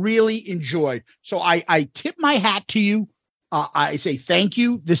really enjoyed. So I tip my hat to you. I say thank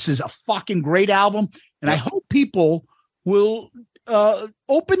you. This is a fucking great album. And I hope people will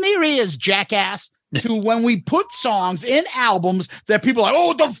open their ears, jackass, to when we put songs in albums that people are like, oh,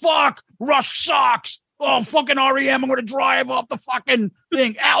 what the fuck? Rush sucks. Oh, fucking REM. I'm going to drive off the fucking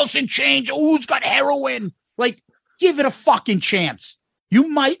thing. Alice in Chains. Oh, who's got heroin? Like, give it a fucking chance. You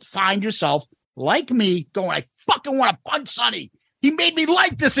might find yourself, like me, going, I fucking want to punch Sonny. He made me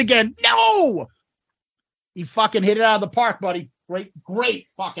like this again. No! He fucking hit it out of the park, buddy. Great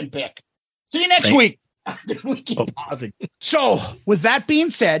fucking pick. See you next week. We keep pausing. So, with that being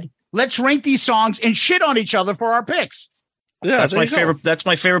said, let's rank these songs and shit on each other for our picks. Yeah, that's my favorite. That's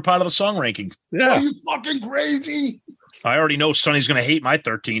my favorite part of the song ranking. Yeah. Are you fucking crazy? I already know Sonny's going to hate my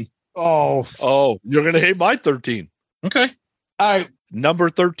 13. Oh, you're going to hate my 13. Okay. All right.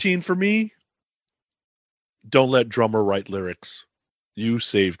 Number 13 for me. Don't let drummer write lyrics. You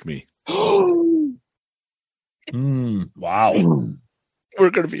saved me. Wow. We're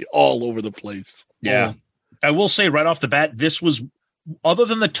going to be all over the place. Yeah. I will say right off the bat, this was, other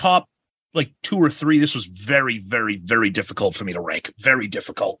than the top like 2 or 3, this was very, very, very difficult for me to rank. Very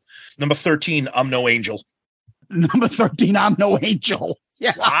difficult. Number 13, I'm No Angel. Number 13, I'm No Angel.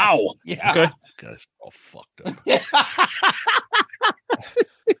 Yeah. Wow. Yeah. Okay. guys are all fucked up.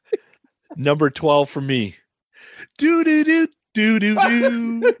 Number 12 for me. Do do do do do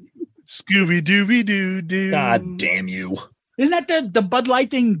do. Scooby Dooby Doo Doo. God damn you. Isn't that the Bud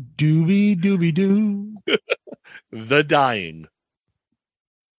Light thing? Dooby doo. The Dying.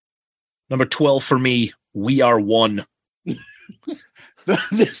 Number 12 for me. We Are One.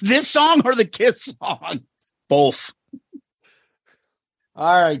 This song or the Kiss song? Both.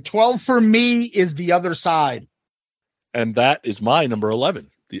 All right. 12 for me is The Other Side. And that is my number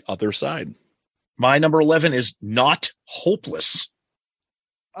 11, The Other Side. My number 11 is Not Hopeless.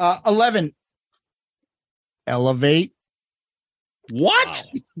 11. Elevate. What?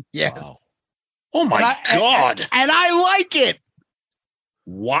 Wow. Yeah. Wow. Oh my God. And I like it.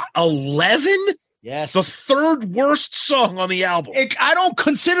 What? 11? Yes. The third worst song on the album. I don't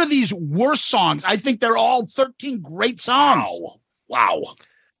consider these worst songs. I think they're all 13 great songs. Wow.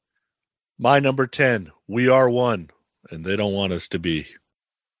 My number 10, We Are One, and they don't want us to be.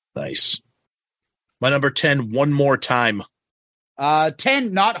 Nice. My number 10, One More Time.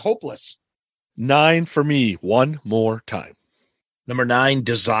 10, Not Hopeless. 9 for me, One More Time. Number 9,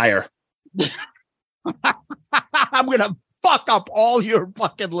 Desire. I'm going to fuck up all your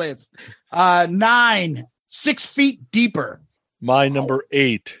fucking list. 9, 6 Feet Deeper. My number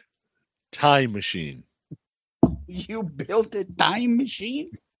 8, Time Machine. You built a time machine?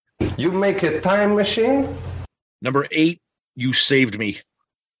 You make a time machine? Number 8, You Saved Me.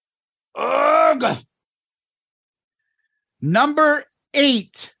 Ugh. Number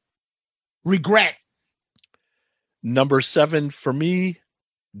 8, Regret. Number 7 for me,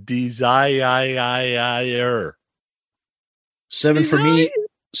 Desire. 7 for me.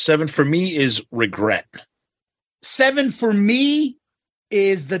 7 for me is Regret. 7 for me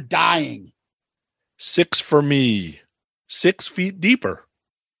is The Dying. 6 for me, 6 Feet Deeper.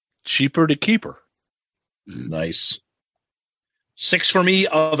 Cheaper to keep her. Nice. 6 for me,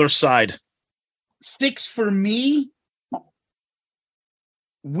 Other Side. 6 for me,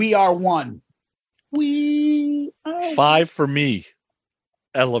 We Are One. We are 5 for me,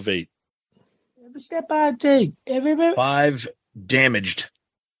 Elevate. every step I take. Every 5, Damaged.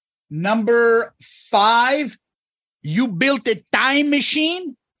 Number 5, You Built a Time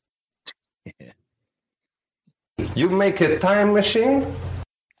Machine. You make a time machine?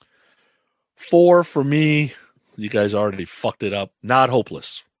 4 for me, you guys already fucked it up. Not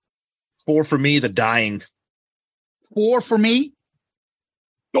Hopeless. 4 for me, The Dying. 4 for me,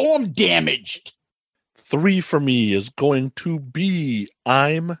 Storm Damaged. 3 for me is going to be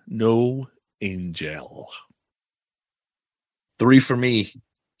I'm No Angel. 3 for me,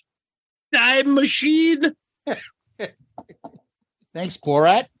 Time Machine. Thanks,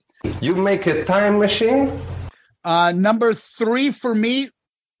 Borat. You make a time machine? Number 3 for me,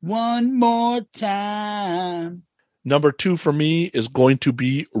 One More Time. Number 2 for me is going to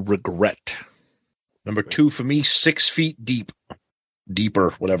be Regret. Number 2 for me, 6 Feet Deep. Deeper,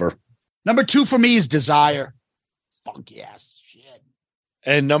 whatever. Number 2 for me is Desire. Funky ass shit.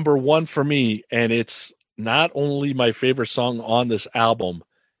 And number 1 for me, and it's not only my favorite song on this album,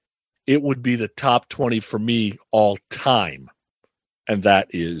 it would be the top 20 for me all time. And that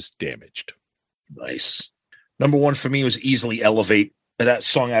is Damaged. Nice. Number 1 for me was easily Elevate. That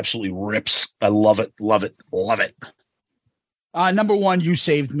song absolutely rips. I love it. Love it. Love it. Number 1, You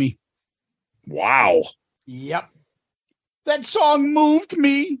Saved Me. Wow. Yep. That song moved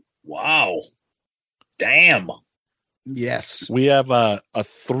me. Wow. Damn. Yes. We have a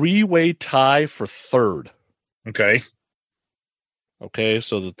 3-way tie for third. Okay. Okay,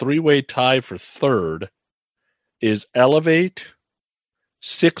 so the 3-way tie for third is Elevate,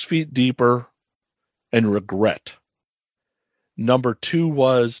 6 Feet Deeper, and Regret. Number 2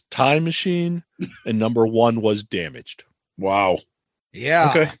 was Time Machine, and number 1 was Damaged. Wow. Yeah.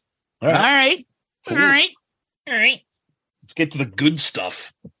 Okay. All right. Cool. All right. Let's get to the good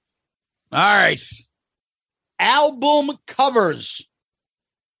stuff. All right. Album covers.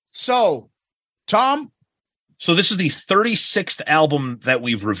 So, Tom? So this is the 36th album that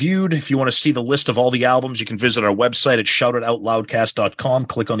we've reviewed. If you want to see the list of all the albums, you can visit our website at shoutitoutloudcast.com.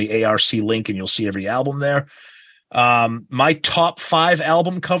 Click on the ARC link and you'll see every album there. My top 5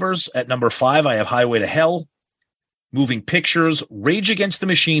 album covers. At number 5, I have Highway to Hell, Moving Pictures, Rage Against the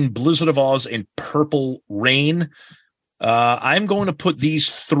Machine, Blizzard of Oz, and Purple Rain. I'm going to put these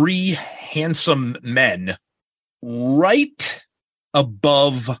 3 handsome men right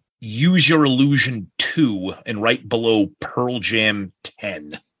above Use Your Illusion 2 and right below Pearl Jam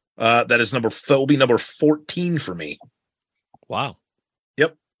 10. That will be number 14 for me. Wow.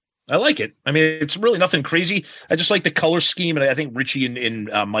 Yep. I like it. I mean, it's really nothing crazy. I just like the color scheme, and I think Richie and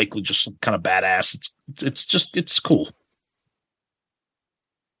Mike are just kind of badass. It's cool.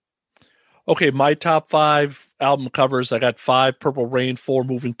 Okay, my top 5 album covers. I got 5 Purple Rain, 4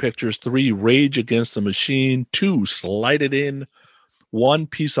 Moving Pictures, 3 Rage Against the Machine, 2 Slide It In, 1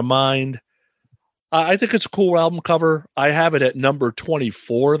 Peace of Mind. I think it's a cool album cover. I have it at number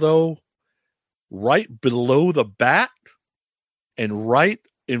 24, though, right below the Bat and right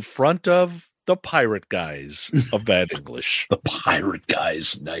in front of the Pirate Guys of Bad English. The Pirate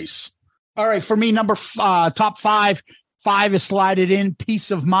Guys. Nice. All right. For me, top 5. 5 is Slide It In.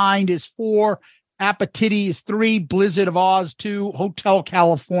 Peace of Mind is 4. Appetiti is 3. Blizzard of Oz 2. Hotel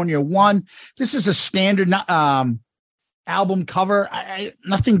California 1. This is a standard album cover.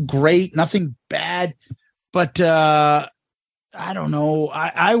 Nothing great, nothing bad, but I don't know.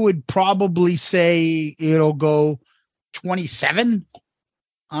 I would probably say it'll go 27.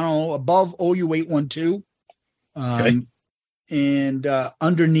 I don't know, above OU812. Okay. And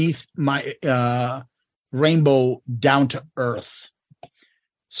underneath my Rainbow Down to Earth.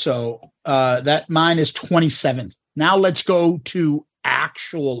 So that mine is 27. Now let's go to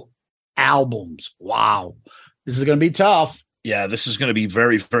actual albums. Wow. This is going to be tough. Yeah, this is going to be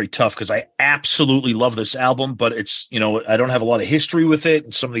very, very tough because I absolutely love this album, but it's, I don't have a lot of history with it.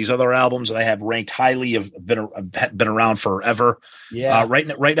 And some of these other albums that I have ranked highly have been around forever. Yeah.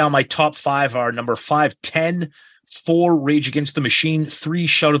 Right now, my top 5 are number 5, 10, 4 Rage Against the Machine, 3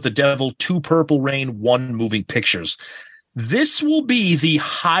 Shout at the Devil, 2 Purple Rain, 1 Moving Pictures. This will be the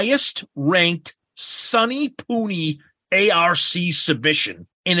highest ranked Sonny Pooney ARC submission,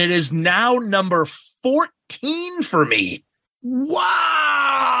 and it is now number 14 for me.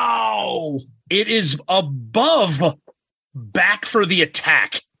 Wow. It is above Back for the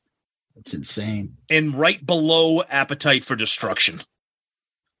Attack. That's insane. And right below Appetite for Destruction.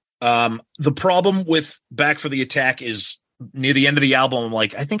 The problem with Back for the Attack is near the end of the album, I'm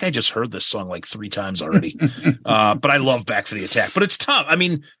like, I think I just heard this song like 3 times already. But I love Back for the Attack. But it's tough. I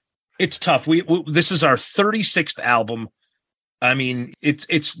mean, it's tough. This is our 36th album. I mean, it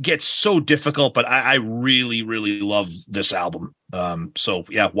gets so difficult, but I really, really love this album. So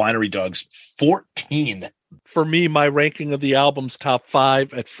yeah, Winery Dogs, 14. For me, my ranking of the album's top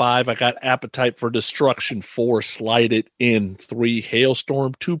 5. At 5, I got Appetite for Destruction, 4 Slide It In, 3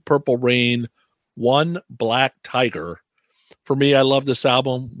 Hailstorm, 2 Purple Rain, 1 Black Tiger. For me, I love this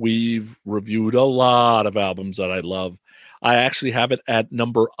album. We've reviewed a lot of albums that I love. I actually have it at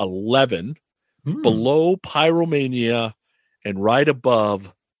number 11, below Pyromania, and right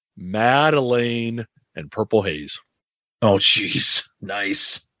above Madeline and Purple Haze. Oh, jeez.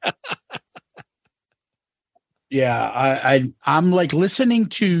 Nice. Yeah, I'm like listening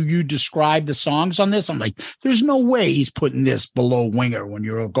to you describe the songs on this. I'm like, there's no way he's putting this below Winger when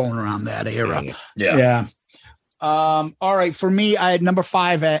you're going around that era. Yeah. All right. For me, I had number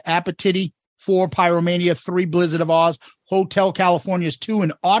 5 at Appetiti, 4 Pyromania, 3 Blizzard of Oz, Hotel California is 2,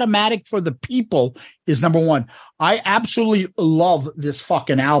 and Automatic for the People is number 1. I absolutely love this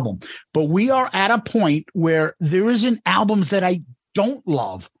fucking album, but we are at a point where there isn't albums that I don't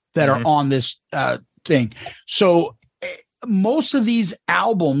love that are on this thing. So most of these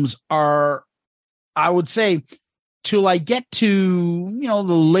albums are, I would say, till I get to, the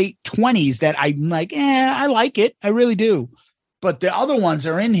late 20s that I'm like, I like it. I really do. But the other ones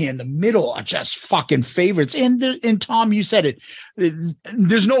are in here in the middle are just fucking favorites. And Tom, you said it.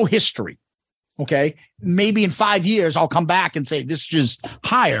 There's no history. Okay. Maybe in 5 years, I'll come back and say this is just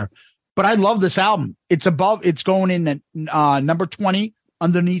higher. But I love this album. It's going in the number 20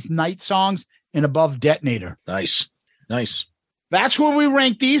 underneath Night Songs and above Detonator. Nice. That's where we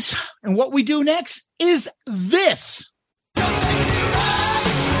rank these. And what we do next is this.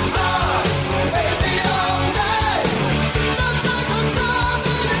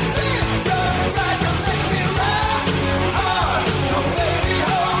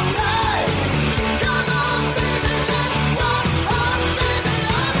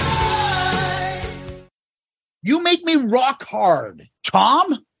 You make me rock hard.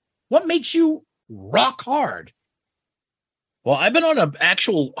 Tom, what makes you rock hard? Well, I've been on an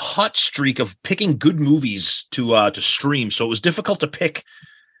actual hot streak of picking good movies to stream, so it was difficult to pick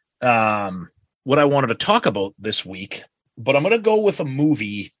what I wanted to talk about this week. But I'm going to go with a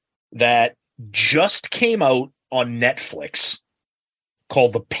movie that just came out on Netflix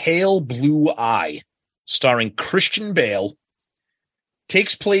called The Pale Blue Eye, starring Christian Bale.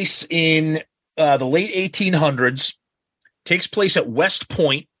 Takes place in the late 1800s, takes place at West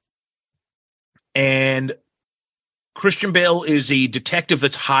Point, and Christian Bale is a detective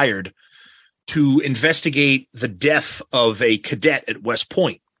that's hired to investigate the death of a cadet at West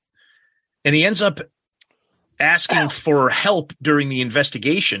Point. And he ends up asking for help during the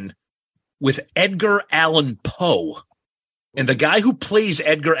investigation with Edgar Allan Poe. And the guy who plays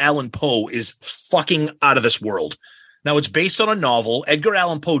Edgar Allan Poe is fucking out of this world. Now, it's based on a novel. Edgar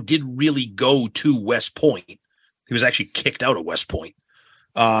Allan Poe did really go to West Point. He was actually kicked out of West Point.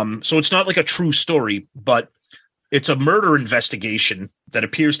 So it's not like a true story, but it's a murder investigation that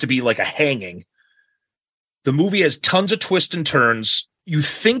appears to be like a hanging. The movie has tons of twists and turns. You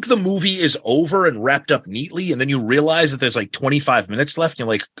think the movie is over and wrapped up neatly, and then you realize that there's like 25 minutes left. And you're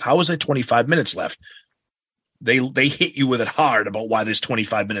like, how is there 25 minutes left? They hit you with it hard about why there's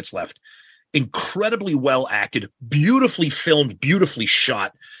 25 minutes left. Incredibly well acted, beautifully filmed, beautifully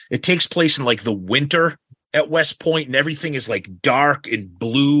shot. It takes place in like the winter at West Point, and everything is like dark and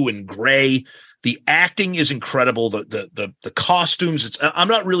blue and gray. The acting is incredible. The costumes. I'm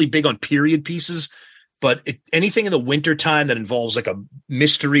not really big on period pieces, but anything in the wintertime that involves like a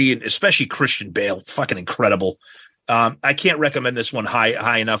mystery, and especially Christian Bale, fucking incredible. I can't recommend this one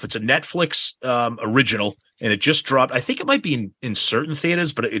high enough. It's a Netflix original, and it just dropped. I think it might be in certain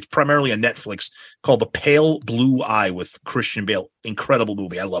theaters, but it's primarily a Netflix, called The Pale Blue Eye with Christian Bale. Incredible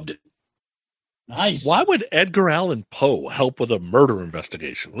movie. I loved it. Nice. Why would Edgar Allan Poe help with a murder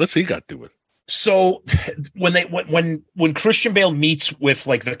investigation? What's he got to do with it? So when Christian Bale meets with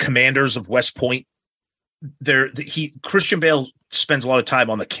like the commanders of West Point, Christian Bale spends a lot of time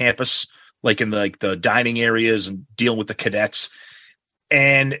on the campus, like in the dining areas and dealing with the cadets,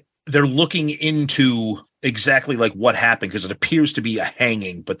 and they're looking into exactly like what happened, because it appears to be a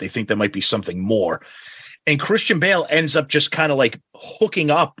hanging, but they think there might be something more. And Christian Bale ends up just kind of like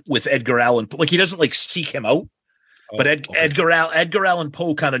hooking up with Edgar Allan Poe. Like, he doesn't like seek him out, but Edgar Allan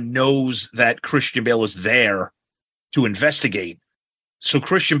Poe kind of knows that Christian Bale is there to investigate. So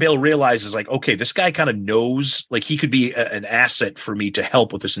Christian Bale realizes, like, okay, this guy kind of knows, like, he could be an asset for me to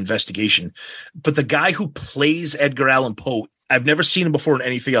help with this investigation. But the guy who plays Edgar Allan Poe, I've never seen him before in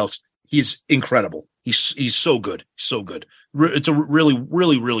anything else. He's incredible. He's so good. So good. It's a really,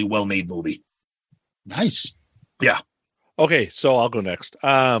 really, really well-made movie. Nice. Yeah. Okay, so I'll go next.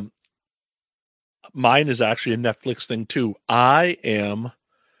 Mine is actually a Netflix thing too. I am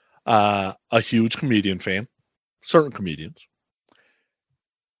a huge comedian fan, certain comedians,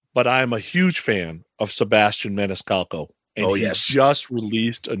 but I'm a huge fan of Sebastian Maniscalco. And he just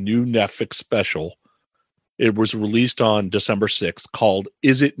released a new Netflix special. It was released on December 6th called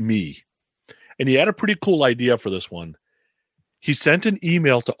Is It Me? And he had a pretty cool idea for this one. He sent an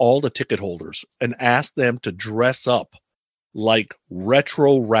email to all the ticket holders and asked them to dress up like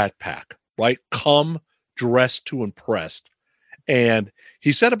retro Rat Pack, right? Come dressed to impress. And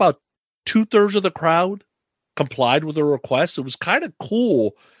he said about 2/3 of the crowd complied with the request. It was kind of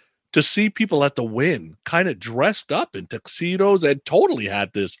cool to see people at the Wynn kind of dressed up in tuxedos and totally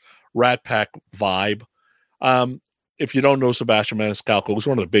had this Rat Pack vibe. If you don't know Sebastian Maniscalco, he's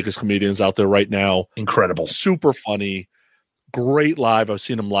one of the biggest comedians out there right now. Incredible. Super funny. Great live. I've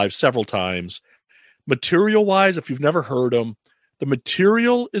seen him live several times. Material-wise, if you've never heard him, the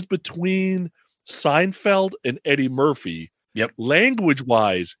material is between Seinfeld and Eddie Murphy. Yep.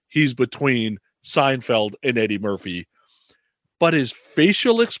 Language-wise, he's between Seinfeld and Eddie Murphy. But his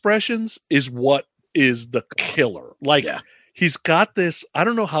facial expressions is what is the killer. Like, he's got this, I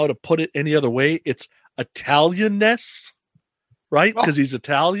don't know how to put it any other way. It's Italian-ness, right? Because he's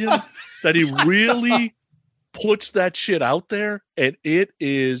Italian, that he really puts that shit out there, and it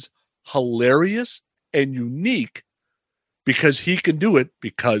is hilarious and unique because he can do it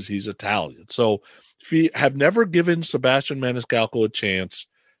because he's Italian. So if you have never given Sebastian Maniscalco a chance,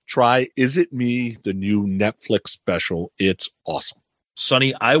 try Is It Me, the new Netflix special. It's awesome.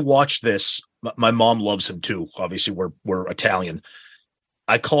 Sonny, I watched this. My mom loves him too. Obviously, we're Italian.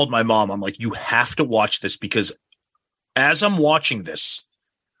 I called my mom. I'm like, you have to watch this, because as I'm watching this,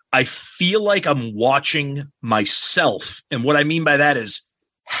 I feel like I'm watching myself. And what I mean by that is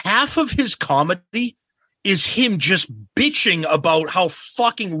half of his comedy is him just bitching about how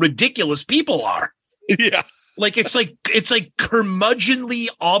fucking ridiculous people are. Yeah. Like, it's like curmudgeonly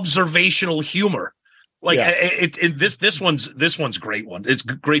observational humor. Like, this one's great one. It's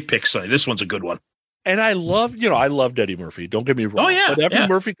a great pick, Sonny. This one's a good one. And I loved Eddie Murphy. Don't get me wrong. Oh, yeah. But Eddie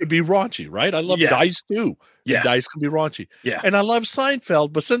Murphy could be raunchy, right? I love Dice too. Yeah. Dice can be raunchy. Yeah. And I love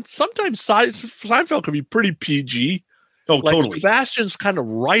Seinfeld, but sometimes Seinfeld can be pretty PG. Oh, like, totally. Sebastian's kind of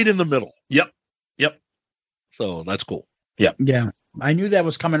right in the middle. Yep. So that's cool. Yeah. Yeah. I knew that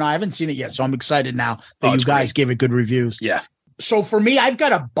was coming on. I haven't seen it yet, so I'm excited now that you guys great. gave it good reviews. Yeah. So for me, I've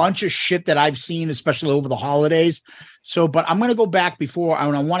got a bunch of shit that I've seen, especially over the holidays. So, but I'm going to go back before,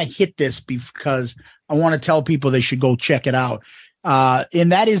 and I want to hit this because I want to tell people they should go check it out.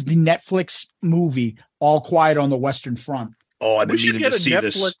 And that is the Netflix movie, All Quiet on the Western Front. Oh, I've been We should meaning get to a see Netflix.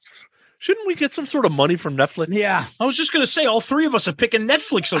 this. Shouldn't we get some sort of money from Netflix? Yeah. I was just going to say, all three of us are picking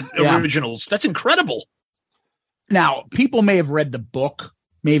Netflix originals. That's incredible. Now, people may have read the book,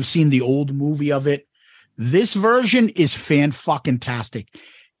 may have seen the old movie of it. This version is fan-fucking-tastic.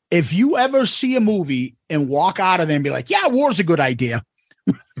 If you ever see a movie and walk out of there and be like, yeah, war's a good idea,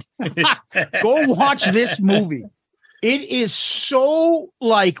 go watch this movie. It is so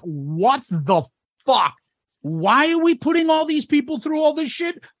like, what the fuck? Why are we putting all these people through all this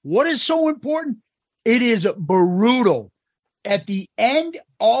shit? What is so important? It is brutal. At the end,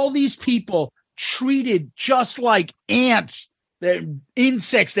 all these people treated just like ants. They're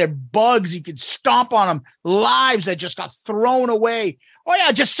insects, they're bugs. You could stomp on them. Lives that just got thrown away. Oh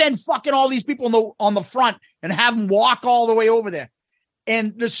yeah, just send fucking all these people on the front and have them walk all the way over there.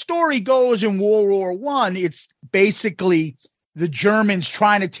 And the story goes in World War I, it's basically the Germans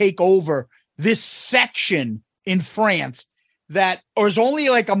trying to take over this section in France that is only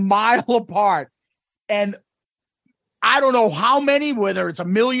like a mile apart. And I don't know how many, whether it's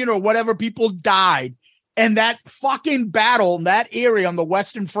 1 million or whatever people died. And that fucking battle in that area on the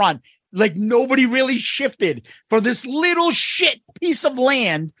Western Front, like nobody really shifted for this little shit piece of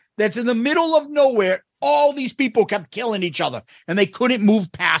land that's in the middle of nowhere. All these people kept killing each other and they couldn't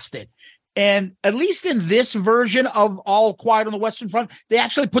move past it. And at least in this version of All Quiet on the Western Front, they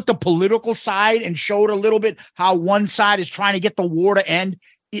actually put the political side and showed a little bit how one side is trying to get the war to end.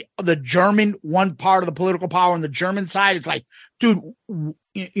 The German, one part of the political power on the German side, it's like, dude,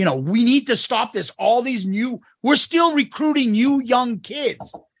 you know, we need to stop this. All these we're still recruiting new young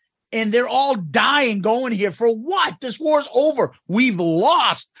kids and they're all dying going here for what? This war's over. We've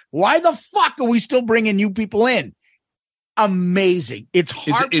lost. Why the fuck are we still bringing new people in? Amazing. It's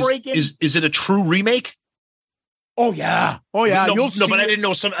heartbreaking. Is it a true remake? Oh yeah. Oh yeah. No, but I didn't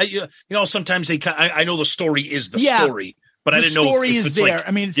know sometimes I know the story is the story. But I didn't know the story if is it's there. like,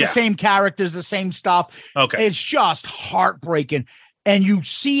 I mean, it's the same characters, the same stuff. Okay. It's just heartbreaking. And you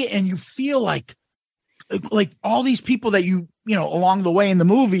see it and you feel like all these people that you know, along the way in the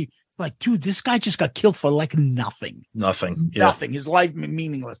movie, like, dude, this guy just got killed for like nothing. Nothing. Yeah. Nothing. His life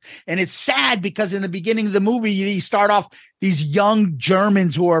meaningless. And it's sad because in the beginning of the movie, you start off these young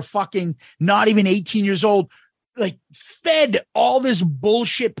Germans who are fucking not even 18 years old, like fed all this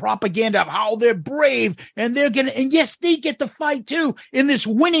bullshit propaganda of how they're brave and and yes, they get to fight too in this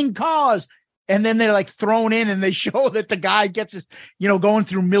winning cause. And then they're like thrown in and they show that the guy gets his, going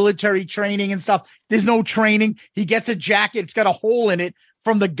through military training and stuff. There's no training. He gets a jacket. It's got a hole in it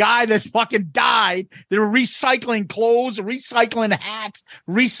from the guy that fucking died. They were recycling clothes, recycling hats,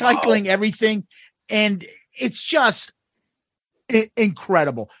 recycling everything. And it's just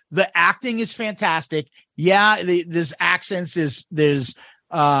incredible. The acting is fantastic. Yeah, there's accents, there's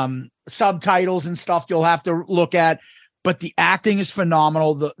subtitles and stuff you'll have to look at, but the acting is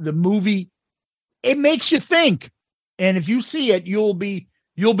phenomenal. The movie, it makes you think, and if you see it, you'll be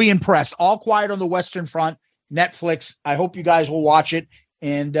impressed. All Quiet on the Western Front, Netflix. I hope you guys will watch it.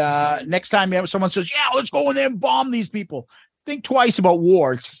 And next time someone says, "Yeah, let's go in there and bomb these people," think twice about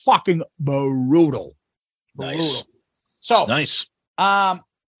war. It's fucking brutal. Nice. So nice.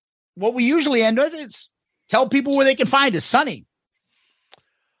 What we usually end with is tell people where they can find us. Sonny.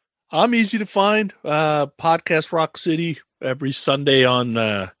 I'm easy to find. Podcast Rock City every Sunday on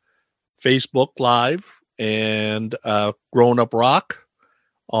Facebook Live, and Growing Up Rock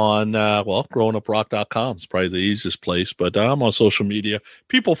on growinguprock.com is probably the easiest place, but I'm on social media.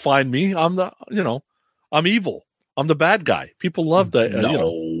 People find me. I'm evil. I'm the bad guy. People love that.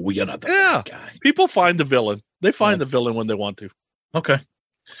 You're not the bad guy. People find the villain. They find the villain when they want to. Okay.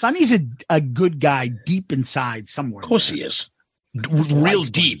 Sonny's a good guy deep inside somewhere. Of course he is. Real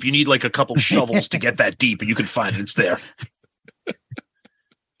deep. You need like a couple shovels to get that deep, and you can find it. It's there.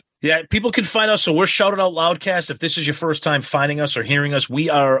 Yeah, people can find us. So we're Shout It Out Loudcast. If this is your first time finding us or hearing us, we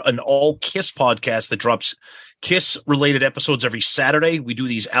are an all Kiss podcast that drops Kiss-related episodes every Saturday. We do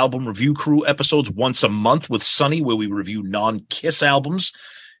these album review crew episodes once a month with Sonny, where we review non-Kiss albums.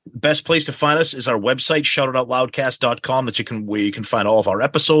 Best place to find us is our website, shoutitoutloudcast.com, where you can find all of our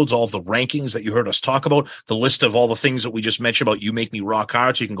episodes, all of the rankings that you heard us talk about, the list of all the things that we just mentioned about You Make Me Rock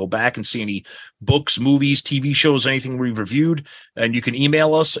Hard, so you can go back and see any books, movies, TV shows, anything we've reviewed. And you can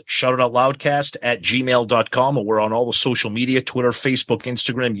email us, shoutitoutloudcast@gmail.com, or we're on all the social media, Twitter, Facebook,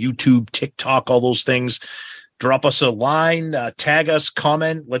 Instagram, YouTube, TikTok, all those things. Drop us a line, tag us,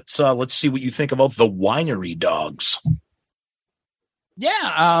 comment. Let's see what you think about the Winery Dogs.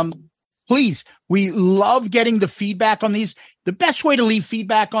 Yeah, please. We love getting the feedback on these. The best way to leave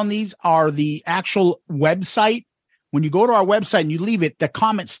feedback on these are the actual website when you go to our website and you leave it, the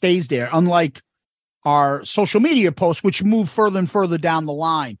comment stays there, unlike our social media posts, which move further and further down the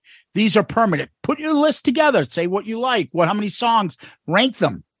line. These are permanent. Put your list together. Say what you like, how many songs, rank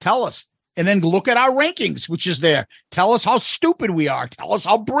them, tell us. And then look at our rankings, which is there. Tell us how stupid we are. Tell us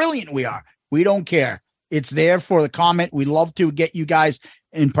how brilliant we are. We don't care. It's there for the comment. We love to get you guys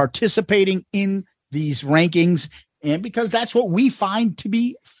in participating in these rankings, and because that's what we find to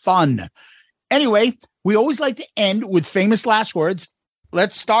be fun. Anyway, we always like to end with famous last words.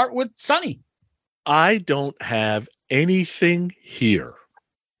 Let's start with Sonny. I don't have anything here.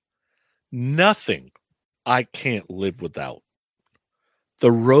 Nothing I can't live without.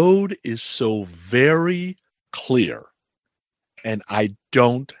 The road is so very clear, and I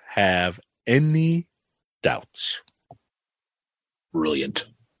don't have any doubts. Brilliant.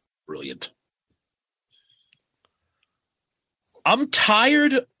 Brilliant. I'm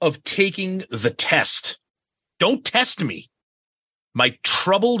tired of taking the test. Don't test me. My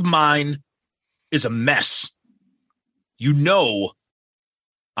troubled mind is a mess. You know,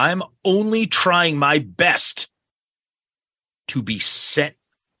 I'm only trying my best to be set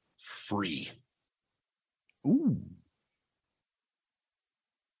free. Ooh.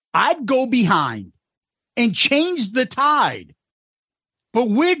 I'd go behind and change the tide. But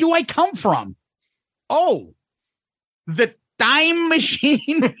where do I come from? Oh, the time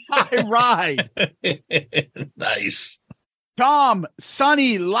machine I ride. Nice. Tom,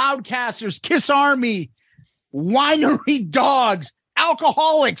 Sonny, Loudcasters, Kiss Army, Winery Dogs,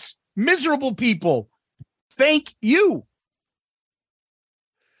 Alcoholics, Miserable People. Thank you.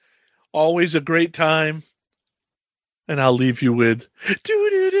 Always a great time. And I'll leave you with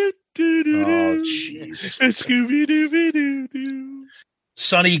Oh, jeez. Scooby-Dooby-Doo-Doo.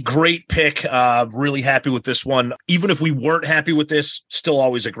 Sonny, great pick. Really happy with this one. Even if we weren't happy with this, still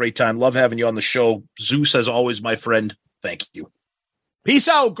always a great time. Love having you on the show. Zeus, as always, my friend. Thank you. Peace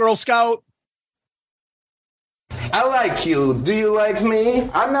out, Girl Scout. I like you. Do you like me?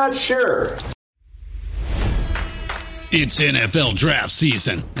 I'm not sure. It's NFL draft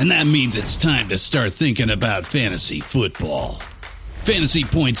season, and that means it's time to start thinking about fantasy football.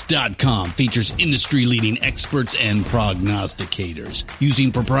 FantasyPoints.com features industry-leading experts and prognosticators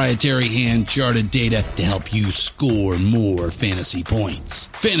using proprietary hand-charted data to help you score more fantasy points.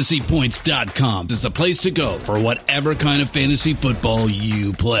 FantasyPoints.com is the place to go for whatever kind of fantasy football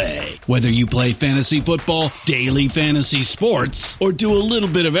you play. Whether you play fantasy football, daily fantasy sports, or do a little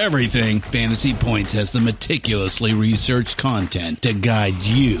bit of everything, Fantasy Points has the meticulously researched content to guide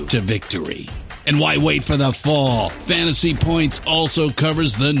you to victory. And why wait for the fall? Fantasy Points also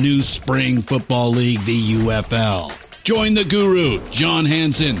covers the new spring football league, the UFL. Join the guru, John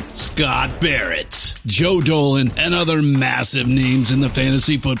Hansen, Scott Barrett, Joe Dolan, and other massive names in the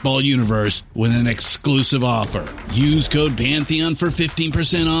fantasy football universe with an exclusive offer. Use code Pantheon for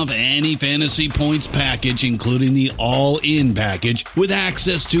 15% off any Fantasy Points package, including the all-in package, with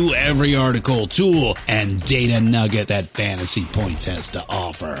access to every article, tool, and data nugget that Fantasy Points has to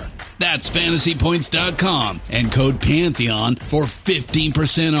offer. That's FantasyPoints.com and code Pantheon for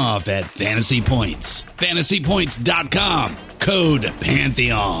 15% off at Fantasy Points. FantasyPoints.com, code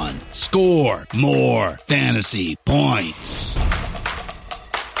Pantheon. Score more fantasy points.